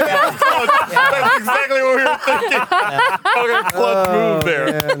 yeah. That's exactly what we were thinking. Okay, clutch move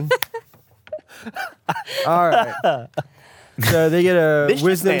there. Man. All right. So they get a Vicious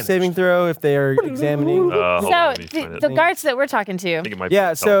wisdom advantage. saving throw if they are examining. Hold on, So let me find it. the guards that we're talking I to, think it might be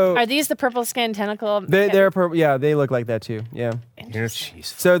Yeah. So are these the purple skin tentacle? they're purple. Yeah, they look like that too. Yeah. Jeez.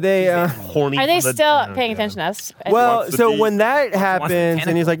 So they. Horny. Are they for the- still Oh, paying God. attention to us? Well, wants to so be- when that happens,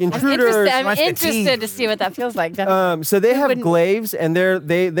 and he's like I'm intruders. I'm wants the interested tea. to see what that feels like. So they have wouldn't- glaives, and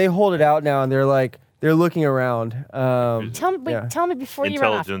they hold it out now, and they're looking around. Tell me, yeah. tell me before you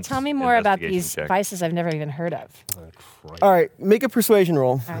run off. Intelligence Tell me more about investigation these check. vices I've never even heard of. All right, make a persuasion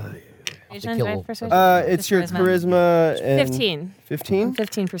roll. All right. Persuasion, kill- right? Persuasion? It's Just your charisma and 15. 15.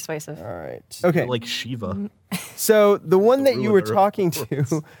 15 persuasive. All right. Okay. Like Shiva. So the one that you ruin were their talking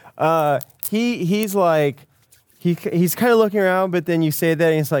to, he's like, he's kind of looking around, but then you say that,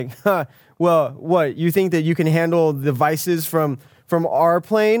 and he's like, huh, well, what? You think that you can handle the vices from our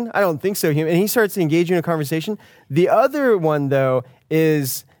plane? I don't think so. And he starts engaging in a conversation. The other one though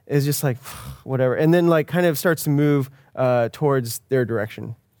is just like, whatever, and then like kind of starts to move towards their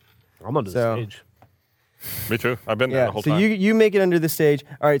direction. I'm under So- the stage. Me too. I've been there Yeah. the whole So time. you make it under the stage.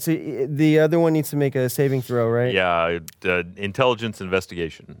 All right. So the other one needs to make a saving throw, right? Yeah, intelligence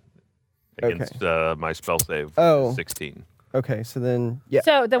investigation against my spell save. Oh. 16. Okay. So then, yeah.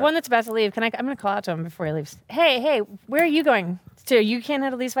 So the one that's about to leave, I'm going to call out to him before he leaves. Hey, where are you going? So you can't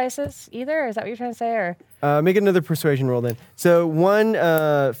handle these vices either? Is that what you're trying to say? Or Make another persuasion roll then. So one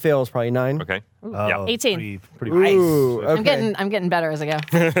fails, probably 9. Okay. Oh, 18. Pretty nice. Ooh, okay. I'm getting better as I go.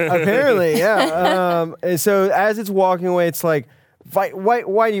 Apparently, yeah. And so as it's walking away, it's like,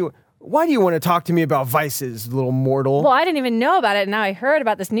 why do you want to talk to me about vices, little mortal? Well, I didn't even know about it, and now I heard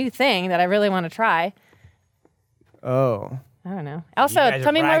about this new thing that I really want to try. Oh, I don't know. Also, guys are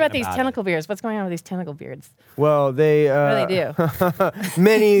tell me more about bragging these about tentacle beards. What's going on with these tentacle beards? well, they What do they do?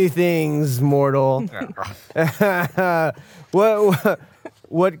 many things, mortal. what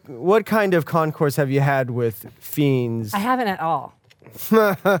what kind of concourse have you had with fiends? I haven't at all.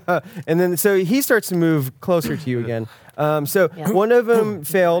 And then so he starts to move closer to you again. So one of them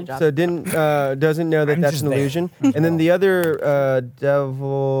failed, so doesn't know that I'm that's just an there. illusion. And then the other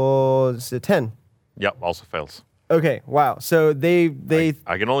devil is a 10. Yep, also fails. Okay, wow. So they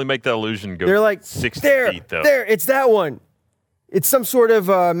I can only make that illusion go they're like 60 there, feet, though. there, it's that one. It's some sort of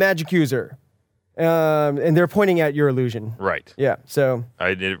magic user, and they're pointing at your illusion. Right. Yeah. So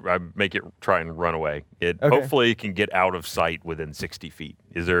I make it try and run away. It Okay. hopefully can get out of sight within 60 feet.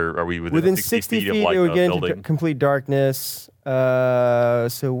 Are we within 60 feet of feet, like it would a get into building? complete darkness. So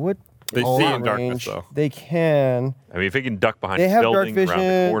what? They all see range? in darkness, though. They can. I mean, if it can duck behind They a have dark building around the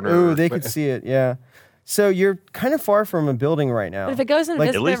vision. corner. Ooh, they could see it. Yeah. So you're kind of far from a building right now. But if it goes At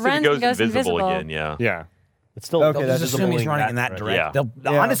invisible, least if it runs goes and goes invisible invisible. again, yeah. Yeah. It's still Okay, They'll that's just assume he's running in that direction. Yeah. They'll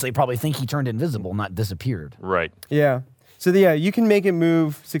Yeah. honestly probably think he turned invisible, not disappeared. Right. Yeah. So yeah, you can make it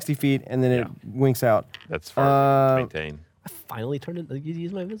move 60 feet and then it winks out. That's far to Uh, maintain. I finally turned it.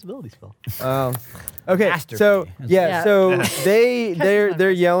 Use my invisibility spell. Okay. Masterfully. So yeah, Yeah. so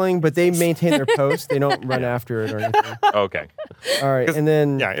they're yelling, but they maintain their post. They don't run after it or anything. Okay. All right, and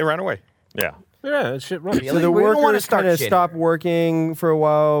then Yeah, it ran away. Yeah. Yeah, shit right. so the We don't wanna workers start kind of shit stop here. working for a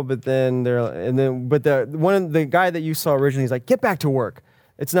while, but then the guy that you saw originally is like, get back to work.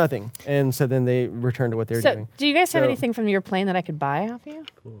 It's nothing, and so then they return to what they're So, doing. do you guys have So- anything from your plane that I could buy off you?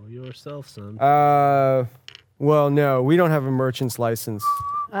 Pull yourself, son. Well, no, we don't have a merchant's license.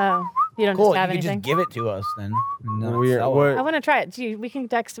 Oh, you don't Cool. just have You could anything? just give it to us then. No, We're- sell it. what- I want to try it. We can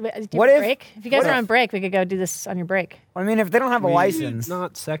dex. Do you What have a if- break? If you guys what are if- on break, we could go do this on your break. I mean, if they don't have a license.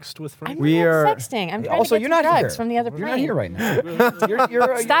 Not sexed with I'm friends. We not are- sexting. I'm trying Also, to get you're some not drugs here. from the other plane. You're not here right now.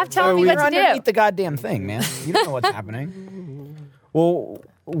 You're Stop telling me you're what to do. underneath the goddamn thing, man. You don't know what's happening. Well,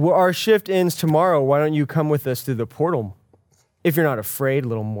 our shift ends tomorrow. Why don't you come with us to the portal? If you're not afraid,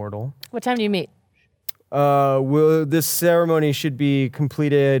 little mortal. What time do you meet? This ceremony should be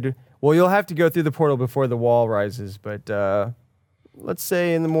completed. Well, you'll have to go through the portal before the wall rises, but let's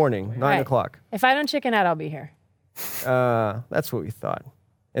say in the morning, 9 Right. o'clock. If I don't chicken out, I'll be here. That's what we thought.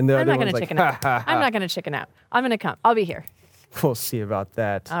 And the I'm other not going one's to like, chicken out. I'm not going to chicken out. I'm going to come. I'll be here. we'll see about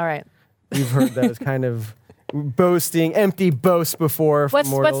that. All right. We've heard that as kind of boasting, empty boast before from What's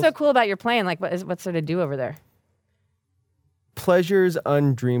mortals. so cool about your plane? Like, what's there to do over there? Pleasures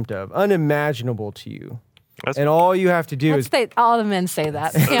undreamed of, unimaginable to you. That's And all you have to do is All the men say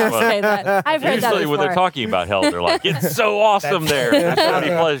that. They don't say that. I've heard that usually before. when they're talking about hell, they're like, "It's so awesome there. There's so many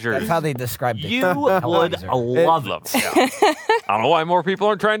pleasures." That's how they describe it. You would love them. Yeah. I don't know why more people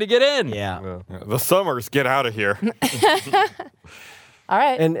aren't trying to get in. Yeah. The Summers, get out of here. All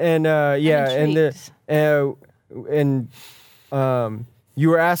right. and you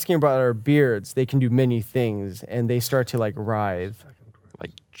were asking about our beards. They can do many things, and they start to like writhe.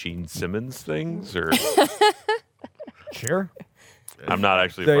 Like Gene Simmons things, or Sure. I'm not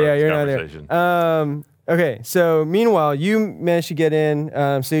actually So part yeah, of this you're not conversation. there. Okay, so meanwhile, you managed to get in.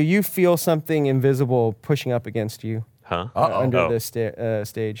 So you feel something invisible pushing up against you Huh? under Oh. the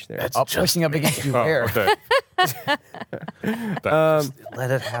stage there. Pushing up against you where? Okay.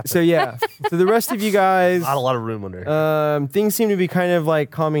 Let it happen. So yeah, so the rest of you guys, Not a lot of room under. things seem to be kind of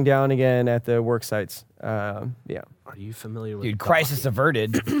like calming down again at the work sites. Yeah. Are you familiar with Dude, crisis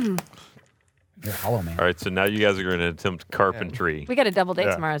averted. You're Hollow Man. All right, so now you guys are going to attempt carpentry. we got a double date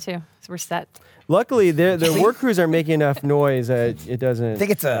Yeah. tomorrow too, so we're set. Luckily, the work crews are making enough noise that it doesn't. I think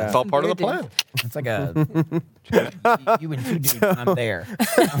it's a. It's all part of the plan. It's like a. you and two dudes when I'm there. I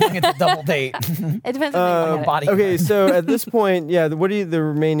think it's a double date. It depends on the Body. Okay, so at this point, yeah, what do the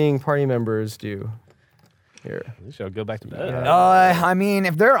remaining party members do here? We shall go back to bed. I mean,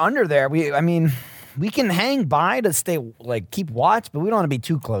 if they're under there, we can hang by to stay, like, keep watch, but we don't want to be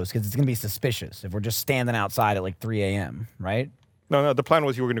too close because it's going to be suspicious if we're just standing outside at like 3 a.m., right? No, the plan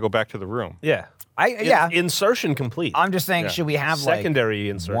was you were going to go back to the room. Yeah. Yeah. Insertion complete. I'm just saying, Yeah. should we have Secondary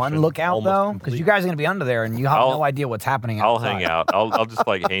like insertion. one lookout almost though? complete. Because you guys are going to be under there and you have I'll- no idea what's happening I'll outside. hang out. I'll just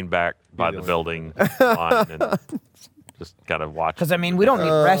like hang back by the building line and just kind of watch. Because I mean, we don't need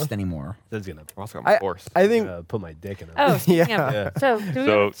rest anymore. That's gonna I also got my horse. I think put my dick in it. Oh, Yeah. yeah. So,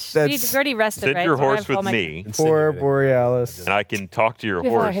 do So we've already rested, Send right? your So I horse have all with my- me, for Borealis. and I can talk to your Do we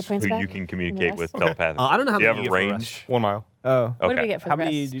have all our horse, hit points who back? you can communicate Yes. with Okay. telepathically. I don't know how Do you many have a you get for range? 1 mile. Oh. What do Okay. we get for How the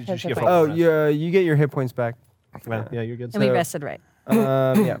many rest? did you Hit get points. for- Oh, you get your hit points back. Well, yeah, you're good. And we So- rested, right?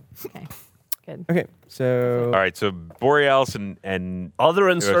 Yeah. Okay. Good. Okay, so All right, so Borealis and Other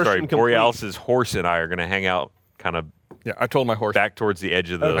sorry, insertion complete. Borealis's horse and I are going to hang out kind of Yeah, I told my horse back towards the edge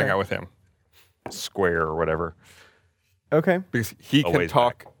of the to hang out with him square or whatever. okay. because he A can ways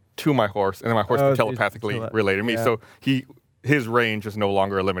talk to my horse, and then my horse Oh, can it's telepathically tele- relay to me. yeah. So he his range is no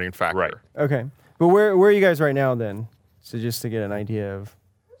longer a limiting factor. Right. Okay. But where are you guys right now then? So just to get an idea of.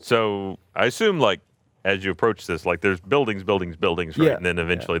 So I assume, like, as you approach this, like, there's buildings, right? Yeah. And then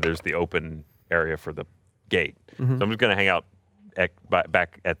eventually there's the open area for the gate. Mm-hmm. So I'm just going to hang out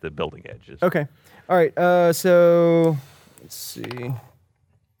back at the building edges. Okay. All right. So let's see.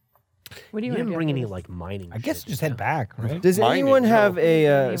 What do You you want didn't to bring any like mining. I guess shit, just did head back, right? Does Mining, anyone no. have a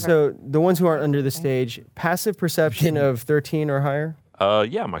Neither. so the ones who aren't under the stage passive perception of 13 or higher?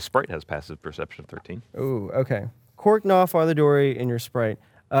 Yeah, my sprite has passive perception of 13. Ooh, okay. Cork, Knopf, Arthur, and your sprite.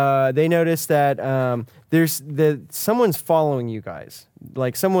 They notice that someone's following you guys.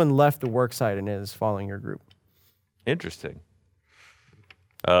 Like someone left the work site and is following your group. Interesting.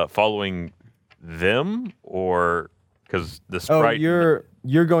 Following them, or because the Oh, sprite.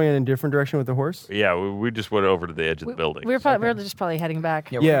 you're going in a different direction with the horse? Yeah, we just went over to the edge of the building. We're just probably heading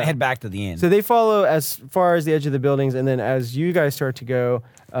back. Yeah, we're Yeah. gonna head back to the inn. So they follow as far as the edge of the buildings, and then as you guys start to go,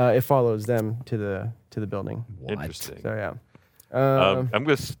 it follows them to the building. Interesting. So yeah. I'm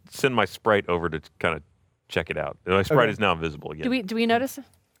going to send my sprite over to kind of check it out. My sprite Okay. is now invisible again. Do we notice?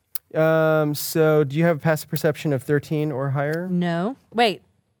 So do you have a passive perception of 13 or higher? No. Wait.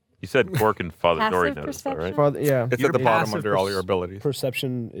 You said Cork and Father Dory Passive noticed that, right? perception? Yeah. It's Your at the bottom passive under all your abilities.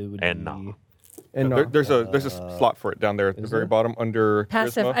 Perception, it would And be. nah. And There- no. there's a slot for it down there at the very bottom under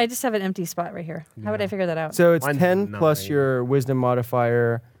Passive. charisma. I just have an empty spot right here. How would I figure that out? So it's Mine's 10 plus 9. your wisdom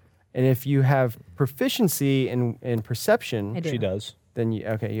modifier, and if you have proficiency in perception, I do. She does. then you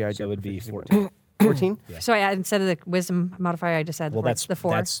add So your it would be proficiency 14. 14? So I add, instead of the wisdom modifier, I just add Well, that's the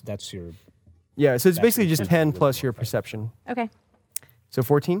 4. That's your. Yeah, so it's That's basically your just 10 10 plus your perception. Okay. So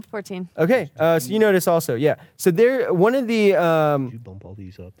 14? 14. Okay, so you notice also, yeah. So there, one of the You bump all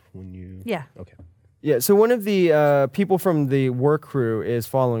these up when you. Yeah. Okay. yeah, so one of the people from the work crew is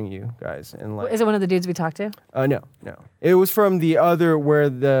following you guys, and like, Is it one of the dudes we talked to? no, it was from the other where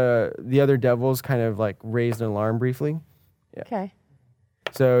the other devils kind of like raised an alarm briefly. Okay.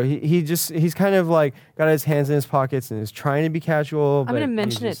 So he's kind of like got his hands in his pockets and is trying to be casual. I'm but going to he's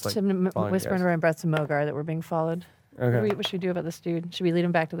mention it just, like, to following you whisper guys. into my breath to Mogar that we're being followed. Okay. What should we do about this dude? Should we lead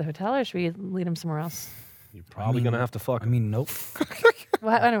him back to the hotel or should we lead him somewhere else? You're probably gonna have to fuck. I mean, nope.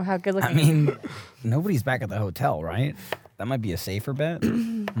 Well, I don't know how good looking. I mean, nobody's back at the hotel, right? That might be a safer bet,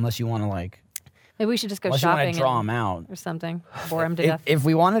 unless you want to like, maybe we should just go unless you want shopping to draw and- him out. or something. Bore him to death. If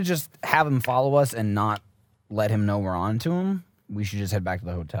we want to just have him follow us and not let him know we're on to him, we should just head back to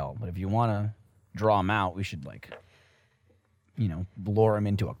the hotel. But if you want to draw him out, we should like, lure him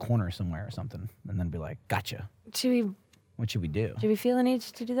into a corner somewhere or something, and then be like, "Gotcha." What should we do? Do we feel the need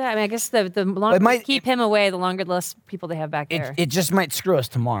to do that? I mean, I guess the longer It might- we keep him away, the longer the less people they have back there. It just might screw us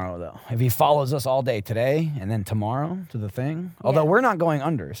tomorrow, though. If he follows us all day today and then tomorrow to the thing. Although Yeah. we're not going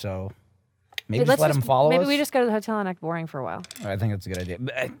under, so maybe Hey, just let him follow maybe us. we just go to the hotel and act boring for a while. I think that's a good idea.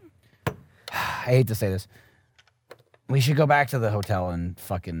 But I hate to say this. We should go back to the hotel and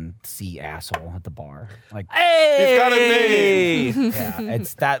fucking see asshole at the bar. Like, He's got a name. yeah,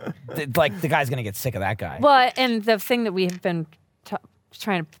 it's that. Like, the guy's gonna get sick of that guy. Well, and the thing that we have been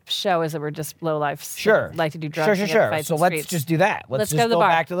trying to show is that we're just low life. Sure. Like to do drugs. and get Sure. fights So in the let's streets. just do that. Let's just go to the bar.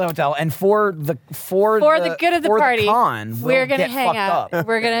 back to the hotel. And for the For the good of the for party, con, we're we'll gonna get hang fucked out. Up.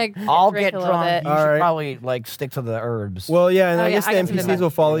 We're gonna I'll drink get a little drunk. bit. You All should right. probably like stick to the herbs. Well, yeah, and Oh, I yeah, guess I the can see NPCs that. will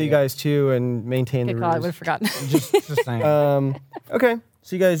follow you guys too and maintain Good the call. I ruse. would have forgotten. just saying. Okay,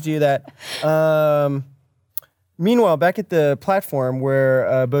 so you guys do that. Meanwhile, back at the platform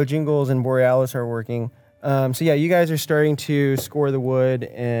where Bojingles and Borealis are working, so yeah, you guys are starting to score the wood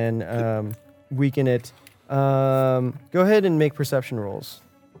and weaken it. Go ahead and make perception rolls.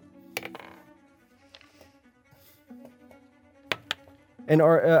 And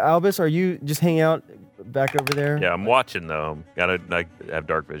Albus, are you just hanging out back over there? Yeah, I'm watching though. Gotta have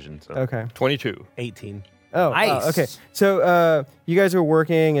dark vision. So. Okay. 22. 18. Oh, Nice. okay. So you guys are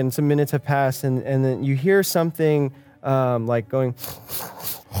working, and some minutes have passed, and then you hear something like going,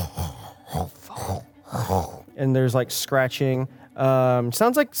 and there's like scratching.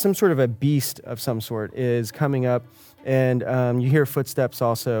 Sounds like some sort of a beast of some sort is coming up, and you hear footsteps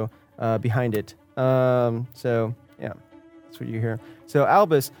also behind it. So yeah, that's what you hear. So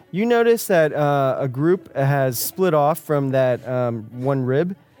Albus, you notice that a group has split off from that one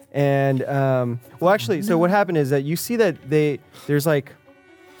rib. And well, actually, so what happened is that you see that there's like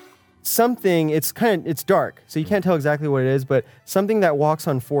something. It's dark, so you can't tell exactly what it is. But something that walks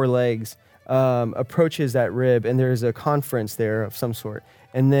on four legs approaches that rib, and there's a conference there of some sort.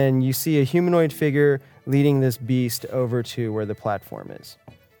 And then you see a humanoid figure leading this beast over to where the platform is.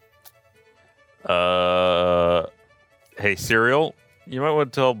 Hey, Serial, you might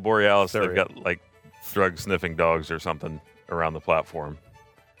want to tell Borealis they've Serial. got like drug sniffing dogs or something around the platform.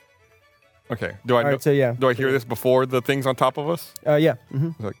 Okay. Do I All right, so yeah. do I hear this before the thing's on top of us? Yeah.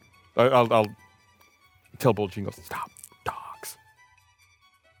 Mhm. Like, I'll tell Bull Jingle, stop, dogs.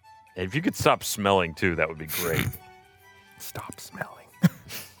 And if you could stop smelling too, that would be great. Stop smelling.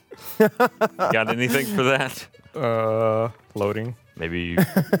 Got anything for that? Loading. Maybe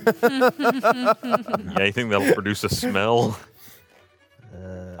anything that'll produce a smell?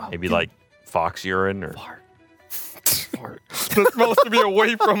 Maybe like fox urine or The smell has to be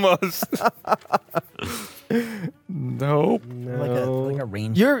away from us. Nope. Like a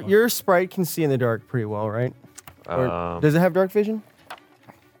range. Your sprite can see in the dark pretty well, right? Or does it have dark vision?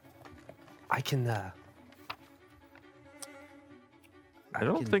 I can. I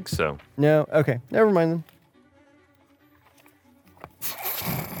don't think so. No. Okay. Never mind then.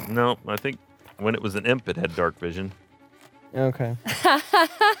 No, I think when it was an imp, it had dark vision. Okay.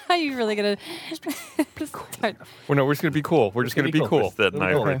 Are you really gonna? start- Well, no, we're just gonna be cool. We're just gonna be cool. It's that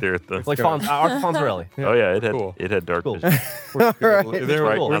knife right there at the. It's like Arthur Fonzarelli. Oh yeah, it had Cool. dark Cool. vision. All right. We're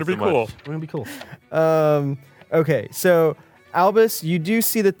Right, gonna not be so much. cool. We're gonna be cool. Okay, so Albus, you do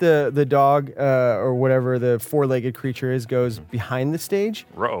see that the dog or whatever the four-legged creature is goes behind the stage.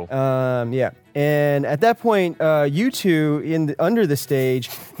 Row. Yeah, and at that point, you two under the stage,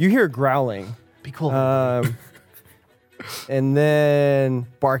 you hear growling, Be cool. and then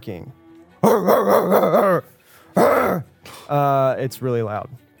barking. It's really loud,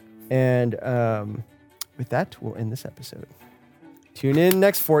 and with that, we'll end this episode. Tune in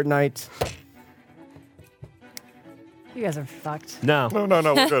next fortnight. You guys are fucked. no. No,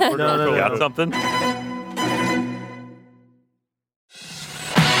 we're good. We're good. No, We're Got good. something?